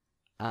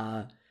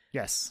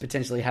 Yes.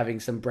 Potentially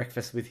having some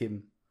breakfast with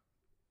him.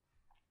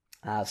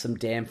 Some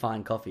damn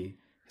fine coffee.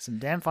 Some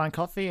damn fine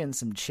coffee and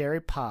some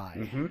cherry pie.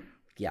 Mm-hmm.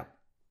 Yeah.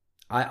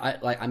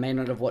 I may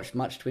not have watched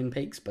much Twin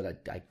Peaks,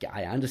 but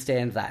I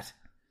understand that.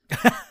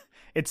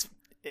 It's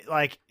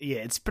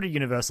pretty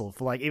universal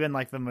for like even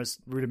like the most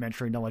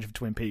rudimentary knowledge of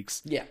Twin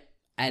Peaks. Yeah.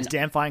 And It's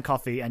damn fine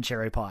coffee and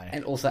cherry pie.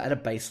 And also at a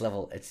base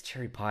level, it's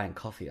cherry pie and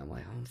coffee. I'm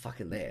like, I'm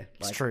fucking there.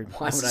 Like, true.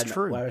 Why This would is I?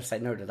 true. Why would I say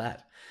no to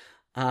that?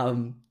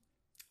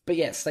 But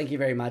yes, thank you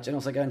very much, and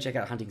also go and check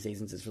out Hunting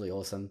Seasons. It's really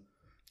awesome.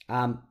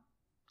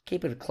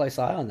 Keep a close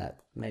eye on that.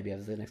 Maybe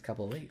over the next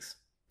couple of weeks.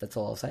 That's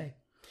all I'll say.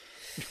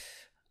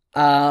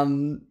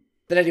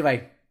 But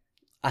anyway,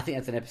 I think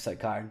that's an episode,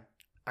 Karen.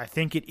 I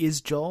think it is,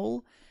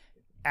 Joel.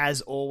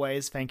 As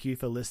always, thank you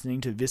for listening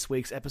to this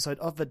week's episode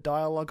of the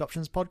Dialogue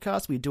Options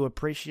Podcast. We do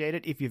appreciate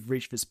it if you've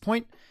reached this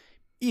point.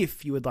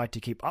 If you would like to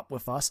keep up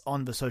with us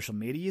on the social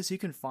medias, you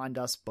can find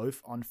us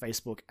both on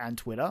Facebook and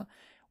Twitter,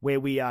 where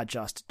we are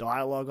just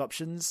Dialogue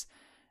Options.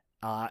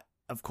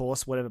 Of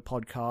course, whatever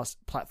podcast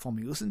platform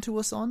you listen to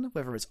us on,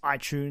 whether it's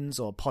iTunes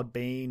or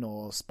Podbean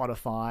or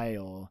Spotify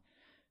or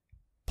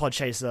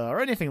Podchaser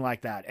or anything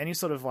like that, any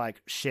sort of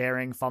like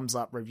sharing, thumbs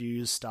up,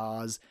 reviews,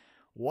 stars,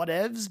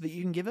 whatevs that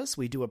you can give us,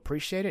 we do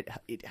appreciate it.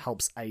 It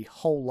helps a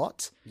whole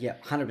lot. Yeah,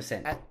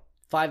 100%.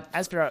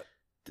 As per our,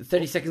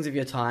 30 seconds of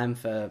your time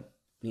for,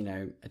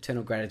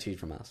 eternal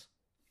gratitude from us.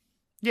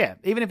 yeah,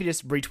 even if you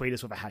just retweet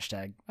us with a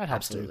hashtag, that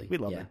helps Absolutely, too. We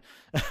love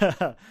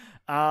yeah.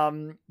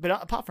 it. But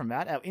apart from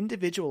that, our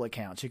individual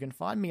accounts, you can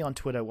find me on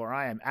Twitter where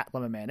I am at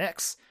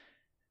LemonManX.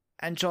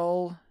 And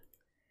Joel,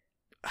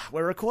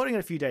 we're recording it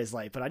a few days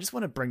late, but I just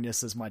want to bring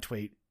this as my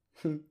tweet.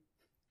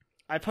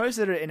 I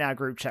posted it in our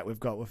group chat we've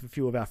got with a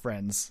few of our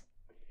friends.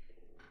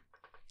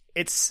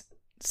 It's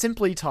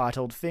simply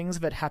titled Things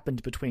That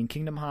Happened Between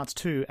Kingdom Hearts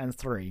 2 and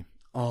 3.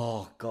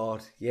 Oh,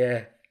 God,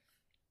 yeah.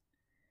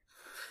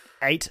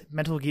 8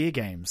 Metal Gear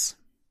games.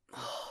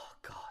 Oh,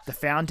 God. The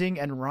founding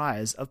and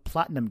rise of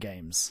Platinum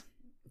Games.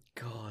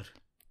 God.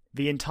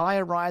 The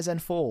entire rise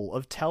and fall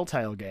of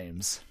Telltale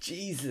Games.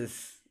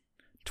 Jesus.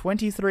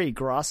 23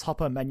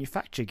 Grasshopper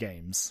Manufacture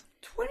games.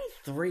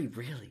 23,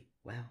 really?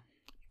 Wow.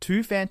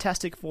 2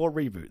 Fantastic Four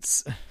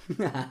reboots.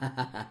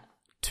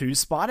 2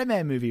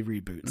 Spider-Man movie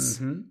reboots.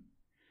 Mm-hmm.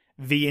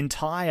 the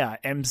entire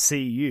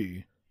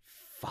MCU.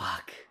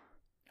 Fuck.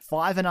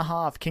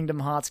 5.5 Kingdom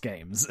Hearts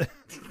games.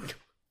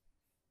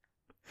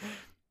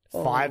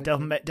 5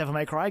 Devil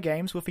May Cry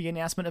games with the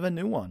announcement of a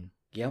new one.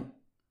 Yep.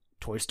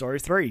 Toy Story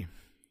 3.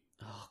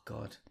 Oh,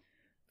 God.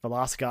 The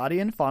Last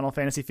Guardian, Final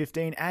Fantasy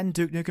 15, and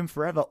Duke Nukem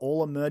Forever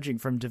all emerging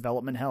from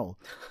development hell.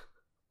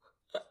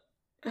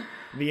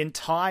 The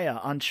entire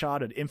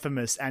Uncharted,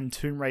 Infamous, and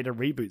Tomb Raider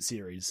reboot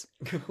series.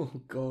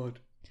 Oh, God.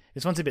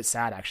 This one's a bit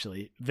sad,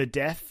 actually. The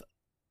death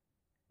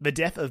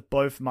of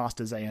both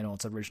Master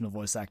Xehanort's original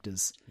voice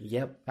actors.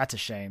 Yep. That's a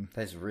shame.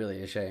 That's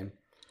really a shame.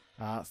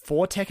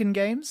 4 Tekken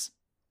games.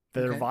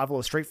 The revival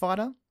of Street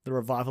Fighter. The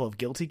revival of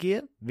Guilty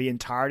Gear. The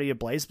entirety of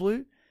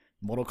BlazBlue.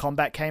 Mortal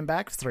Kombat came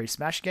back, 3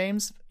 Smash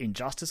games,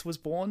 Injustice was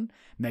born,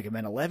 Mega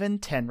Man 11,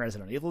 10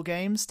 Resident Evil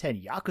games,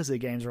 10 Yakuza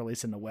games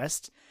released in the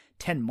West,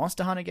 10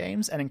 Monster Hunter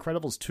games, and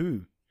Incredibles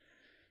 2.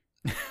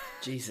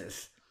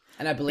 Jesus.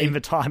 And I believe... in the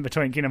time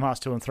between Kingdom Hearts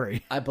 2 and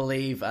 3. I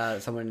believe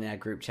someone in our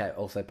group chat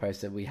also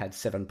posted we had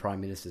 7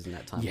 Prime Ministers in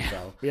that time as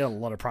well. We had a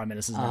lot of Prime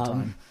Ministers in that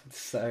time.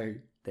 So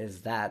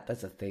there's that.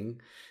 That's a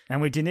thing.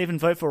 And we didn't even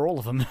vote for all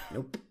of them.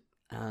 Nope.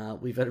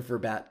 We voted for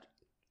about,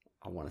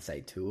 I want to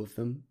say 2 of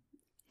them.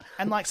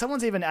 And like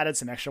someone's even added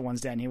some extra ones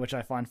down here, which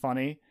I find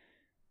funny.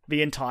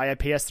 The entire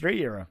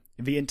PS3 era.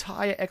 The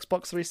entire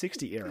Xbox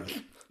 360 era.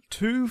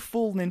 2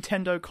 full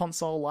Nintendo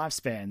console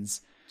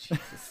lifespans.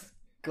 Jesus.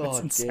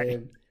 God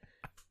damn.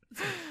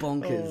 It's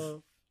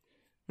bonkers.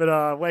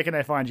 But where can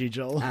I find you,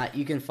 Joel?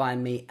 You can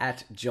find me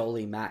at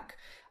Jolie Mac,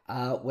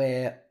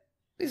 where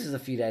this is a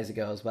few days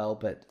ago as well,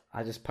 but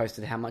I just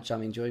posted how much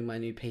I'm enjoying my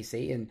new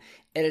PC and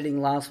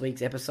editing last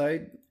week's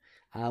episode.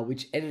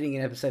 Which editing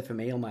an episode for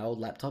me on my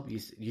old laptop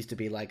used to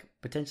be like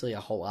potentially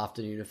a whole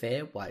afternoon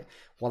affair,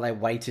 while I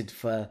waited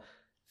for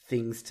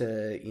things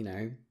to,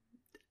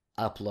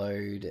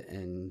 upload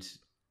and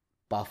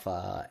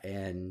buffer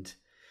and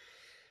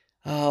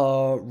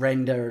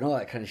render and all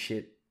that kind of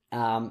shit.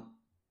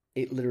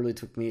 It literally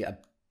took me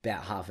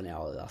about half an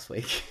hour last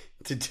week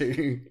to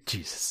do.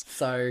 Jesus.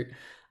 So,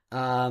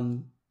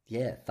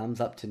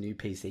 thumbs up to new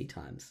PC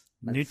times.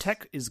 New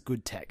tech is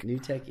good tech. New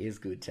tech is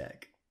good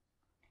tech.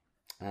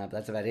 But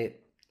that's about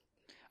it.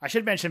 I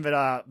should mention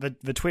that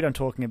the tweet I'm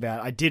talking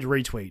about, I did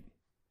retweet.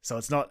 So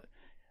it's not...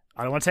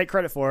 I don't want to take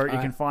credit for it. You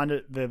can find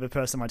it, the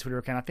person on my Twitter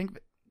account. I think...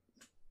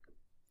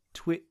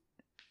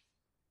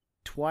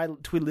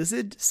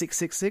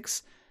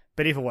 Twilizard666.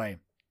 But either way,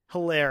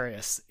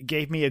 hilarious. It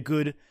gave me a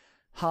good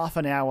half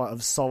an hour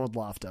of solid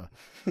laughter.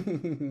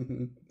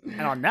 And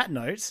on that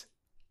note,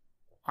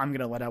 I'm going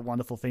to let our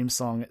wonderful theme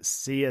song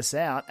see us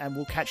out, and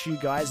we'll catch you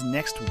guys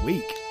next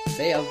week.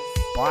 See ya.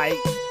 Bye.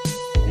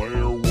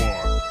 Player 1.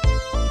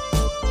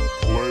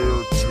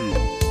 Player 2.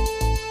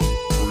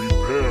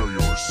 Prepare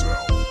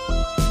yourself.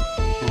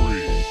 3,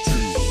 2,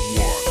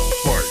 1,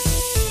 fight.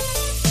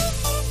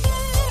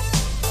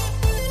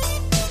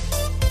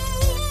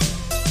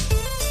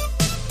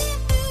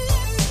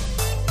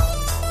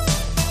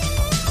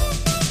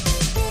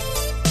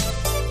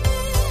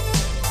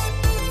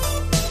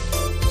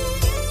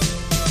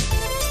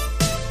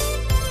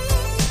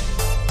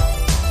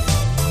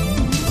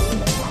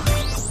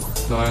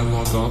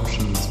 Dialogue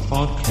Options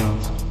Podcast.